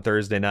flight out on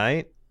Thursday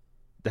night,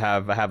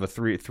 have a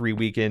three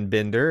weekend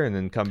bender, and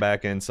then come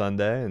back in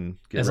Sunday and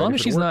get as ready long for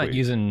as the she's work not week.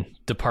 using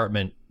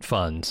department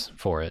funds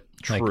for it.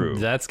 True. Like,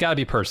 that's got to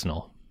be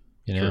personal.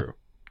 True.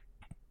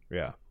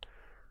 Yeah.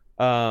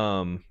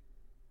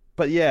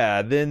 But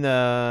yeah,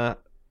 then.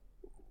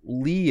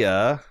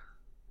 Leah,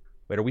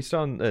 wait, are we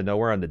still on? No,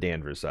 we're on the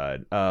Danvers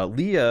side.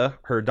 Leah,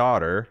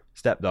 her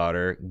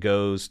stepdaughter,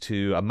 goes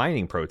to a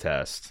mining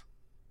protest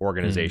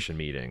organization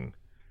meeting,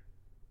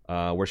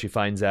 where she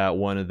finds out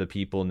one of the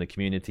people in the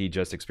community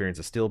just experienced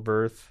a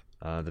stillbirth,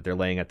 that they're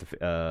laying at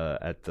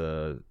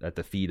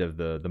the feet of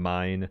the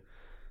mine,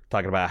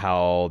 talking about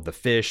how the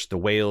fish, the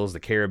whales, the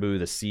caribou,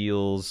 the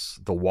seals,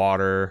 the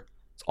water,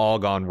 it's all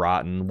gone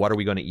rotten. What are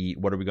we going to eat?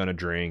 What are we going to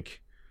drink?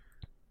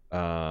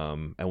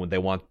 And when they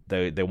want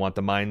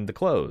the mine to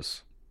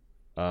close.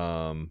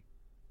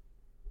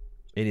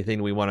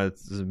 Anything we want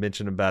to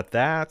mention about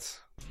that?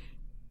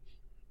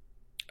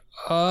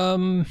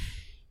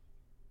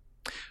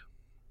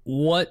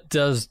 What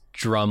does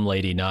Drum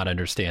Lady not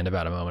understand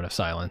about a moment of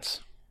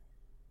silence?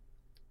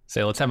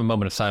 Say, let's have a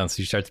moment of silence.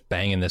 She starts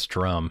banging this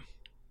drum.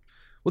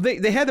 Well,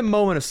 they had a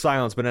moment of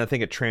silence, but then I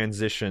think it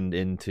transitioned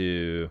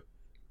into.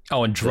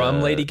 Oh, and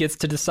Drum Lady gets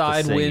to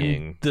decide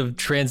when the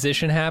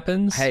transition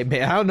happens? Hey,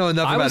 man, I don't know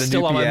enough about was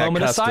still on my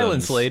moment customs. of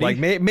silence, lady. Like,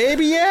 maybe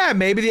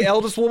the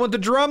eldest woman with the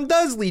drum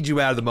does lead you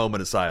out of the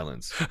moment of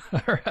silence.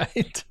 All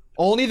right.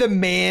 Only the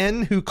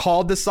man who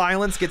called the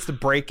silence gets to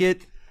break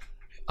it.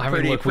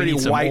 Pretty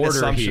white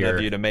assumption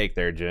of you to make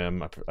there,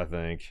 Jim, I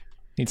think.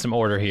 Need some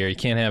order here. You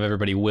can't have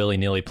everybody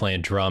willy-nilly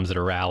playing drums at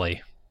a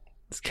rally.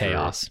 It's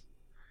chaos.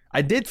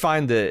 I did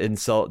find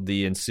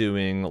the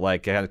ensuing,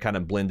 like, kind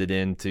of blended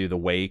into the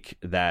wake,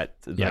 that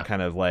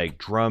kind of like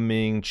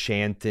drumming,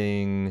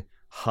 chanting,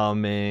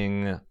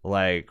 humming,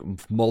 like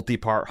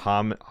multi-part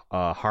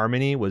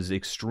harmony was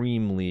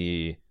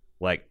extremely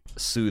like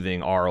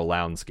soothing aural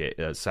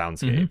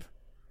soundscape.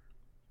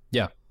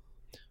 Yeah,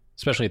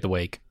 especially at the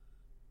wake.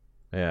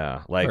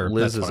 Yeah, like Or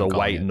Liz that's is what a I'm calling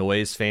white it.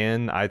 noise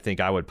fan. I think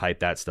I would pipe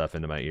that stuff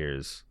into my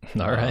ears.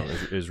 All right.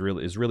 Is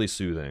really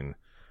soothing.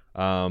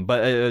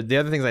 But the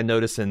other things I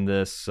noticed in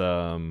this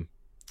kind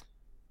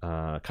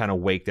of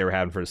wake they were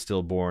having for the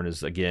stillborn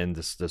is, again,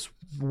 this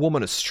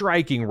woman with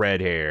striking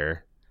red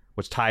hair,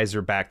 which ties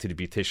her back to the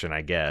beautician,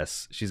 I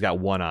guess. She's got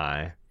one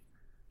eye.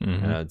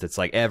 Mhm. That's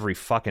like every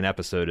fucking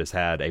episode has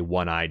had a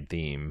one-eyed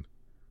theme.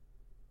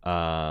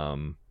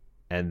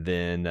 And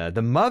then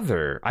the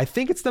mother, I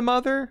think it's the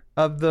mother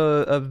of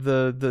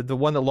the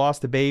one that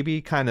lost the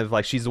baby, kind of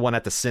like she's the one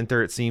at the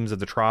center, it seems, of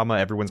the trauma.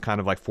 Everyone's kind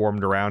of like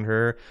formed around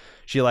her.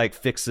 She like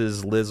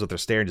fixes Liz with her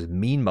stare and just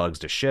mean mugs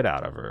the shit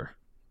out of her.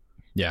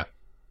 Yeah.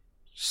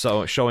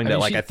 So showing that, mean,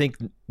 like, I think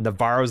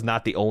Navarro's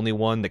not the only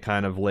one that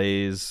kind of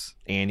lays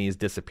Annie's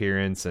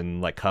disappearance and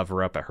like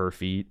cover up at her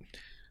feet.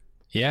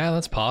 Yeah,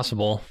 that's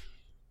possible.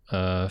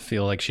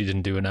 Feel like she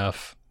didn't do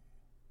enough.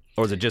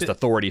 Or is it just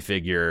authority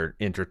figure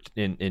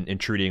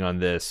intruding on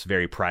this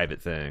very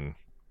private thing?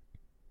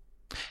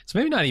 It's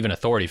maybe not even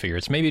authority figure.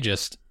 It's maybe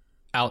just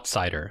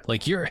outsider.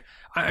 Like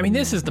I mean,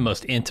 this is the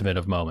most intimate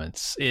of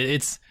moments.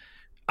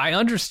 I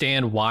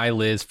understand why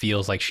Liz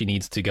feels like she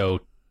needs to go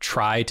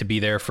try to be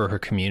there for her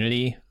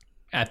community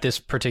at this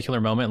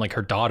particular moment. Like,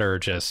 her daughter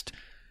just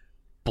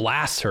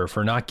blasts her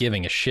for not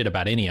giving a shit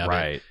about any of it.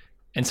 Right.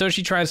 And so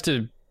she tries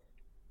to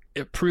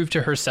prove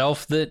to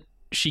herself that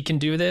she can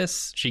do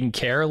this. She can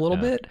care a little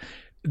bit.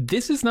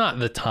 This is not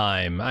the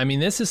time. I mean,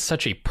 this is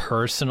such a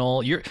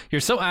personal, you're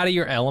so out of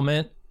your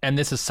element, and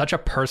this is such a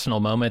personal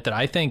moment that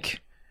I think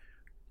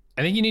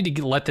you need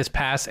to let this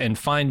pass and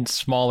find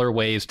smaller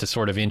ways to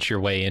sort of inch your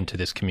way into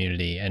this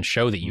community and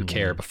show that you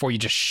care before you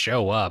just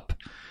show up.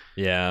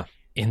 Yeah.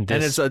 In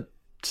this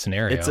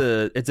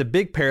scenario. It's a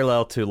big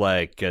parallel to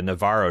like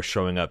Navarro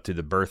showing up to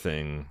the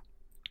birthing.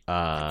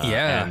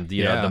 And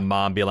you know, the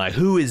mom being like,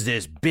 "Who is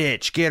this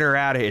bitch? Get her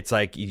out of here." It's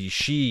like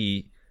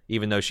she,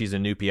 even though she's a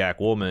Nupiaq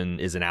woman,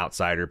 is an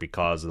outsider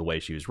because of the way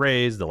she was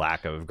raised, the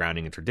lack of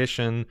grounding in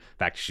tradition, the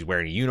fact that she's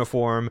wearing a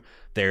uniform,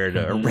 there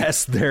to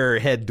arrest their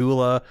head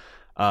doula.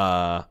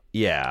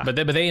 Yeah. But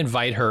they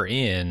invite her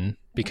in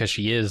because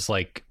she is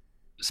like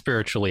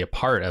spiritually a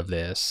part of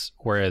this,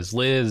 whereas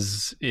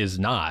Liz is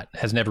not,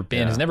 has never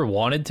been, has never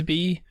wanted to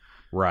be.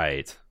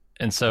 Right.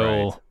 And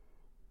so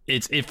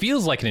it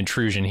feels like an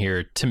intrusion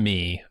here to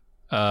me.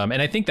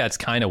 And I think that's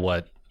kind of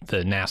what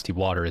the nasty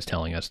water is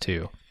telling us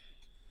too.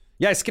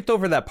 Yeah, I skipped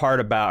over that part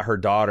about her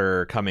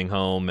daughter coming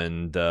home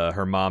and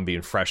her mom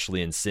being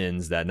freshly in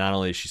sins, that not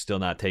only is she still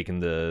not taking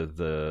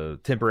the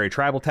temporary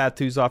tribal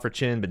tattoos off her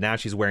chin, but now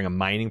she's wearing a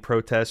mining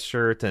protest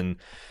shirt. And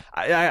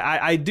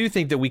I do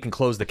think that we can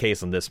close the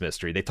case on this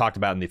mystery. They talked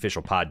about in the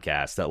official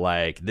podcast that,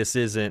 like, this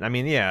isn't, I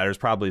mean, yeah, there's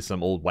probably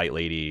some old white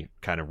lady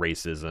kind of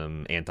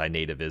racism,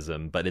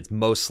 anti-nativism, but it's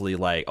mostly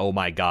like, oh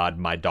my God,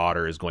 my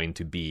daughter is going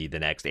to be the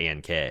next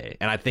Ann K.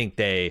 And I think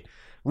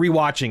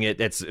rewatching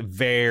it, it's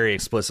very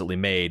explicitly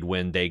made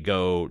when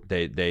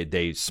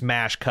they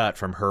smash cut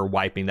from her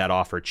wiping that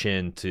off her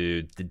chin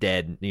to the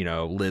dead, you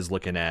know, Liz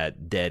looking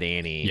at dead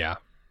Annie. Yeah,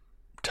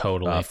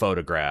 totally.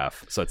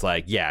 Photograph. So it's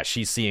like, yeah,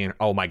 she's seeing,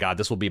 oh my God,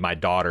 this will be my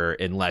daughter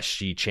unless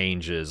she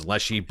changes,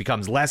 unless she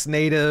becomes less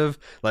native,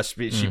 unless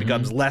she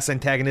becomes less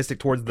antagonistic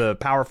towards the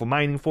powerful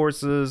mining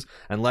forces,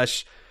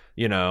 unless,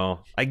 you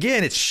know,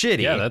 again, it's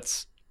shitty. Yeah,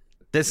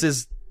 this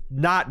is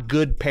not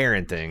good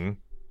parenting.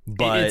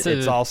 But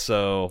it's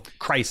also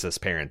crisis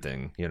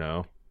parenting, you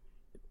know?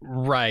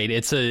 Right.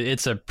 It's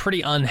a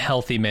pretty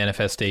unhealthy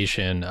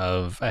manifestation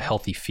of a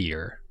healthy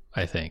fear,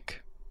 I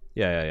think.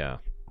 Yeah.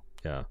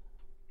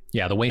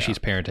 Yeah, the way she's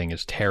parenting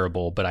is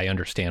terrible, but I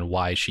understand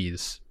why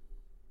she's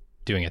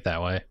doing it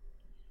that way.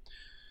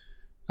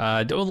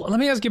 Let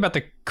me ask you about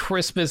the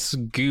Christmas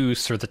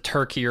goose or the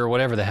turkey or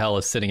whatever the hell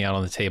is sitting out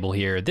on the table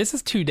here. This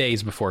is 2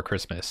 days before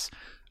Christmas.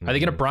 Are they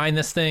going to brine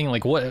this thing?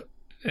 Like, what?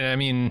 I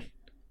mean,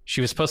 she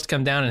was supposed to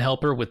come down and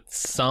help her with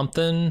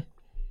something,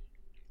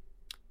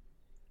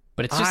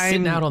 but it's just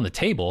sitting out on the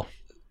table.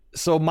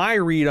 So my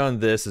read on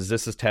this is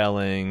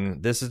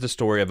the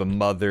story of a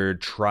mother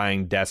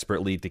trying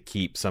desperately to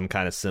keep some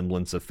kind of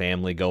semblance of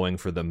family going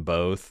for them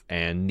both,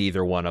 and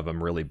neither one of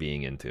them really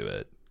being into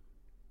it.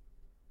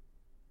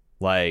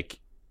 Like,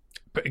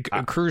 but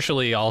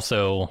crucially,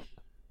 also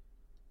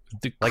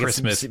the like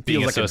Christmas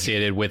being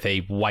associated with a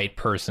white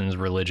person's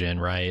religion,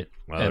 right?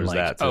 Well, and there's like,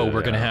 that too,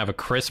 we're going to have a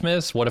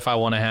Christmas? What if I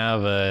want to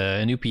have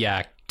a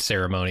Nupiaq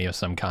ceremony of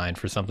some kind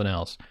for something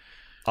else?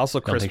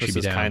 Also, Christmas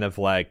is kind of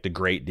like the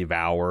great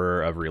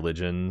devourer of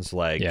religions.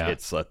 Like,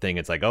 it's a thing.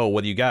 It's like, oh,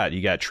 what do you got?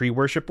 You got tree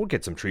worship? We'll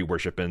get some tree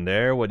worship in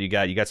there. What do you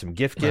got? You got some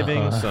gift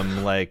giving,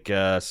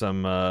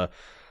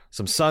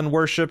 some sun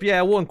worship.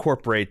 Yeah, we'll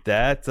incorporate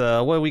that.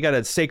 We got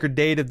a sacred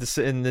date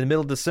in the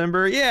middle of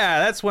December. Yeah,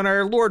 that's when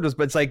our Lord was.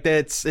 But it's like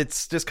it's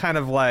just kind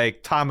of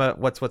like Katari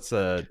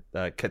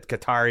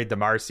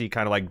Demarcy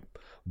kind of like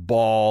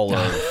ball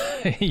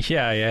of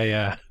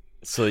yeah.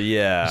 So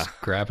yeah, just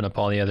grabbing up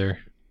all the other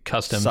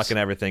customs, sucking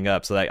everything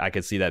up. So that I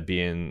could see that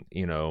being,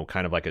 you know,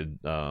 kind of like a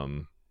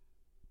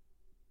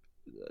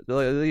a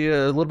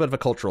little bit of a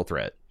cultural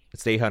threat.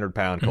 It's the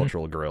 800-pound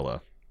cultural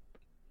gorilla.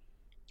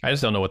 I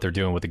just don't know what they're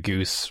doing with the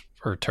goose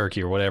or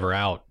turkey or whatever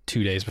out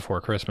 2 days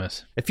before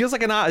Christmas. It feels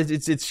like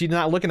she's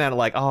not looking at it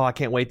like, oh, I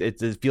can't wait. It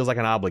feels like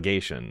an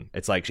obligation.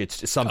 It's like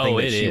it's something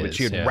that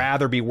she would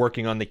rather be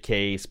working on the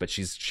case, but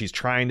she's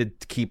trying to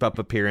keep up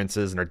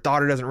appearances, and her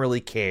daughter doesn't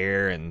really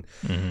care, and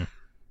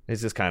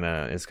it's just kind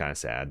of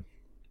sad.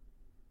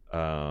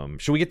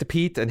 Should we get to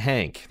Pete and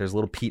Hank? There's a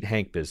little Pete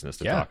Hank business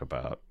to talk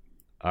about.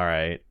 All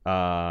right.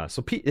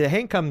 So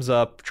Hank comes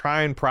up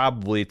trying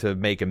probably to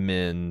make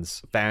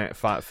amends.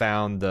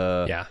 Found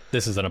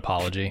this is an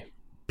apology.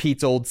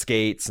 Pete's old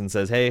skates and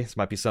says, "Hey, this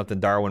might be something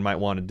Darwin might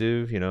want to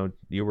do. You know,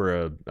 you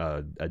were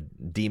a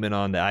demon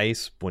on the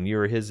ice when you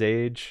were his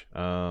age."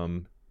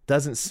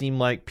 Doesn't seem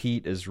like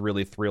Pete is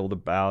really thrilled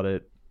about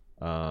it.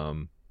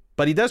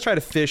 But he does try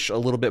to fish a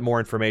little bit more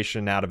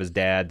information out of his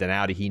dad than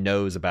out he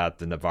knows about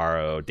the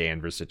Navarro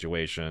Danvers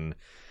situation.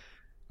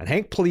 And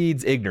Hank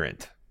pleads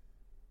ignorant.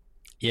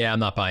 Yeah, I'm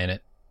not buying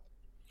it.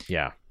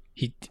 Yeah.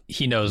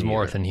 He knows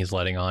more than he's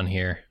letting on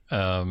here.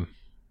 And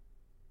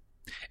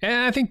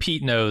I think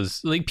Pete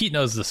knows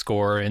the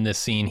score in this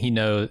scene.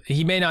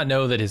 He may not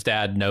know that his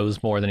dad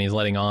knows more than he's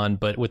letting on,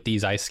 but with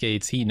these ice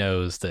skates, he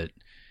knows that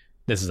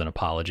this is an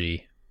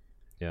apology.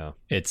 Yeah.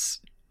 It's,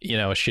 a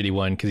shitty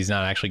one because he's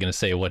not actually going to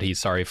say what he's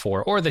sorry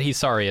for or that he's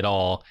sorry at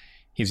all.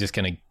 He's just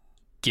going to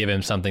give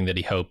him something that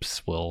he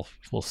hopes will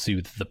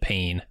soothe the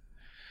pain.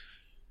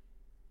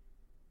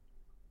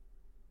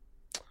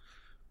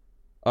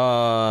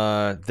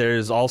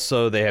 There's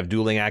also, they have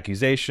dueling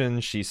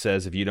accusations. She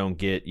says, if you don't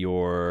get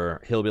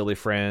your hillbilly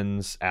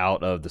friends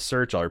out of the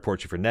search, I'll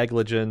report you for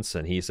negligence.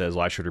 And he says,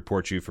 well, I should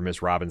report you for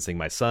Miss Robinsing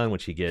my son,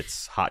 which he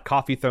gets hot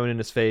coffee thrown in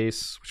his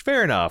face, which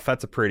fair enough.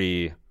 It's a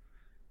pretty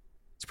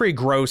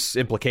gross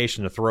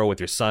implication to throw with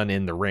your son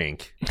in the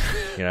rink.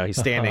 He's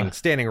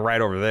standing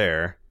right over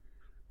there.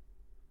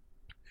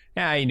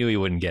 Yeah, he knew he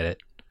wouldn't get it.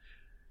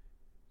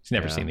 He's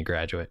never seen The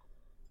Graduate.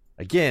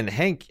 Again,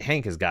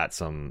 Hank has got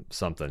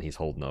something he's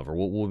holding over.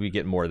 We'll be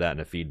getting more of that in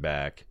the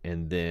feedback.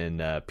 And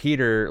then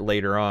Peter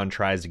later on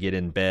tries to get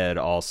in bed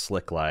all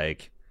slick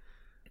like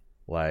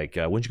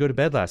when'd you go to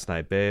bed last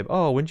night, babe?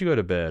 Oh, when'd you go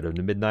to bed? In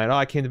the midnight? Oh,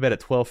 I came to bed at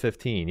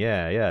 12:15.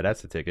 Yeah,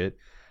 that's the ticket.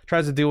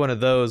 Tries to do one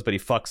of those, but he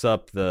fucks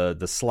up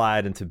the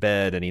slide into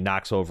bed and he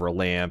knocks over a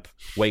lamp,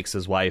 wakes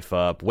his wife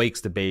up, wakes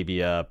the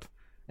baby up,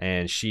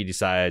 and she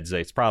decides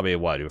it's probably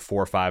 4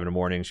 or 5 in the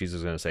morning. She's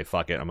just going to say,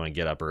 fuck it, I'm going to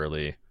get up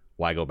early.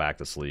 Why go back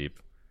to sleep?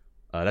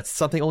 That's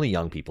something only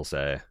young people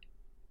say.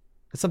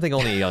 It's something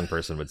only a young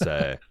person would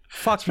say.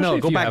 Fuck no,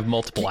 go back. You have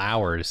multiple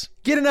hours.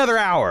 Get another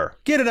hour.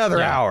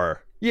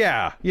 Hour.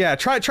 Yeah.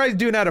 Try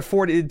doing that at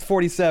 40,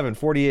 47,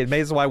 48.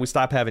 Maybe that's why we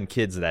stop having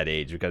kids at that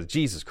age, because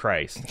Jesus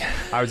Christ.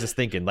 I was just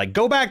thinking,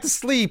 go back to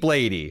sleep,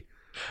 lady.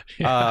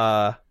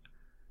 Yeah.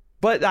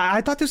 But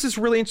I thought this was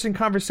a really interesting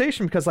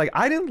conversation because,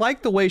 I didn't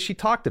like the way she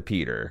talked to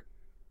Peter.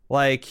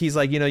 He's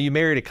like, you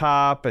married a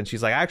cop. And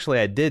she's like, actually,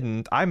 I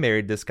didn't. I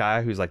married this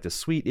guy who's like the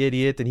sweet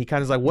idiot. And he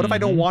kind of is like, what if I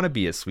don't want to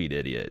be a sweet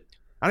idiot?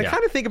 And I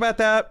kind of think about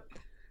that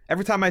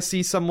every time I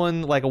see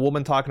someone, like a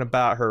woman talking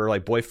about her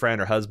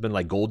boyfriend or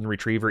husband, golden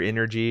retriever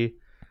energy.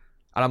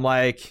 And I'm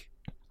like,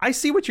 I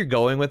see what you're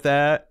going with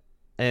that.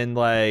 And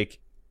I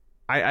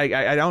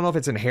don't know if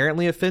it's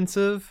inherently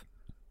offensive,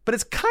 but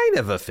it's kind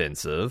of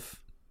offensive.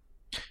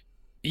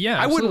 Yeah,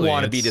 absolutely. I wouldn't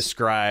want to be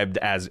described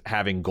as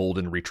having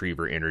golden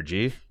retriever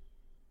energy.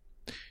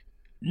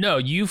 No,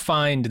 you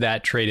find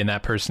that trait in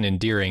that person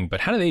endearing,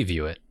 but how do they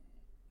view it?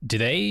 Do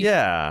they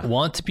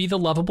want to be the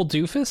lovable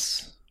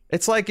doofus?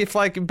 It's like if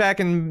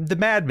back in the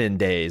Mad Men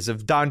days,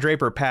 if Don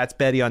Draper pats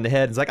Betty on the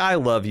head and is like, I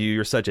love you,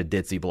 you're such a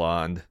ditzy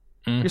blonde.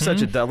 You're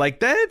such a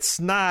that's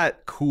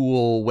not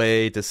cool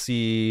way to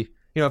see,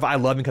 if I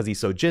love him because he's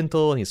so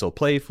gentle and he's so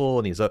playful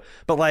and he's so,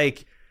 but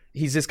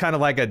he's just kind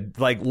of like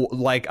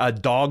a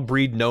dog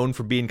breed known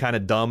for being kind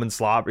of dumb and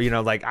slobbery,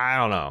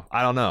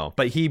 I don't know.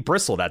 But he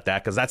bristled at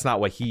that because that's not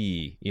what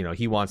he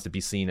wants to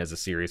be seen as a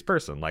serious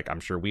person.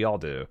 I'm sure we all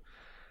do.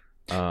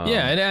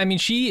 Yeah. And I mean,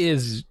 she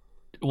is,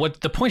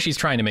 what the point she's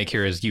trying to make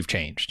here is you've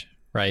changed,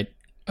 right?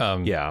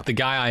 The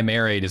guy I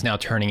married is now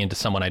turning into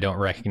someone I don't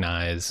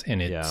recognize,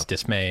 and it's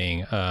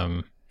dismaying.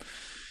 And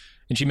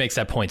she makes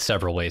that point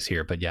several ways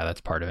here, but yeah,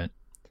 that's part of it.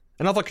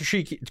 And although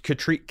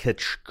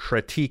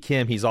critique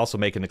him, he's also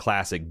making the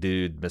classic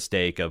dude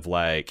mistake of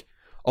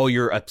oh,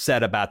 you're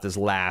upset about this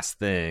last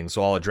thing,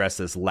 so I'll address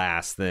this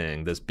last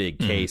thing, this big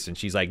case. And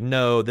she's like,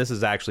 no, this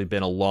has actually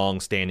been a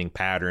long-standing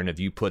pattern of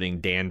you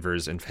putting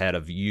Danvers in head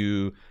of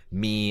you,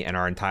 me, and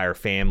our entire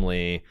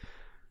family.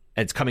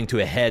 And it's coming to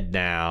a head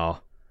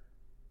now.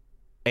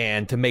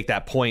 And to make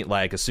that point,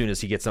 as soon as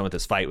he gets done with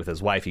this fight with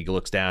his wife, he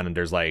looks down and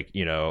there's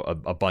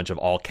a bunch of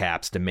all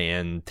caps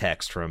demand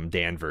text from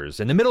Danvers.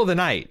 In the middle of the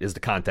night is the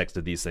context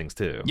of these things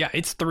too. Yeah,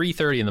 it's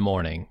 3:30 in the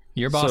morning.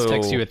 Your boss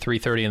texts you at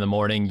 3:30 in the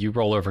morning. You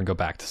roll over and go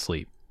back to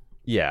sleep.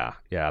 Yeah.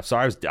 So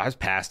I was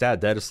passed out,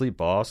 dead asleep,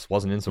 boss.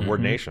 Wasn't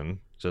insubordination.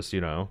 Just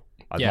I'm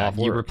off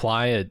work. You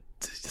reply at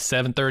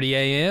 7:30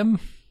 a.m.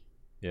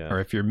 Yeah.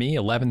 Or if you're me,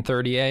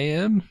 11:30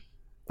 a.m.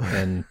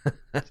 And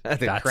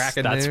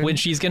that's when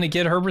she's going to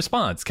get her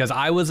response, because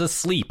I was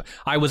asleep.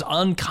 I was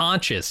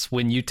unconscious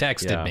when you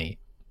texted me.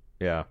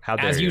 Yeah. How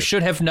dare As you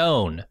should have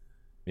known.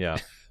 Yeah.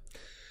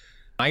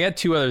 I got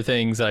two other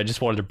things that I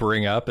just wanted to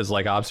bring up as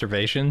like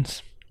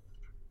observations.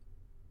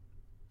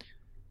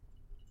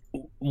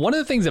 One of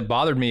the things that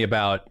bothered me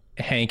about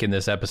Hank in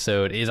this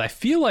episode is I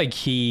feel like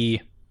I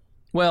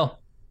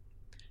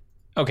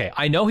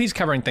know he's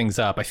covering things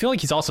up. I feel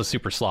like he's also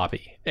super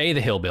sloppy. A,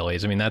 the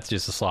hillbillies. I mean, that's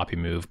just a sloppy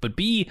move. But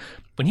B,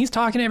 when he's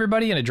talking to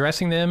everybody and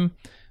addressing them,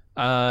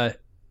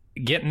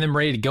 getting them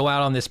ready to go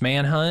out on this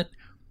manhunt,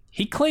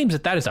 he claims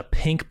that is a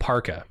pink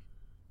parka.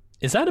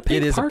 Is that a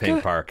pink parka? It is a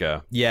pink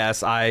parka.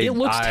 Yes, it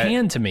looks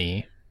tan to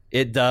me.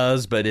 It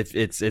does, but if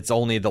it's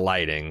only the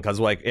lighting, because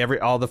like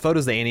all the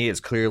photos of Annie is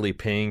clearly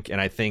pink,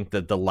 and I think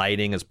that the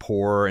lighting is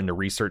poor in the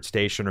research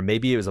station, or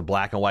maybe it was a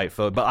black and white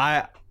photo.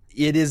 But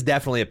it is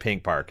definitely a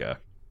pink parka.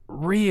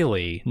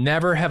 Really?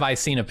 Never have I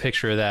seen a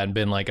picture of that and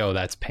been like, oh,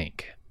 that's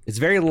pink. It's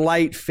very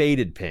light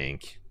faded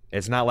pink.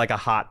 It's not like a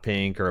hot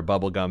pink or a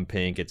bubblegum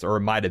pink. It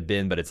might have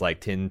been, but it's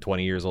like 10,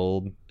 20 years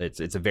old.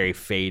 It's a very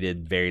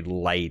faded, very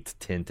light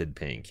tinted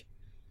pink.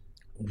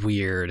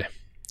 Weird.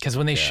 Because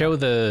when they show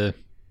the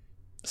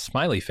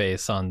smiley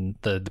face on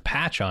the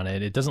patch on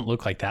it, it doesn't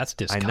look like that's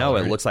discolored. I know,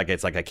 it looks like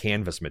it's like a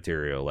canvas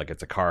material, like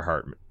it's a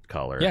Carhartt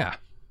color. Yeah,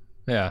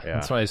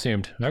 that's what I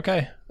assumed.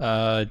 Okay,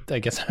 I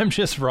guess I'm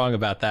just wrong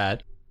about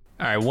that.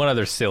 All right, one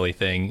other silly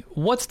thing.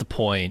 What's the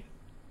point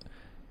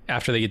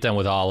after they get done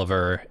with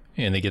Oliver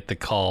and they get the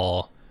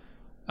call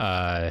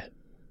about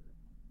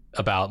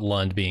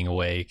Lund being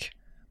awake?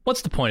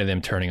 What's the point of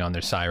them turning on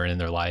their siren and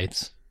their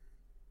lights?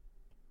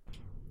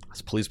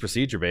 It's police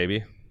procedure,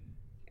 baby.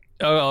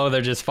 Oh,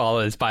 they're just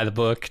following. It's by the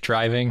book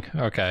driving.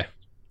 Okay.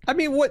 I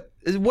mean, what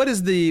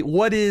is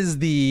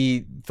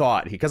the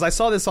thought? Because I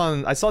saw this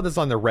on the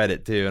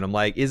Reddit too, and I'm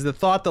like, is the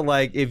thought that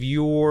like if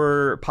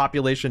your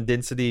population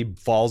density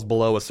falls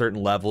below a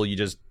certain level, you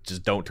just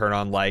don't turn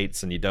on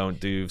lights and you don't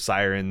do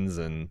sirens?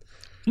 And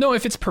no,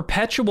 if it's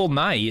perpetual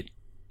night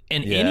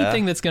and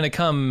anything that's going to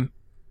come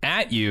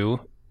at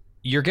you,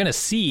 you're going to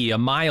see a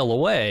mile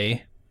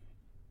away.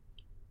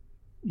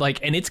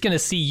 Like, and it's going to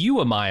see you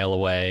a mile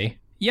away.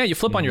 Yeah, you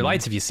flip on your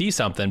lights if you see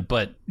something,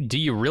 but do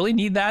you really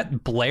need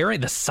that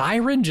blaring? The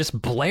siren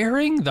just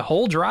blaring the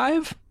whole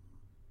drive?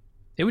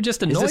 It would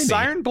just annoy me. Is the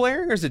siren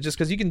blaring, or is it just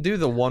because you can do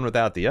the one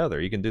without the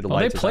other? You can do the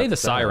lights. They play the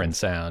siren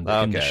sound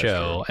in the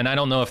show, and I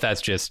don't know if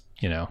that's just,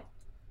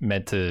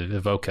 meant to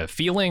evoke a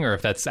feeling or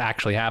if that's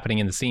actually happening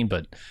in the scene,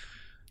 but...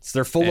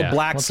 They're full of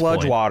black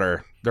sludge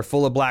water. They're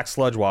full of black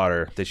sludge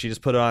water. Did she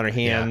just put it on her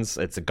hands?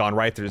 Yeah. It's gone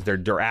right through.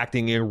 They're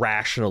acting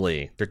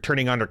irrationally. They're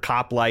turning on their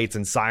cop lights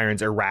and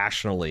sirens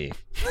irrationally.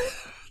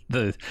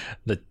 The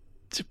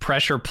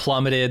pressure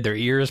plummeted. Their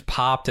ears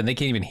popped, and they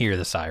can't even hear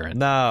the siren.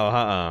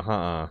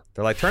 No,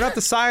 They're like, turn off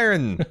the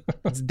siren.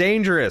 It's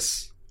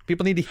dangerous.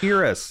 People need to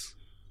hear us.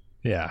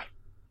 Yeah.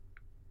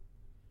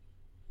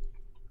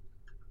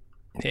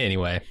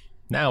 Anyway,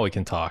 now we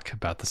can talk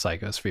about the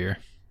psychosphere.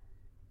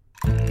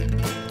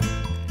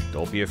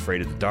 Don't be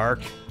afraid of the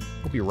dark.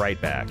 We'll be right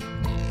back.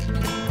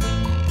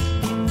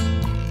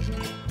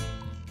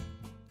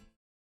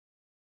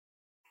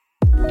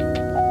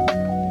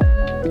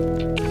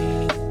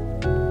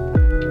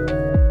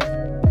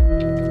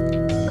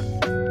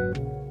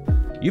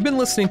 You've been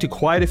listening to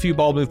quite a few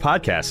Bald Move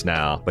podcasts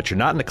now, but you're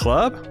not in the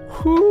club?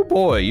 Whoo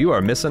boy, you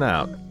are missing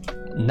out.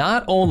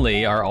 Not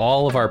only are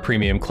all of our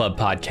premium club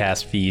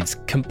podcast feeds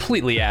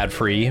completely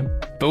ad-free,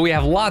 but we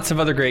have lots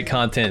of other great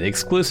content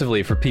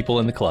exclusively for people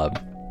in the club.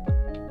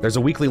 There's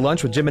a weekly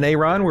lunch with Jim and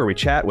A.Ron where we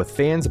chat with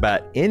fans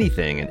about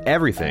anything and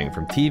everything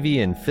from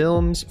TV and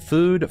films,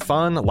 food,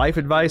 fun, life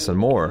advice, and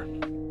more.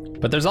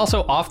 But there's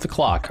also Off the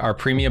Clock, our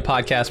premium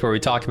podcast where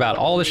we talk about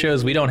all the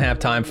shows we don't have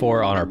time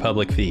for on our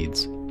public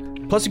feeds.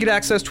 Plus, you get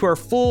access to our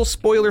full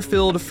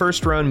spoiler-filled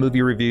first-run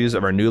movie reviews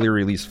of our newly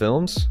released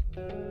films.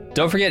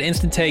 Don't forget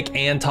Instant Take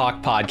and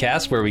Talk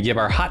podcasts, where we give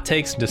our hot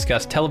takes and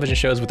discuss television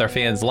shows with our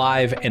fans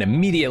live and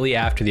immediately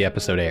after the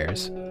episode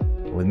airs.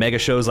 With mega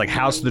shows like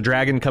House of the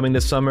Dragon coming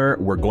this summer,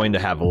 we're going to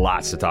have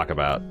lots to talk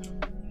about.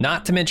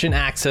 Not to mention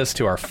access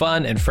to our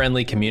fun and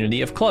friendly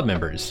community of club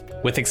members,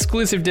 with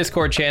exclusive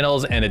Discord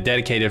channels and a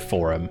dedicated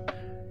forum.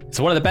 It's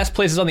one of the best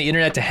places on the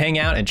internet to hang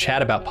out and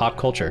chat about pop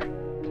culture.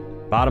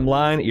 Bottom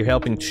line, you're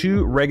helping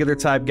two regular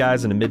type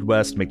guys in the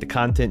Midwest make the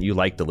content you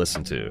like to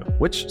listen to,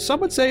 which some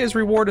would say is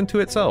reward unto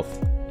itself.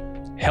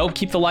 Help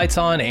keep the lights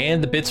on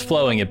and the bits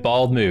flowing at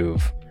Bald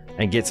Move.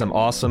 And get some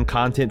awesome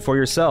content for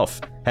yourself.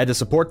 Head to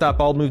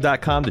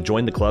support.baldmove.com to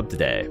join the club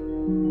today.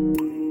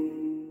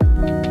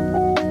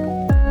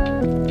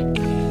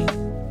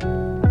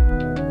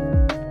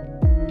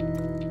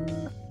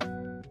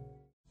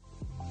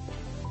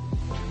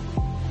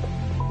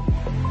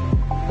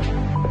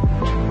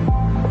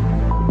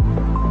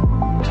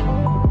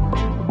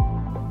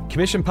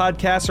 Commission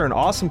podcasts are an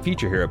awesome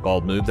feature here at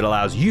Bald Move that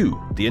allows you,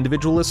 the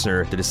individual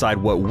listener, to decide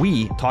what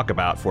we talk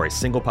about for a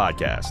single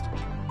podcast.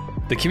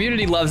 The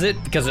community loves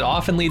it because it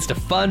often leads to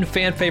fun,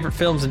 fan-favorite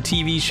films and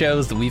TV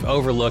shows that we've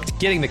overlooked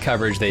getting the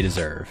coverage they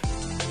deserve.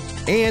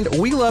 And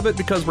we love it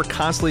because we're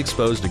constantly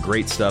exposed to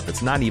great stuff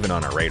that's not even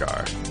on our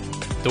radar.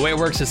 The way it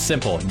works is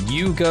simple.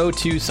 You go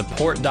to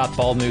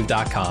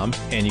support.baldmove.com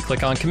and you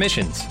click on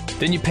commissions.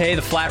 Then you pay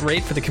the flat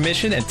rate for the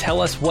commission and tell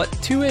us what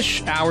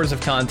 2-ish hours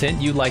of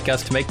content you'd like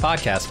us to make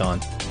podcast on.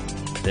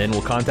 Then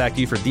we'll contact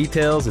you for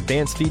details,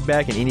 advanced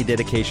feedback, and any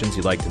dedications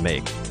you'd like to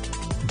make.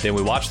 Then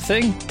we watch the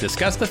thing,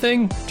 discuss the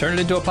thing, turn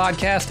it into a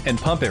podcast, and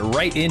pump it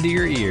right into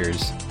your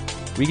ears.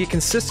 We get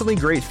consistently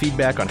great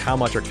feedback on how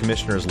much our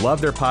commissioners love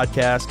their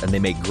podcast, and they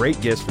make great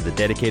gifts for the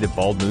dedicated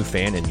Bald Move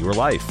fan in your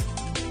life.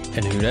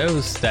 And who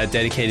knows, that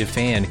dedicated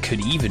fan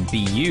could even be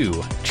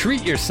you.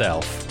 Treat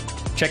yourself.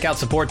 Check out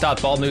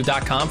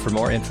support.baldmove.com for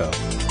more info.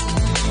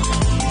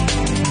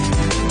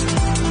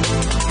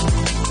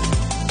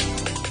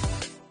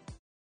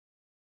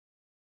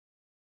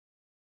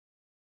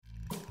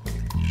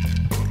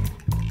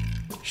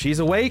 She's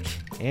awake,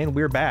 and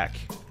we're back.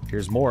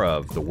 Here's more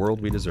of The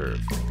World We Deserve.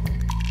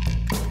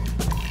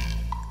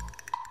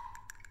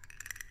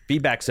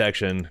 Feedback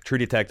section,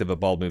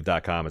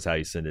 truedetective@baldmove.com is how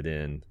you send it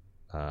in.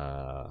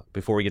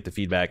 Before we get to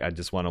feedback, I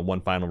just want one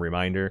final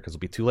reminder, because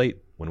it'll be too late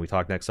when we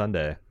talk next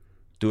Sunday.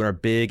 Doing our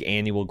big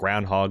annual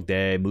Groundhog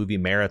Day movie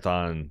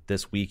marathon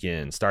this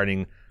weekend,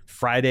 starting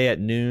Friday at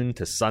noon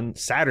to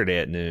Saturday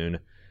at noon. We're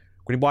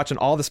going to be watching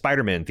all the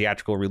Spider-Man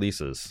theatrical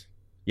releases.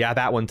 Yeah,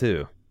 that one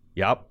too.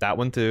 Yep, that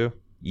one too.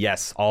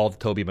 Yes, all of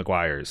Tobey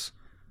Maguire's.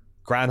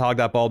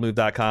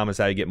 Groundhog.baldmove.com is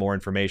how you get more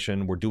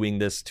information. We're doing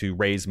this to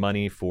raise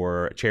money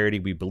for a charity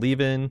we believe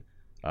in,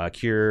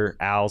 Cure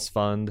Al's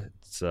Fund.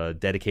 It's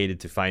dedicated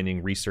to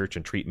finding research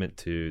and treatment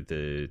to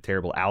the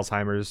terrible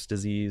Alzheimer's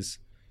disease.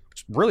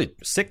 Which really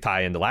sick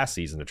tie into last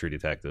season of True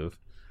Detective.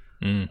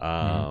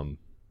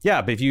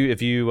 Yeah, but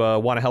if you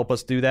want to help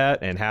us do that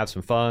and have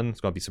some fun, it's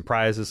going to be some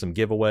prizes, some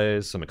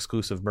giveaways, some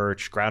exclusive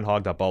merch.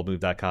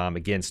 Groundhog.baldmove.com.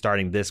 Again,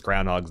 starting this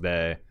Groundhog's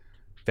Day,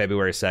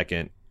 February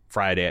 2nd,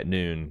 Friday at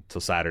noon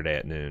till Saturday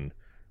at noon.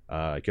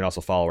 You can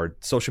also follow our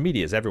social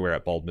medias everywhere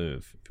at Bald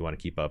Move if you want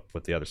to keep up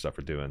with the other stuff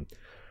we're doing.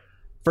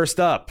 First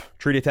up,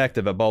 True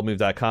Detective at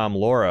baldmove.com.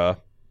 Laura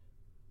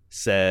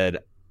said,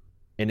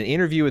 in an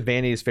interview with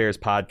Vanity's Fair's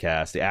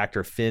podcast, the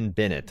actor Finn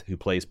Bennett, who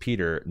plays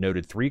Peter,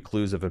 noted 3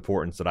 clues of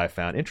importance that I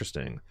found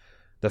interesting.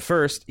 The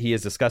first, he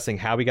is discussing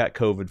how he got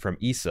COVID from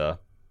Issa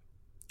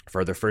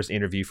for their first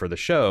interview for the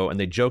show, and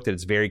they joked that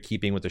it's very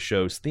keeping with the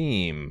show's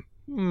theme.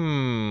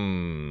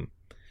 I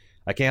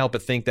can't help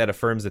but think that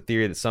affirms the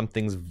theory that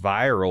something's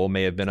viral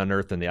may have been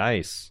unearthed in the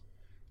ice.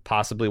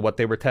 Possibly what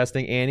they were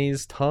testing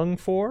Annie's tongue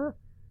for?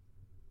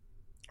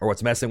 Or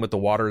what's messing with the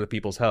water of the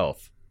people's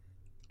health?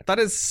 I thought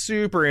it's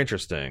super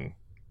interesting.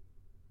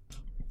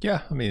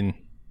 Yeah, I mean,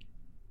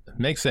 it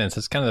makes sense.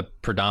 It's kind of the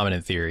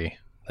predominant theory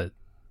that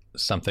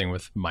something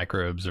with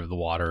microbes or the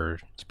water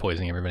is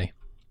poisoning everybody.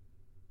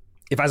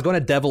 If I was going to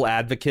devil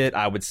advocate,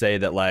 I would say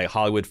that like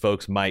Hollywood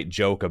folks might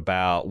joke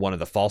about one of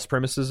the false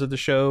premises of the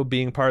show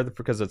being part of the,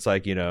 because it's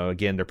like, you know,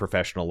 again, they're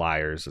professional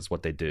liars. It's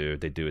what they do.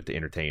 They do it to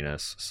entertain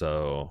us.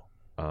 So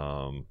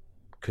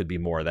could be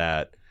more of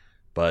that.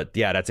 But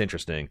yeah, that's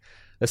interesting.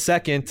 The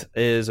second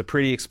is a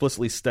pretty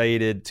explicitly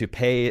stated to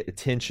pay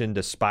attention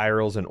to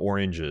spirals and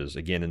oranges,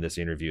 again, in this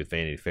interview with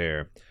Vanity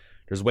Fair.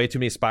 There's way too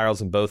many spirals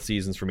in both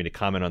seasons for me to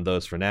comment on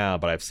those for now,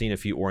 but I've seen a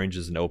few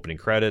oranges in opening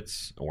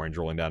credits, orange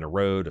rolling down a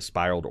road, a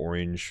spiraled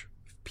orange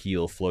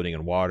peel floating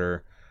in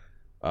water.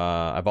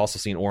 I've also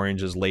seen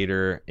oranges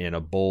later in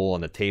a bowl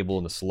on the table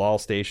in the Salal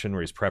station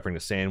where he's prepping the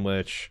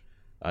sandwich.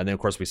 And then,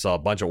 of course, we saw a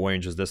bunch of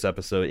oranges this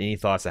episode. Any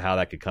thoughts on how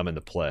that could come into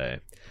play?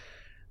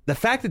 The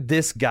fact that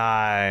this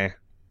guy,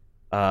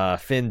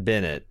 Finn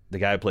Bennett, the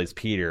guy who plays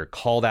Peter,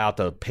 called out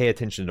to pay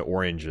attention to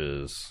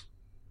oranges.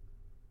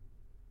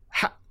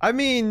 I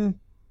mean,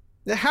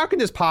 how can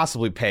this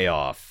possibly pay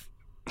off?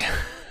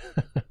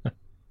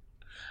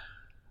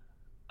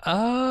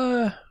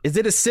 Is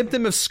it a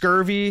symptom of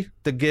scurvy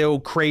to go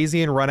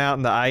crazy and run out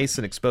in the ice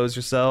and expose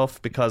yourself?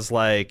 Because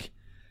like,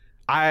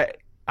 I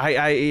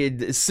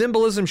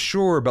symbolism,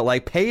 sure, but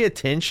like, pay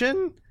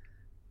attention.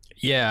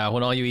 Yeah,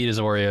 when all you eat is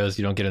Oreos,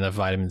 you don't get enough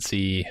vitamin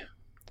C.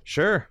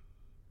 Sure.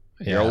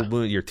 Yeah.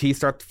 Your teeth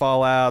start to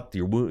fall out.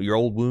 Your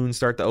old wounds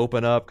start to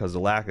open up because of the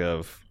lack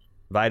of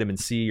vitamin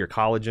C. Your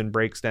collagen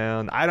breaks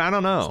down. I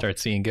don't know. Start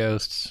seeing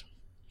ghosts.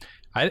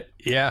 I'm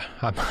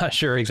not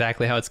sure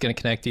exactly how it's going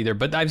to connect either,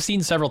 but I've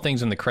seen several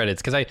things in the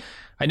credits because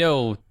I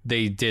know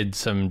they did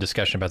some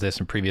discussion about this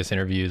in previous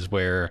interviews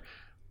where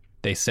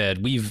they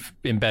said we've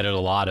embedded a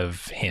lot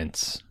of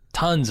hints,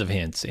 tons of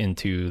hints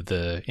into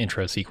the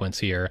intro sequence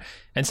here,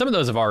 and some of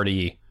those have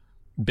already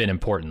been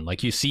important.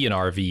 Like you see an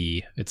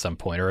RV at some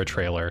point or a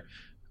trailer,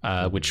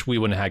 which we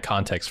wouldn't have had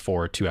context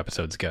for 2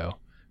 episodes ago,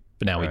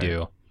 but now we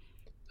do.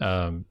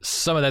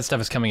 Some of that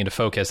stuff is coming into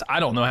focus. I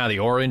don't know how the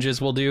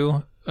oranges will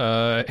do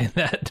in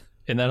that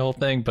whole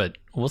thing, but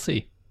we'll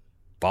see.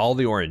 Follow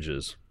the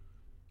oranges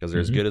because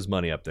they're as good as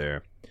money up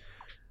there.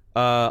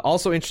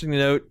 Also interesting to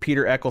note,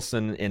 Peter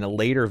Eccleston in a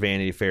later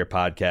Vanity Fair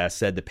podcast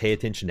said to pay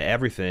attention to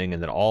everything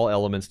and that all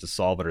elements to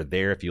solve it are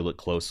there if you look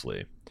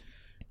closely.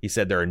 He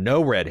said there are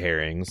no red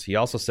herrings. He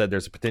also said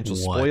there's a potential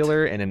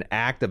spoiler and an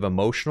act of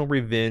emotional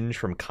revenge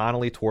from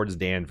Connolly towards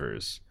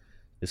Danvers.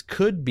 This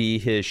could be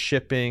his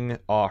shipping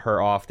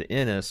her off to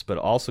Ennis, but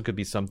also could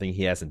be something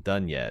he hasn't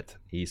done yet.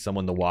 He's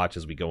someone to watch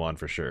as we go on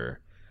for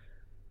sure.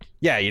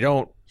 Yeah, you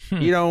don't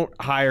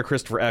hire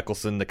Christopher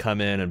Eccleston to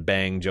come in and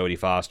bang Jodie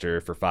Foster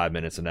for 5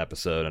 minutes an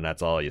episode, and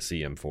that's all you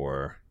see him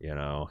for. You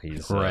know,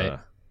 he's right.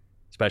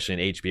 Especially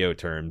in HBO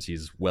terms,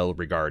 he's well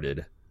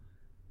regarded.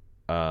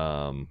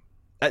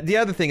 The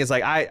other thing is,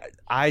 like,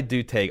 I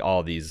do take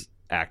all these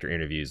actor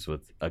interviews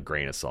with a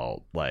grain of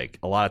salt. Like,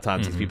 a lot of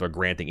times these people are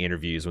granting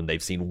interviews when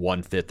they've seen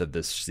 1/5 of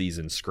this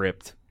season's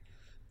script.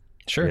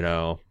 Sure. You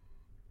know?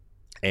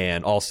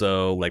 And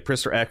also, like,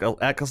 Christopher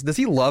Eccleston, does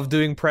he love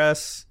doing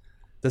press?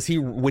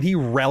 Would he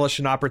relish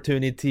an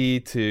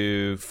opportunity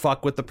to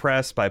fuck with the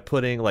press by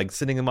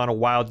sending them on a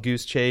wild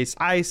goose chase?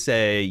 I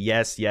say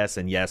yes,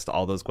 and yes to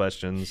all those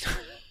questions.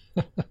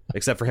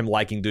 Except for him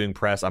liking doing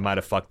press. I might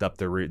have fucked up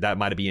the route. That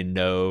might be a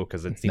no,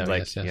 because it seems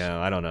yes.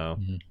 I don't know.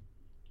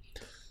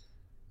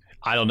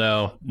 I don't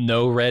know.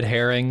 No red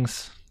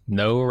herrings.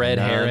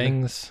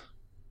 Herrings.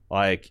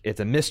 Like, it's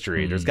a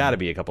mystery. There's got to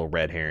be a couple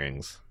red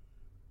herrings.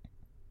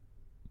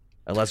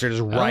 Unless they're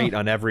just right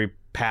on every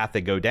path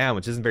they go down,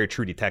 which isn't very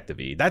True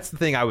Detective-y. That's the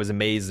thing I was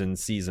amazed in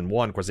season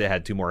 1. Of course, they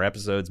had 2 more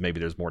episodes. Maybe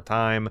there's more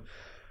time.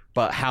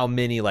 But how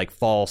many, like,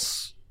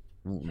 false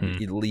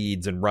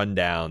leads and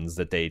rundowns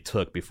that they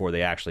took before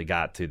they actually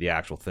got to the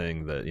actual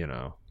thing that, you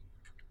know.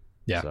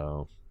 Yeah.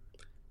 So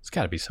it's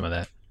got to be some of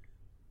that.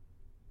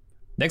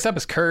 Next up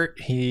is Kurt.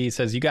 He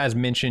says, you guys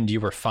mentioned you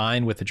were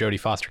fine with the Jodie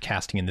Foster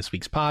casting in this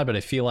week's pod, but I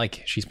feel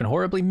like she's been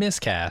horribly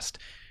miscast.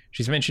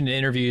 She's mentioned in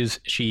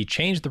interviews she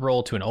changed the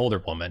role to an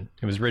older woman.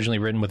 It was originally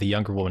written with a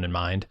younger woman in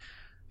mind.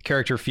 The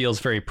character feels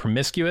very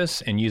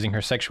promiscuous, and using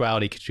her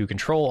sexuality to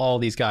control all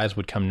these guys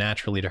would come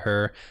naturally to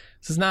her.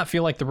 This does not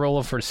feel like the role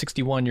of a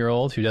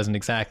 61-year-old who doesn't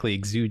exactly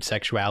exude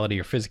sexuality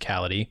or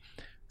physicality.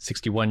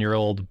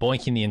 61-year-old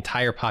boinking the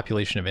entire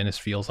population of Ennis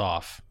feels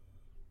off.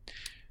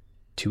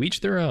 To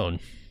each their own.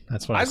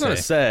 That's what I was going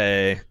to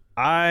say.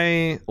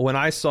 When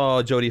I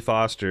saw Jodie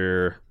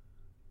Foster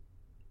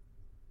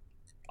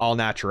all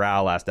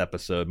natural last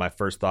episode, my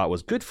first thought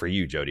was, good for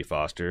you, Jodie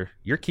Foster.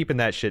 You're keeping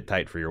that shit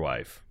tight for your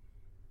wife.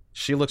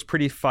 She looks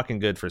pretty fucking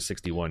good for a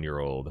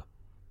 61-year-old.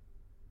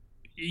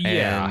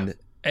 Yeah.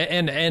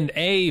 And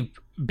A,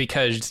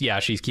 because,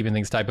 she's keeping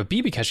things tight, but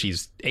B, because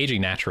she's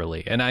aging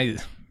naturally. And I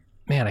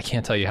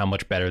can't tell you how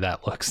much better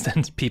that looks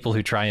than people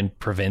who try and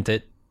prevent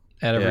it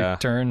at every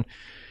turn.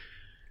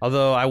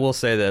 Although I will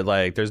say that,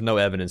 like, there's no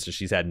evidence that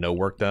she's had no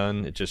work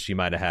done. It's just she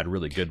might have had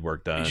really good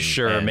work done.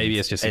 Sure, maybe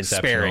it's just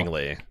exceptional.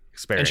 Sparingly.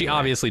 And she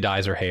obviously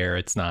dyes her hair.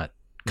 It's not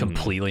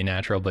completely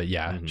natural, but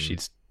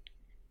she's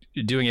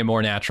doing it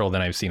more natural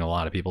than I've seen a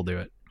lot of people do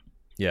it.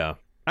 Yeah.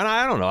 And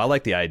I don't know. I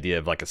like the idea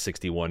of, like, a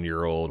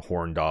 61-year-old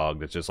horn dog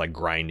that's just, like,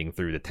 grinding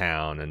through the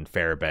town and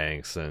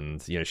Fairbanks.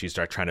 And, you know, she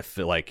starts trying to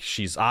feel like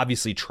she's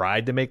obviously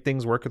tried to make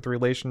things work with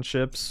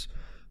relationships,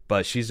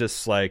 but she's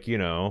just like, you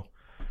know,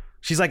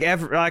 she's like,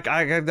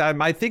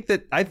 I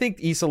think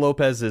Issa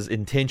Lopez is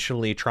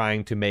intentionally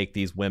trying to make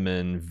these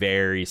women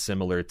very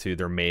similar to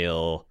their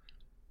male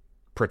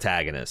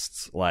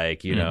protagonists.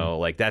 Like, you know,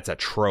 like, that's a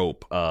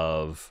trope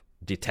of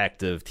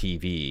detective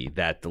TV,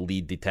 that the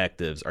lead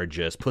detectives are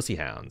just pussy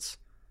hounds.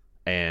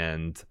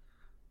 And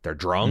they're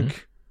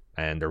drunk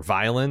and they're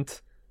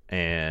violent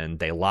and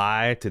they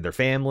lie to their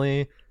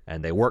family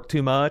and they work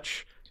too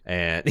much.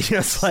 And, you know,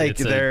 it's like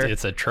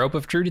it's a trope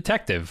of True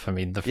Detective. I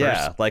mean, the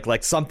first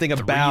like something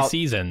about 3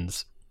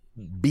 seasons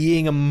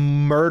being a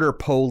murder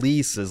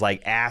police is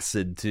like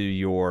acid to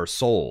your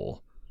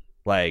soul.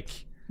 Like,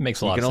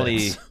 makes a lot of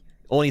sense.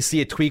 Only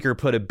see a tweaker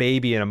put a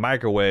baby in a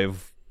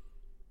microwave,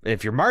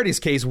 if you're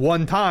Marty's case,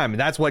 one time, and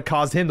that's what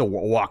caused him to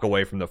walk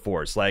away from the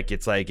force. Like,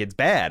 it's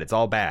bad. It's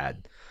all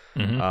bad.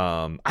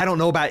 I don't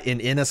know about in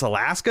Ennis,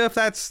 Alaska, if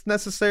that's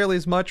necessarily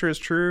as much or as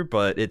true,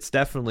 but it's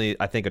definitely,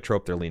 I think, a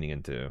trope they're leaning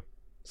into.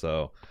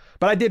 So,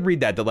 but I did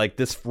read that like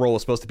this role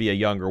is supposed to be a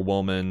younger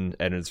woman,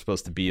 and it's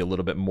supposed to be a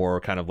little bit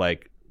more kind of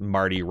like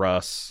Marty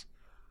Russ.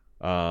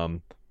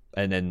 And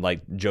then,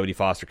 like, Jodie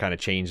Foster kind of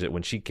changed it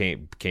when she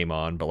came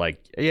on. But,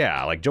 like,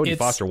 yeah, like, Jodie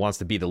Foster wants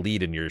to be the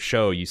lead in your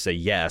show. You say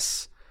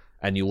yes,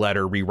 and you let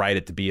her rewrite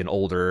it to be an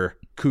older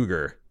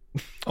cougar.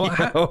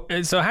 Well,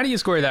 so how do you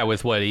square that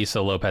with what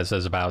Issa Lopez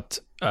says about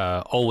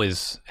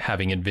always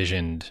having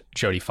envisioned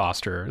Jodie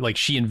Foster? Like,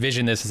 she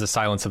envisioned this as a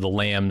Silence of the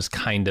Lambs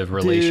kind of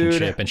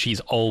relationship, and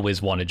she's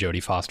always wanted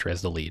Jodie Foster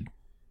as the lead.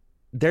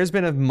 There's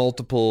been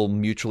multiple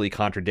mutually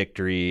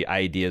contradictory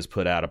ideas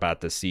put out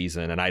about this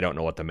season, and I don't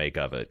know what to make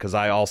of it. Because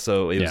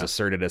it was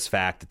asserted as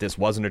fact that this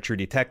wasn't a True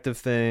Detective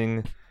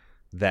thing,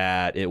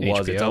 that it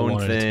was its own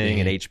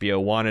thing, and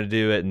HBO wanted to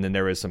do it, and then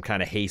there was some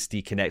kind of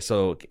hasty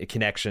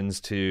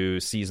connections to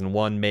season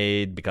 1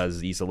 made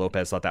because Issa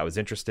Lopez thought that was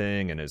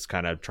interesting and is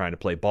kind of trying to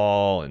play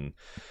ball, and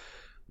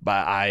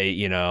But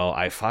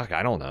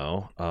I don't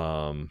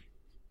know.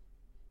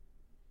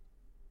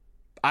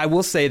 I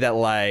will say that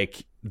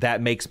like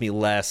that makes me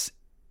less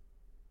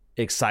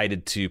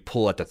excited to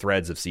pull at the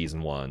threads of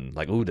season 1.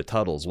 Like, ooh, the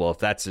Tuttles. Well, if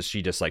that's just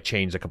she just like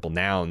changed a couple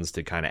nouns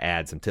to kind of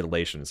add some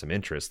titillation and some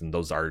interest, and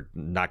those are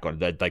not going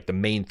to, like, the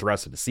main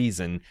thrust of the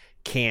season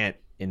can't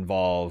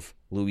involve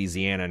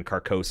Louisiana and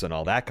Carcosa and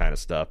all that kind of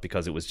stuff,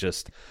 because it was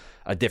just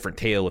a different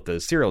tale with the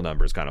serial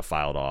numbers kind of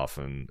filed off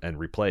and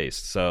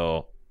replaced.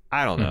 So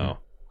I don't know.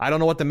 I don't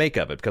know what to make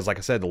of it, because like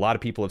I said, a lot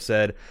of people have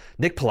said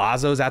Nick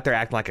Palazzo's out there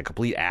acting like a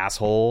complete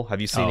asshole.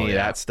 Have you seen any of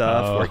that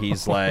stuff where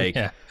he's like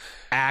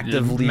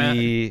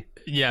actively...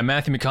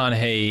 Matthew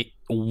McConaughey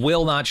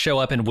will not show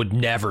up and would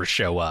never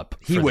show up.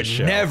 He would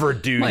never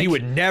do. Like, he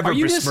would never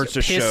besmirch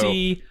the show.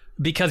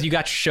 Because you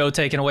got your show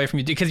taken away from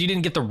you, because you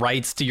didn't get the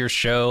rights to your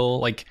show,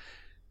 like,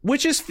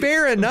 which is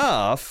fair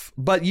enough,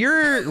 but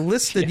you're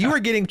listed. You are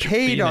getting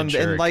paid on,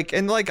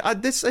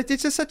 this.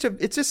 It's just such a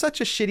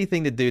shitty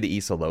thing to do to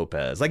Issa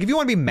Lopez. Like, if you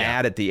want to be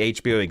mad at the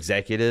HBO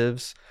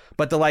executives,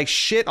 but to like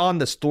shit on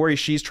the story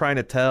she's trying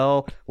to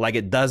tell, like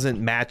it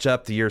doesn't match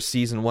up to your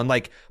season 1.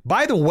 Like,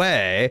 by the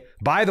way,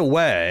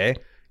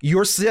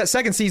 your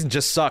second season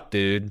just sucked,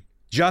 dude.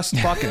 Just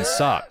fucking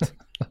sucked.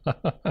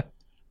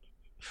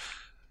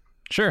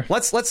 Sure.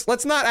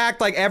 Let's not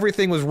act like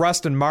everything was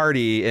Rust and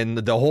Marty in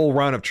the whole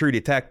run of True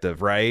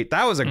Detective, right?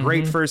 That was a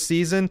great first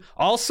season.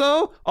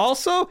 Also,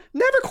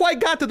 never quite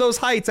got to those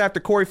heights after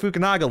Corey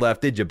Fukunaga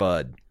left, did you,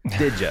 bud?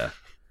 Did you?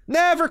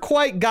 Never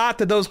quite got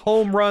to those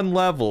home run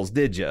levels,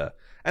 did you?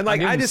 And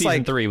like, I just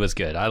season 3 was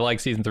good. I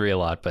like season 3 a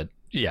lot, but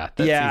that's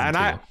season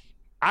 2.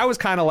 I was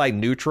kind of like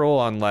neutral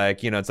on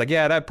like, it's like,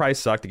 yeah, that probably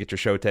sucked to get your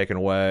show taken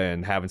away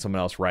and having someone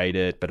else write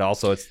it. But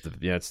also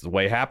it's the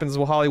way it happens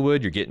with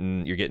Hollywood. You're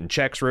getting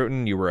checks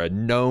written. You were a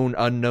known,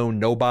 unknown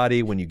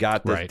nobody when you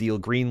got this deal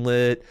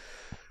greenlit.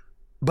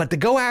 But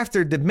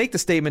to make the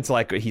statements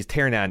like he's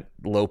tearing down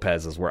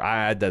Lopez is where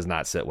that does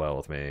not sit well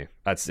with me.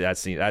 That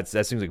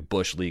seems like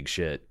Bush League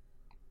shit.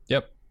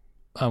 Yep.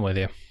 I'm with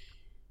you.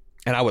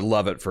 And I would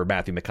love it for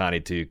Matthew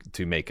McConaughey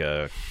to make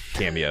a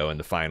cameo in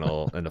the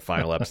final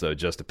episode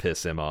just to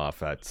piss him off.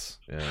 That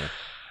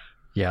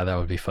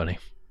would be funny.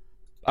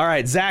 All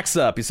right, Zach's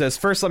up. He says,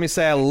 first, let me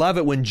say I love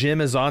it when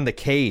Jim is on the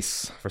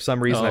case. For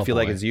some reason, I feel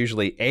like it's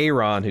usually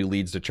A.Ron who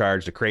leads the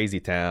charge to Crazy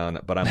Town,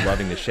 but I'm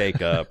loving the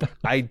shakeup.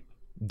 I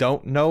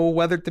don't know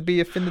whether to be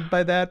offended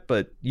by that,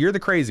 but you're the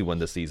crazy one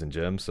this season,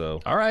 Jim.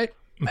 So all right,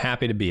 I'm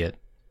happy to be it.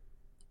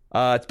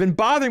 It's been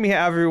bothering me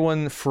how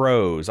everyone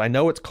froze. I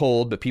know it's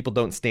cold, but people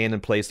don't stand in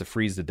place to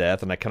freeze to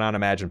death, and I cannot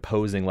imagine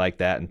posing like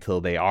that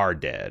until they are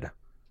dead.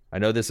 I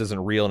know this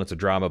isn't real and it's a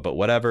drama, but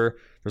whatever.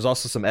 There's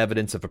also some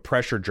evidence of a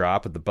pressure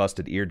drop of the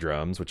busted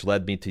eardrums, which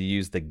led me to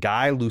use the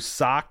Guy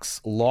Lussac's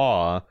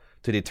law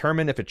to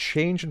determine if a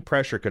change in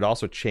pressure could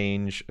also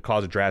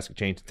cause a drastic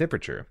change in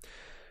temperature.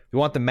 If you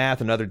want the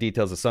math and other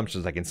details,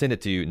 assumptions, I can send it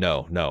to you.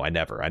 No, I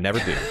never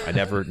do. I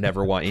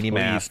never want any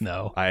math.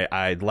 No.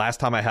 I last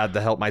time I had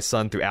to help my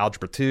son through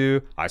Algebra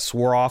 2, I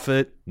swore off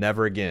it.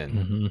 Never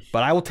again.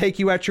 But I will take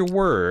you at your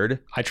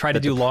word. I tried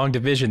to do long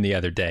division the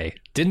other day.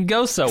 Didn't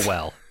go so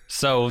well.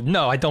 So,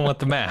 no, I don't want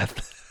the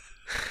math.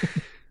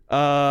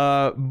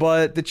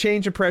 But the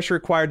change in pressure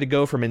required to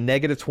go from a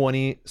negative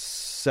 20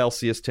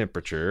 Celsius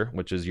temperature,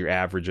 which is your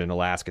average in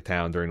Alaska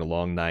town during a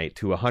long night,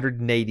 to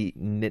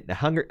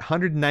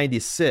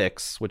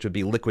 196, which would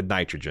be liquid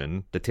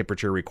nitrogen, the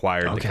temperature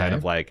required to kind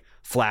of like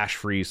flash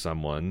freeze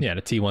someone. Yeah,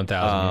 the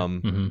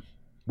T1000.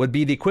 Would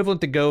be the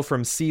equivalent to go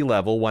from sea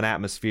level, 1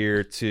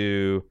 atmosphere,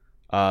 to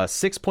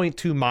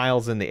 6.2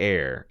 miles in the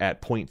air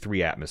at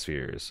 0.3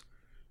 atmospheres,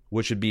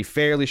 which would be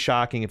fairly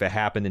shocking if it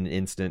happened in an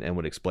instant and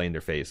would explain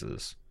their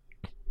faces.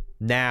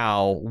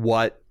 Now,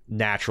 what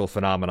natural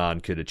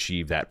phenomenon could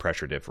achieve that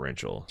pressure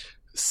differential?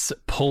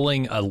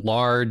 Pulling a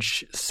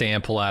large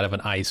sample out of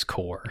an ice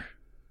core.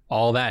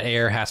 All that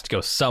air has to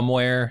go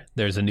somewhere.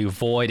 There's a new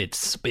void. It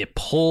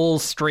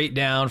pulls straight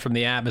down from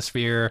the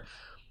atmosphere.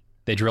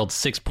 They drilled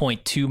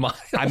 6.2 miles.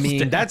 I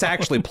mean, that's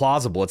actually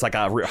plausible. It's like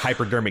a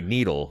hypodermic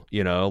needle,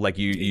 like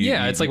you.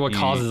 It's like what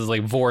causes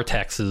like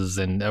vortexes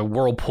and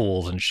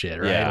whirlpools and shit,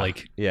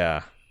 right?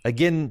 Yeah.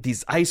 Again,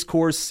 these ice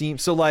cores seem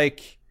so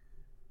like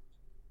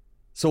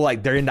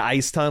they're in the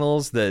ice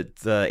tunnels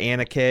that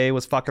Anna Kay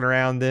was fucking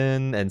around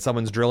in, and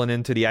someone's drilling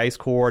into the ice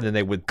core, and then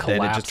it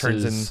just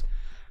turns in.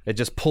 It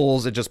just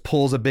pulls a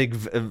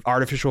big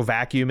artificial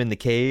vacuum in the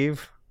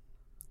cave.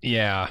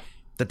 Yeah.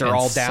 That they're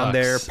all down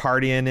there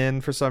partying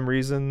in for some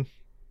reason.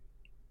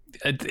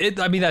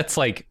 I mean, that's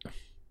like,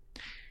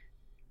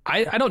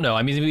 I don't know.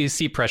 I mean, we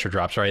see pressure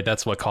drops, right?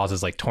 That's what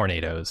causes like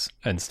tornadoes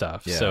and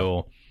stuff. Yeah.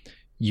 So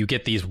you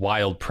get these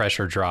wild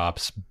pressure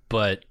drops,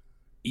 but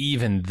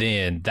even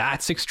then,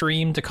 that's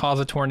extreme to cause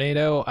a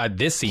tornado.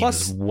 This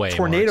seems way more extreme.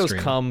 Tornadoes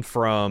come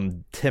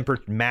from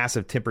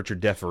massive temperature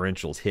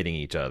differentials hitting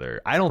each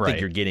other. I don't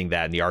think you're getting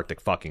that in the Arctic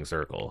fucking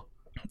Circle.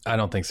 I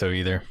don't think so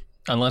either.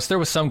 Unless there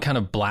was some kind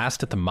of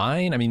blast at the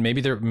mine. I mean, maybe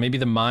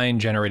the mine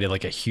generated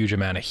like a huge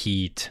amount of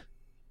heat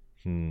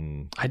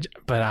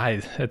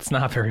It's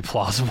not very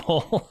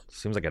plausible.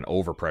 Seems like an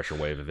overpressure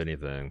wave, if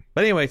anything.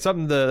 But anyway, it's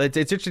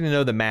interesting to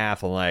know the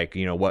math on like,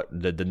 you know, what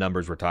the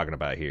numbers we're talking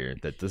about here.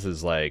 That this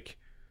is like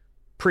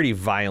pretty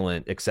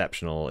violent,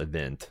 exceptional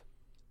event.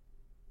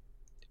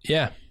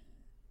 Yeah.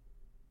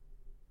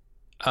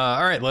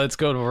 All right, let's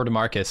go over to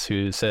Marcus,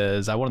 who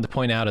says, I wanted to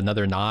point out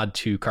another nod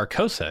to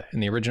Carcosa in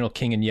the original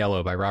King in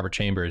Yellow by Robert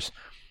Chambers.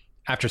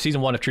 After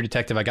season 1 of True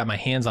Detective, I got my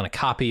hands on a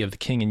copy of The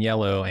King in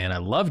Yellow, and I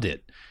loved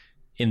it.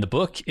 In the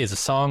book is a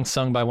song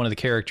sung by one of the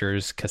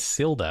characters,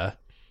 Casilda.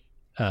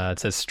 It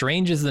says,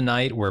 strange is the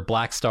night where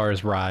black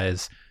stars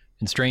rise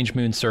and strange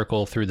moons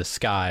circle through the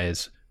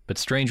skies, but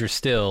stranger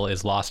still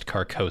is lost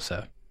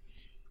Carcosa.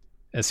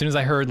 As soon as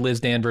I heard Liz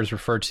Danvers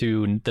refer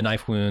to the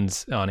knife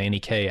wounds on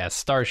Annie K as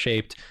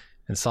star-shaped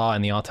and saw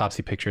in the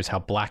autopsy pictures how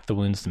black the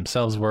wounds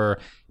themselves were,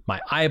 my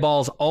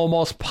eyeballs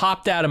almost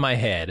popped out of my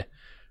head.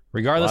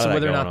 Regardless of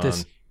whether or not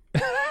this...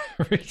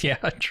 Yeah,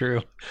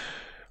 true.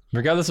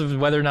 Regardless of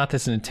whether or not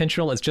this is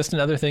intentional, it's just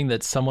another thing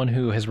that someone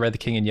who has read The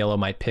King in Yellow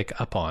might pick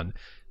up on.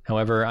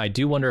 However, I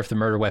do wonder if the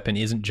murder weapon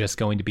isn't just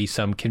going to be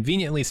some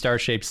conveniently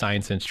star-shaped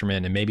science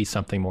instrument and maybe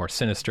something more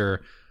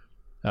sinister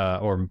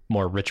or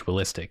more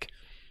ritualistic.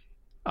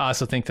 I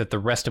also think that the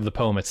rest of the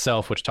poem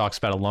itself, which talks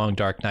about a long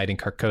dark night in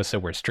Carcosa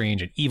where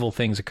strange and evil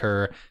things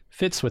occur,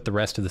 fits with the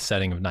rest of the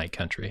setting of Night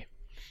Country.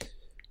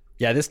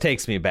 Yeah, this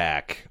takes me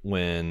back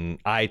when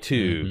I,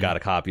 too, got a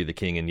copy of The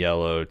King in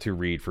Yellow to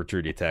read for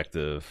True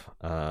Detective.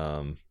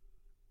 And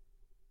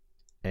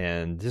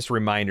just a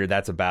reminder,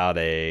 that's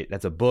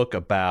a book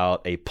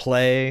about a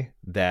play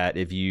that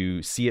if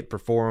you see it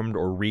performed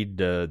or read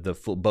the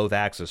full, both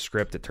acts of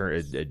script,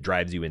 it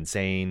drives you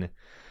insane.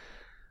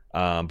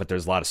 But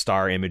there's a lot of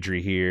star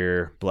imagery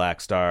here,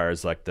 black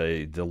stars, like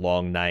the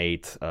long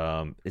night.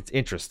 It's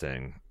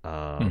interesting.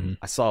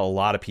 I saw a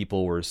lot of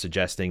people were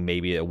suggesting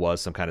maybe it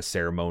was some kind of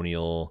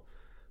ceremonial,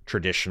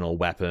 traditional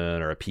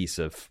weapon or a piece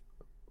of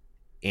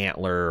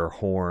antler or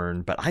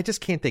horn, but I just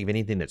can't think of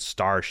anything that's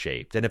star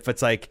shaped. And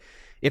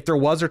if there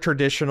was a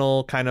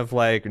traditional kind of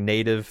like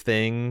native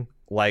thing,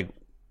 like,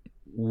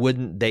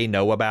 wouldn't they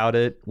know about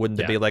it?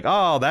 Wouldn't it be like,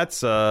 oh, that's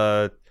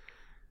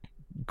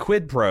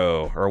quid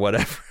pro or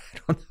whatever?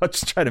 I don't know.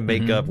 Just try to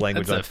make up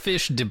language. That's a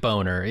fish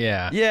deboner.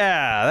 Yeah.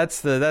 Yeah.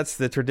 That's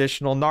the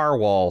traditional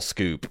narwhal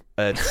scoop.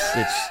 It's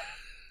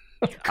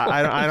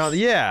I don't.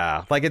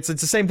 Yeah. Like it's the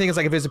same thing as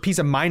like if it's a piece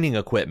of mining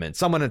equipment,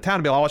 someone in town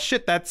would be like, oh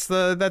shit, that's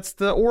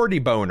the ore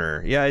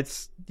deboner. Yeah.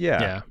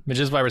 Yeah. Which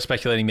is why we're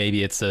speculating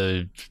maybe it's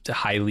a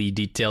highly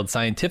detailed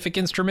scientific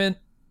instrument.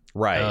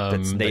 Right.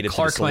 That's native to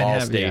the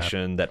Solal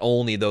station that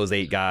only those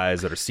 8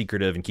 guys that are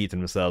secretive and keep to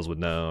themselves would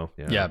know.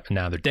 Yeah. And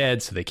now they're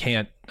dead, so they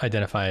can't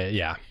identify it.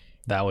 Yeah.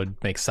 That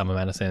would make some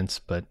amount of sense,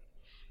 but...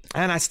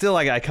 And I still,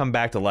 I come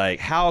back to, like,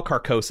 how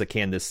Carcosa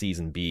can this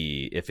season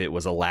be if it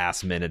was a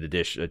last-minute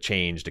a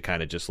change to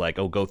kind of just, like,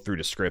 go through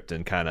the script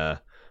and kind of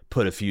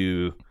put a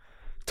few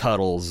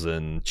Tuttles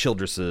and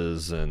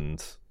Childresses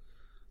and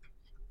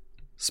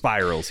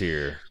Spirals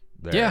here.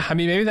 There. Yeah, I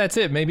mean, maybe that's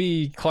it.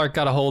 Maybe Clark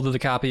got a hold of the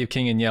copy of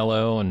King in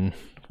Yellow and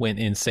went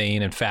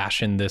insane and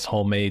fashioned this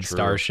homemade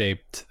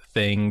star-shaped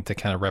thing to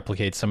kind of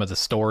replicate some of the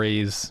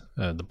stories,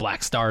 the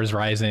black stars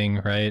rising,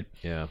 right?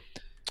 Yeah.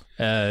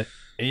 I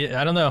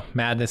don't know.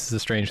 Madness is a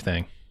strange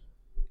thing.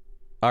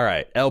 All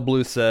right. L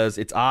Blue says,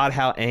 it's odd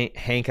how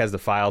Hank has the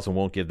files and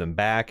won't give them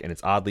back, and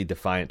it's oddly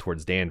defiant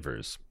towards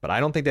Danvers. But I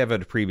don't think they have a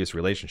previous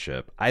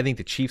relationship. I think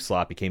the chief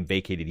slot became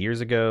vacated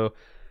years ago,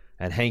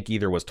 and Hank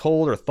either was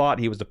told or thought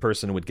he was the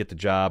person who would get the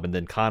job, and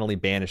then Connolly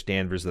banished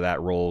Danvers to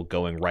that role,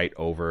 going right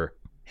over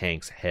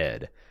Hank's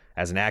head.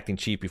 As an acting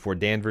chief before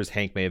Danvers,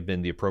 Hank may have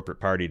been the appropriate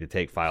party to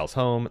take files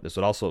home. This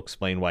would also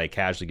explain why he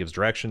casually gives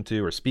direction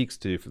to or speaks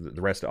to for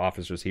the rest of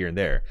officers here and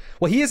there.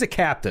 Well, he is a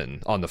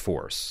captain on the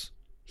force.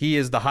 He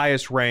is the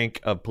highest rank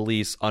of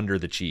police under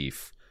the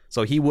chief.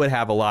 So he would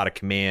have a lot of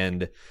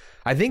command.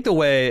 I think the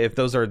way, if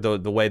those are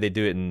the way they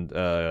do it in,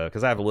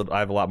 because I have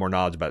a lot more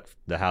knowledge about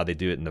how they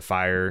do it in the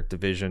fire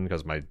division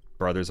because my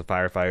brother's a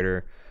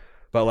firefighter.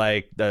 But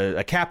like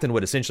a captain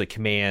would essentially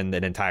command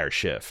an entire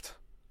shift.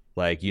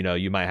 Like, you know,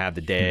 you might have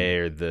the day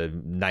or the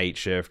night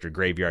shift or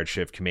graveyard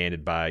shift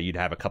commanded by, you'd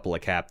have a couple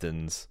of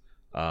captains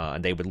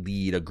and they would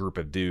lead a group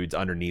of dudes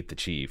underneath the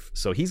chief.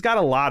 So he's got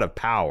a lot of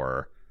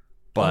power,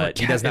 but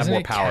he doesn't have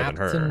more power than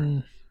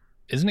her.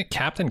 Isn't it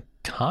Captain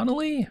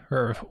Connolly?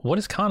 Or what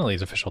is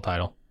Connolly's official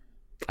title?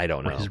 I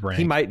don't know.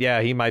 He might be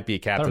a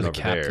captain over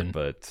there,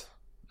 but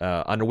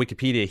under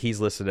Wikipedia, he's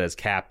listed as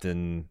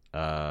Captain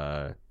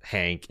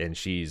Hank and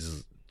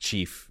she's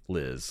Chief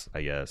Liz,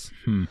 I guess.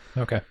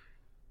 Okay.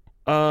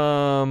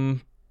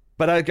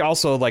 But I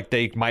also, like,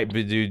 they might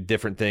do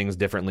different things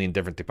differently in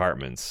different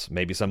departments.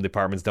 Maybe some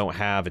departments don't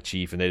have a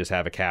chief and they just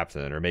have a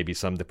captain, or maybe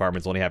some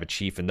departments only have a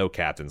chief and no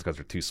captains because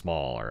they're too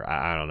small, or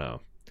I don't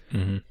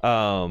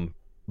know.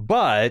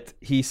 But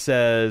he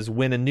says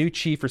when a new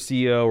chief or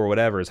CEO or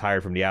whatever is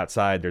hired from the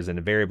outside, there's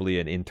invariably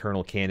an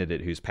internal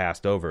candidate who's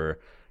passed over.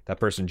 That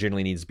person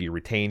generally needs to be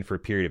retained for a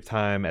period of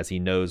time as he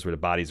knows where the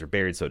bodies are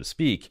buried, so to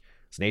speak.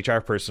 As an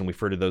HR person, we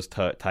refer to those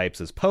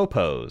types as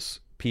popos.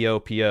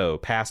 P-O-P-O,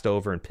 passed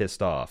over and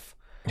pissed off.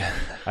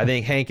 I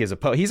think Hank is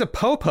he's a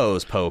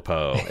popo's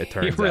popo, it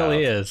turns out. He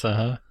really is,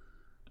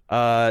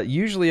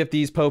 Usually if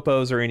these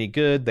popos are any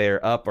good,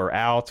 they're up or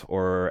out,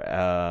 or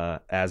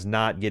as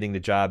not getting the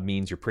job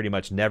means you're pretty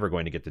much never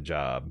going to get the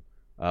job,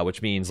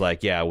 which means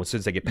like, yeah, as soon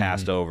as they get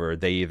passed over,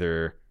 they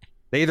either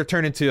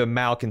turn into a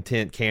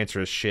malcontent,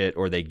 cancerous shit,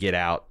 or they get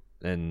out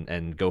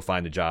and go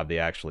find a job they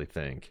actually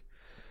think.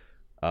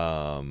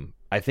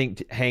 I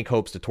think Hank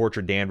hopes to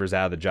torture Danvers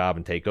out of the job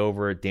and take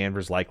over.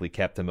 Danvers likely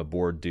kept him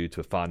aboard due to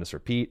a fondness for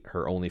Pete,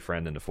 her only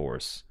friend in the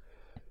force.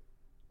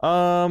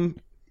 I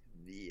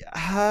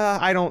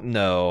don't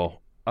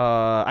know.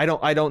 I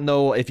don't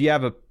know if you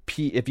have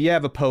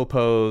a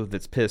popo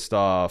that's pissed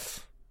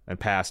off and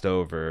passed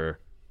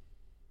over.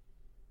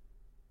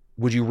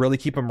 Would you really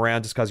keep him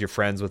around just because you're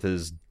friends with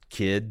his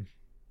kid?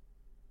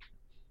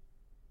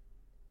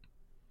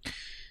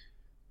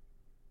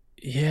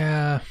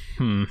 Yeah.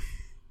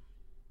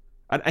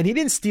 And he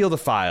didn't steal the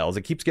files.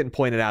 It keeps getting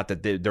pointed out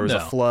that there was a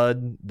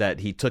flood,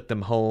 that he took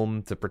them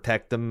home to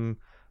protect them.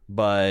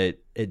 But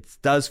it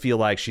does feel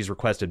like she's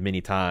requested many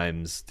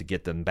times to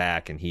get them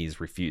back, and he's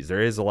refused.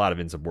 There is a lot of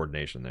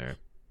insubordination there.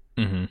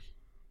 Mm-hmm.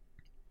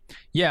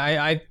 Yeah,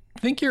 I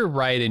think you're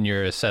right in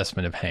your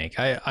assessment of Hank.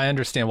 I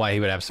understand why he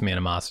would have some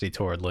animosity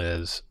toward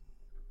Liz.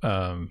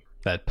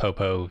 That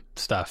popo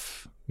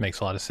stuff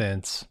makes a lot of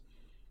sense.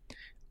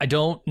 I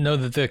don't know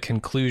that the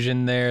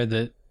conclusion there or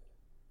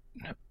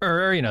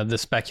the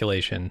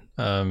speculation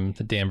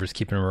that Danvers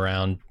keeping him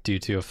around due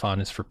to a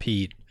fondness for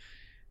Pete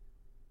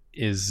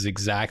is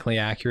exactly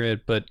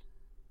accurate, but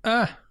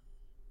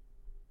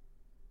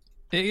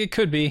it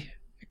could be.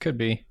 It could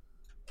be.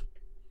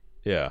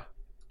 Yeah.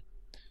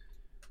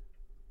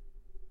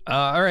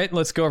 All right,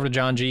 let's go over to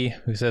John G,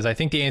 who says, I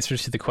think the answer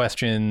to the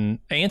question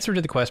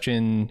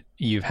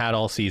you've had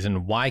all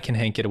season, why can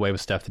Hank get away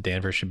with stuff that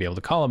Danvers should be able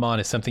to call him on,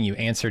 is something you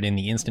answered in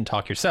the instant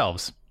talk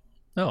yourselves.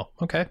 Oh,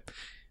 okay.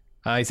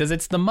 He says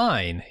it's the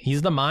mine.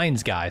 He's the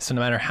mines guy. So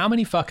no matter how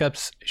many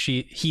fuck-ups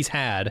he's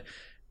had,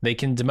 they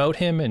can demote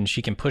him and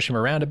she can push him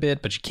around a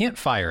bit, but you can't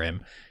fire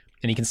him.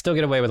 And he can still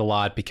get away with a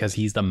lot because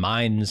he's the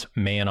mines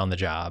man on the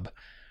job.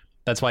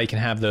 That's why he can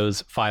have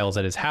those files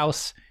at his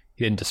house.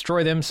 He didn't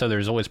destroy them, so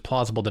there's always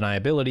plausible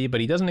deniability,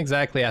 but he doesn't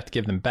exactly have to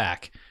give them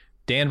back.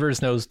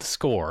 Danvers knows the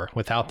score.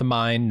 Without the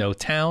mine, no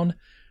town.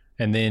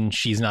 And then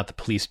she's not the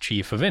police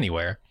chief of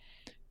anywhere.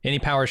 Any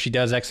power she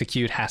does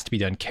execute has to be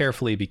done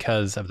carefully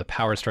because of the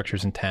power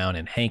structures in town,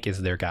 and Hank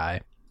is their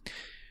guy.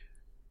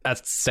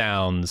 That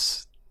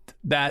sounds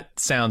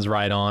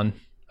right on.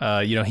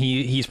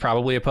 He's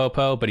probably a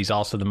popo, but he's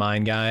also the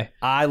mine guy.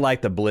 I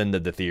like the blend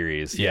of the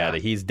theories. Yeah,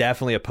 that he's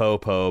definitely a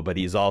popo, but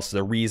he's also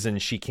the reason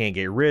she can't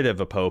get rid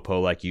of a popo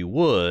like you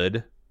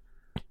would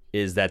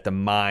is that the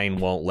mine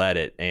won't let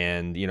it.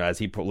 And, as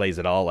he lays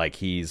it all, like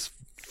he's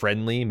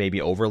friendly, maybe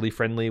overly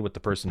friendly with the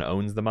person who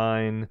owns the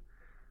mine.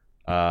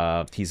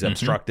 He's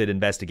obstructed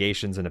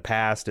investigations in the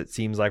past. It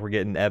seems like we're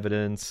getting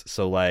evidence.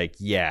 So like,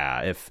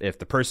 yeah, if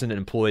the person that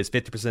employs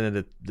 50%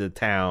 of the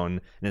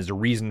town and is the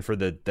reason for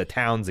the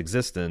town's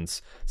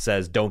existence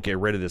says, don't get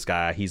rid of this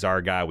guy, he's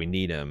our guy, we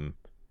need him.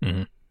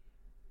 Mm-hmm.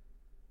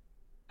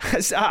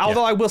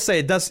 Although I will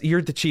say,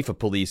 you're the chief of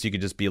police. You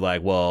could just be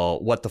like,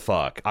 well, what the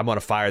fuck? I'm going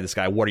to fire this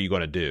guy. What are you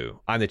going to do?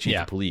 I'm the chief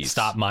of police.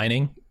 Stop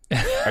mining.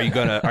 Are you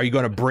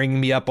gonna bring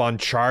me up on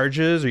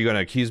charges? Are you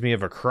gonna accuse me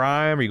of a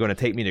crime? Are you gonna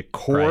take me to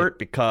court? Right.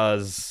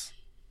 Because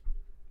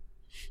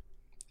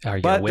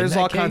there's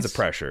all kinds of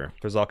pressure.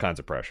 There's all kinds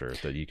of pressure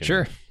that you can.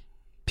 Sure,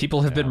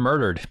 people have been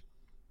murdered.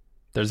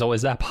 There's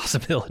always that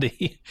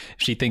possibility. If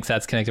she thinks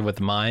that's connected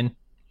with mine,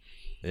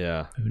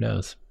 yeah, who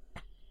knows?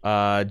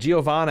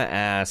 Giovanna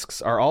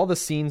asks, are all the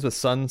scenes with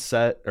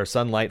sunset or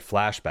sunlight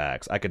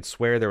flashbacks? I could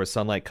swear there was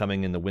sunlight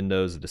coming in the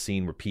windows of the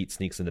scene where Pete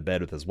sneaks into bed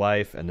with his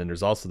wife, and then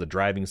there's also the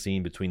driving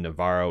scene between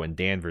Navarro and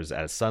Danvers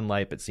as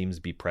sunlight, but seems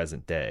to be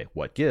present day.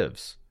 What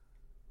gives?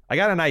 I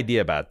got an idea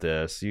about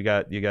this. You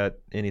got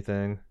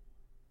anything?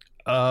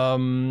 I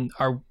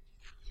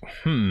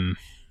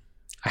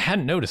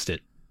hadn't noticed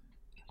it,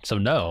 so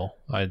no,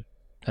 I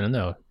don't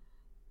know.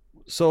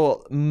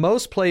 So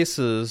most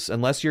places,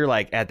 unless you're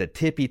like at the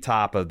tippy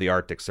top of the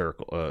Arctic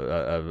Circle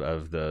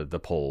of the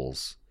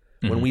poles,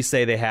 when we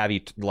say they have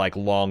like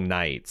long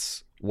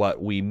nights,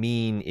 what we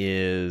mean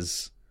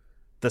is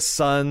the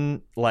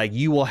sun, like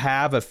you will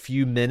have a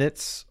few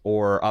minutes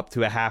or up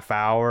to a half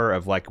hour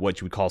of like what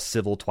you would call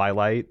civil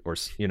twilight, or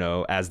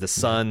as the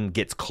sun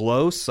gets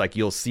close, like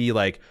you'll see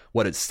like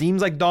what it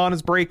seems like dawn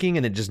is breaking,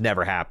 and it just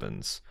never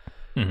happens.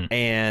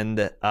 And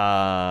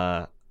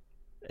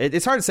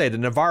it's hard to say. The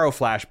Navarro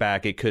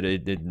flashback,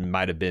 it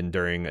might have been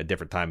during a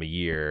different time of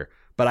year,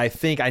 but I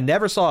think I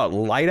never saw it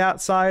light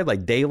outside,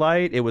 like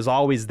daylight. It was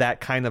always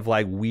that kind of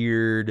like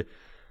weird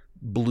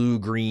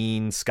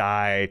blue-green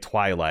sky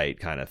twilight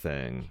kind of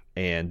thing,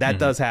 and that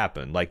does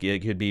happen. Like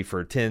it could be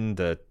for 10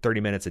 to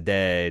 30 minutes a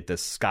day. The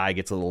sky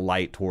gets a little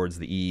light towards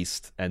the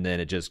east, and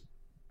then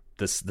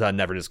the sun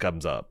never just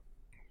comes up.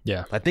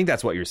 Yeah, I think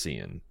that's what you're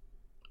seeing.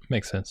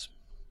 Makes sense.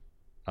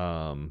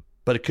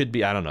 But it could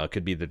be, I don't know, it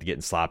could be that they're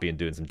getting sloppy and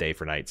doing some day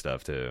for night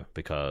stuff too,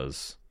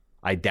 because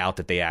I doubt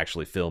that they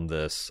actually filmed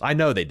this. I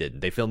know they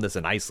didn't. They filmed this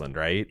in Iceland,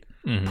 right?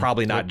 Mm-hmm.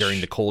 Probably not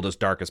during the coldest,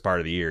 darkest part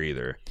of the year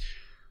either.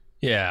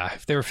 Yeah,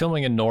 if they were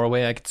filming in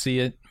Norway, I could see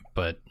it,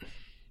 but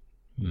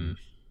I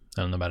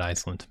don't know about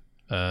Iceland.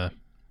 All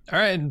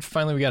right, and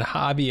finally we got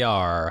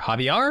Javier.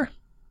 Javier?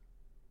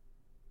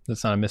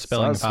 That's not a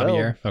misspelling of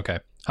Javier? Okay.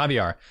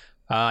 Javier.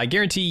 I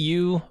guarantee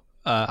you,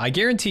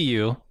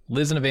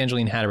 Liz and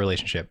Evangeline had a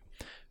relationship.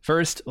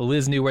 First,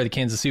 Liz knew where the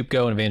cans of soup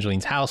go in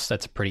Evangeline's house.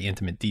 That's a pretty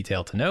intimate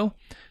detail to know.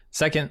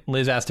 Second,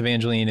 Liz asked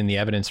Evangeline in the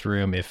evidence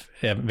room if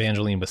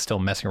Evangeline was still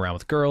messing around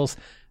with girls.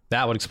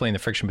 That would explain the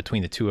friction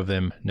between the two of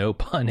them. No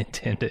pun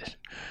intended.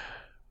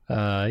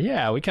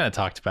 Yeah, we kind of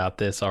talked about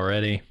this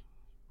already.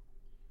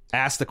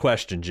 Ask the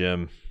question,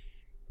 Jim.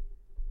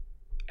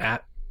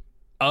 Ask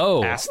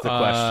the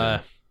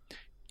question.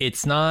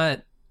 It's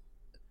not...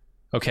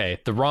 Okay,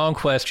 the wrong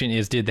question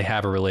is, did they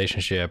have a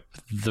relationship?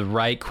 The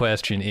right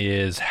question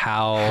is,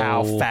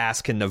 how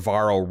fast can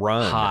Navarro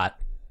run?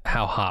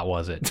 How hot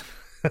was it?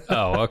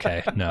 Oh,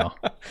 okay. No.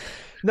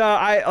 No,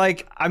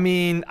 I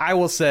mean, I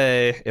will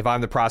say, if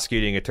I'm the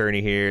prosecuting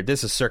attorney here,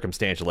 this is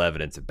circumstantial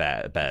evidence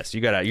at best.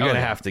 You're gonna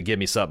have to give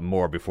me something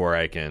more before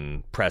I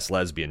can press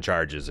lesbian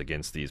charges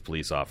against these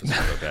police officers,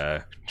 okay?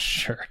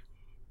 Sure.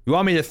 You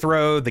want me to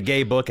throw the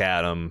gay book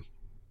at them?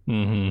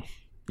 Mm-hmm.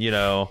 You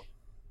know,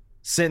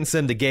 sentence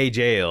him to gay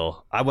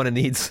jail. I'm gonna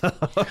need some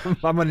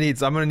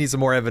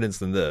more evidence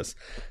than this.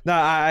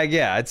 No,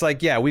 it's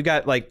like, yeah, we've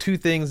got like two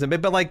things,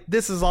 but like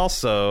this is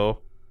also,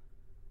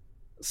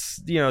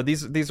 you know,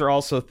 these are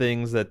also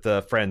things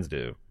that friends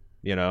do,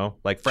 you know,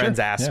 like friends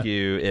ask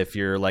you if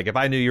you're like, if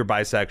I knew you're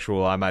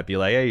bisexual, I might be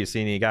like, hey, you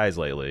seen any guys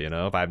lately? You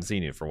know, if I haven't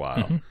seen you for a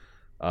while.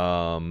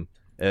 Mm-hmm.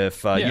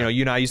 If you know,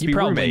 you and I used to be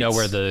roommates. You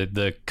probably know where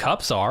the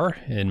cups are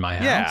in my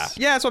house.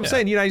 Yeah, that's what I'm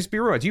saying. You and I used to be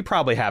roommates. You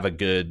probably have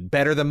a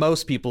better than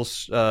most people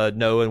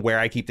know and where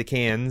I keep the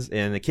cans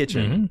in the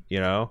kitchen. Mm-hmm. You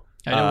know,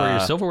 I know where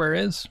your silverware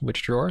is,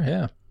 which drawer.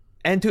 Yeah,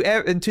 and to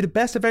the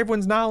best of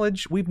everyone's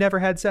knowledge, we've never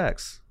had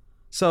sex.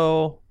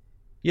 So,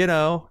 you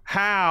know,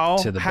 how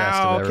can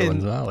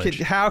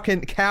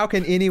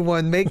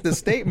anyone make the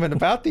statement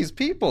about these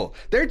people?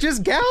 They're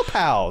just gal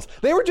pals.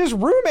 They were just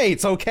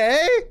roommates.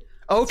 Okay.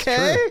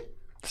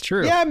 It's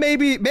true. Yeah,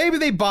 maybe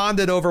they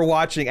bonded over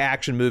watching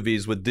action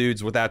movies with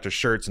dudes without their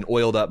shirts and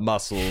oiled up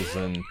muscles,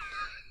 and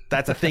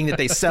that's a thing that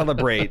they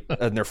celebrate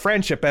in their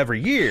friendship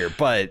every year.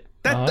 But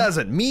that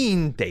doesn't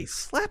mean they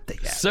slept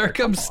together.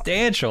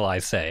 Circumstantial, I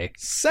say.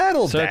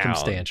 Settle down.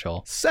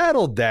 Circumstantial.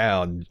 Settle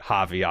down,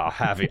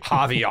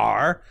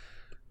 Javier.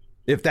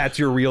 If that's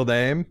your real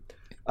name.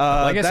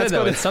 Like I said,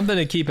 though, it's something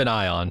to keep an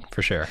eye on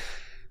for sure.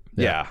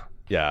 Yeah.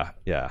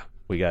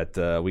 We got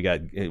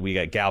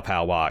Gal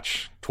Pal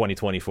Watch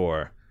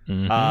 2024.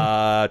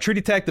 Mm-hmm. True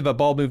Detective at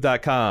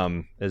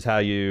baldmove.com is how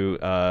you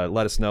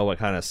let us know what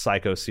kind of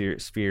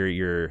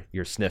psychosphere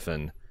you're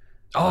sniffing.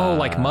 Oh,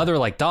 like mother,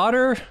 like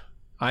daughter?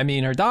 I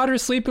mean, her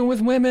daughter's sleeping with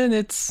women.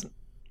 It's...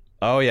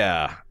 Oh,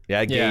 yeah.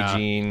 Yeah, gay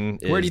gene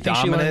is Where do you think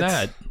dominant, she learned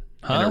that?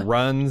 Huh? And it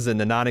runs in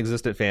the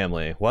non-existent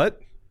family.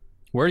 What?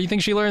 Where do you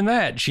think she learned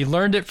that? She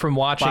learned it from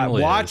watching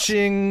Liz.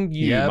 Watching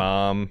you,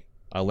 Mom.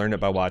 I learned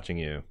it by watching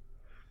you.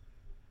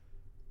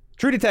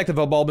 True Detective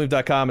at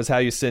baldmove.com is how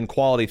you send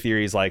quality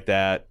theories like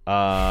that.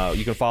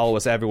 You can follow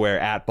us everywhere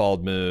at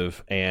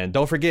baldmove. And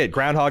don't forget,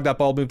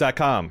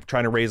 groundhog.baldmove.com.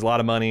 Trying to raise a lot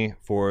of money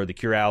for the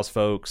Curals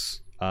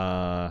folks.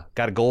 Got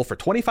a goal for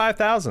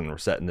 $25,000 we're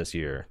setting this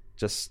year.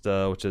 Just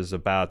which is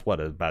about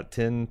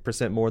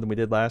 10% more than we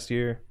did last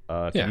year.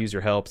 If you use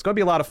your help, it's going to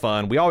be a lot of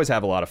fun. We always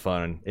have a lot of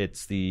fun.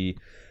 It's the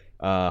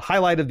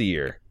highlight of the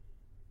year.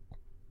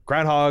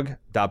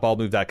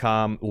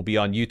 Groundhog.baldmove.com will be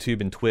on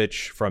YouTube and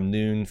Twitch from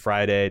noon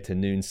Friday to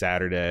noon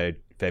Saturday,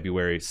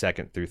 February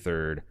 2nd through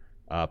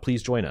 3rd.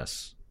 Please join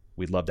us.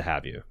 We'd love to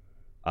have you.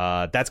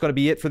 That's going to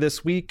be it for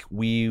this week.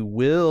 We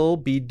will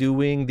be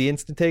doing the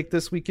Instant Take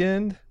this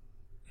weekend.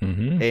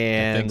 Mm-hmm.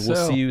 And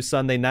we'll see you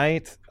Sunday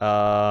night.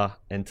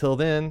 Until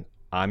then,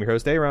 I'm your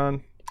host,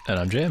 A.Ron. And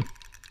I'm Jim.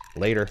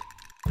 Later.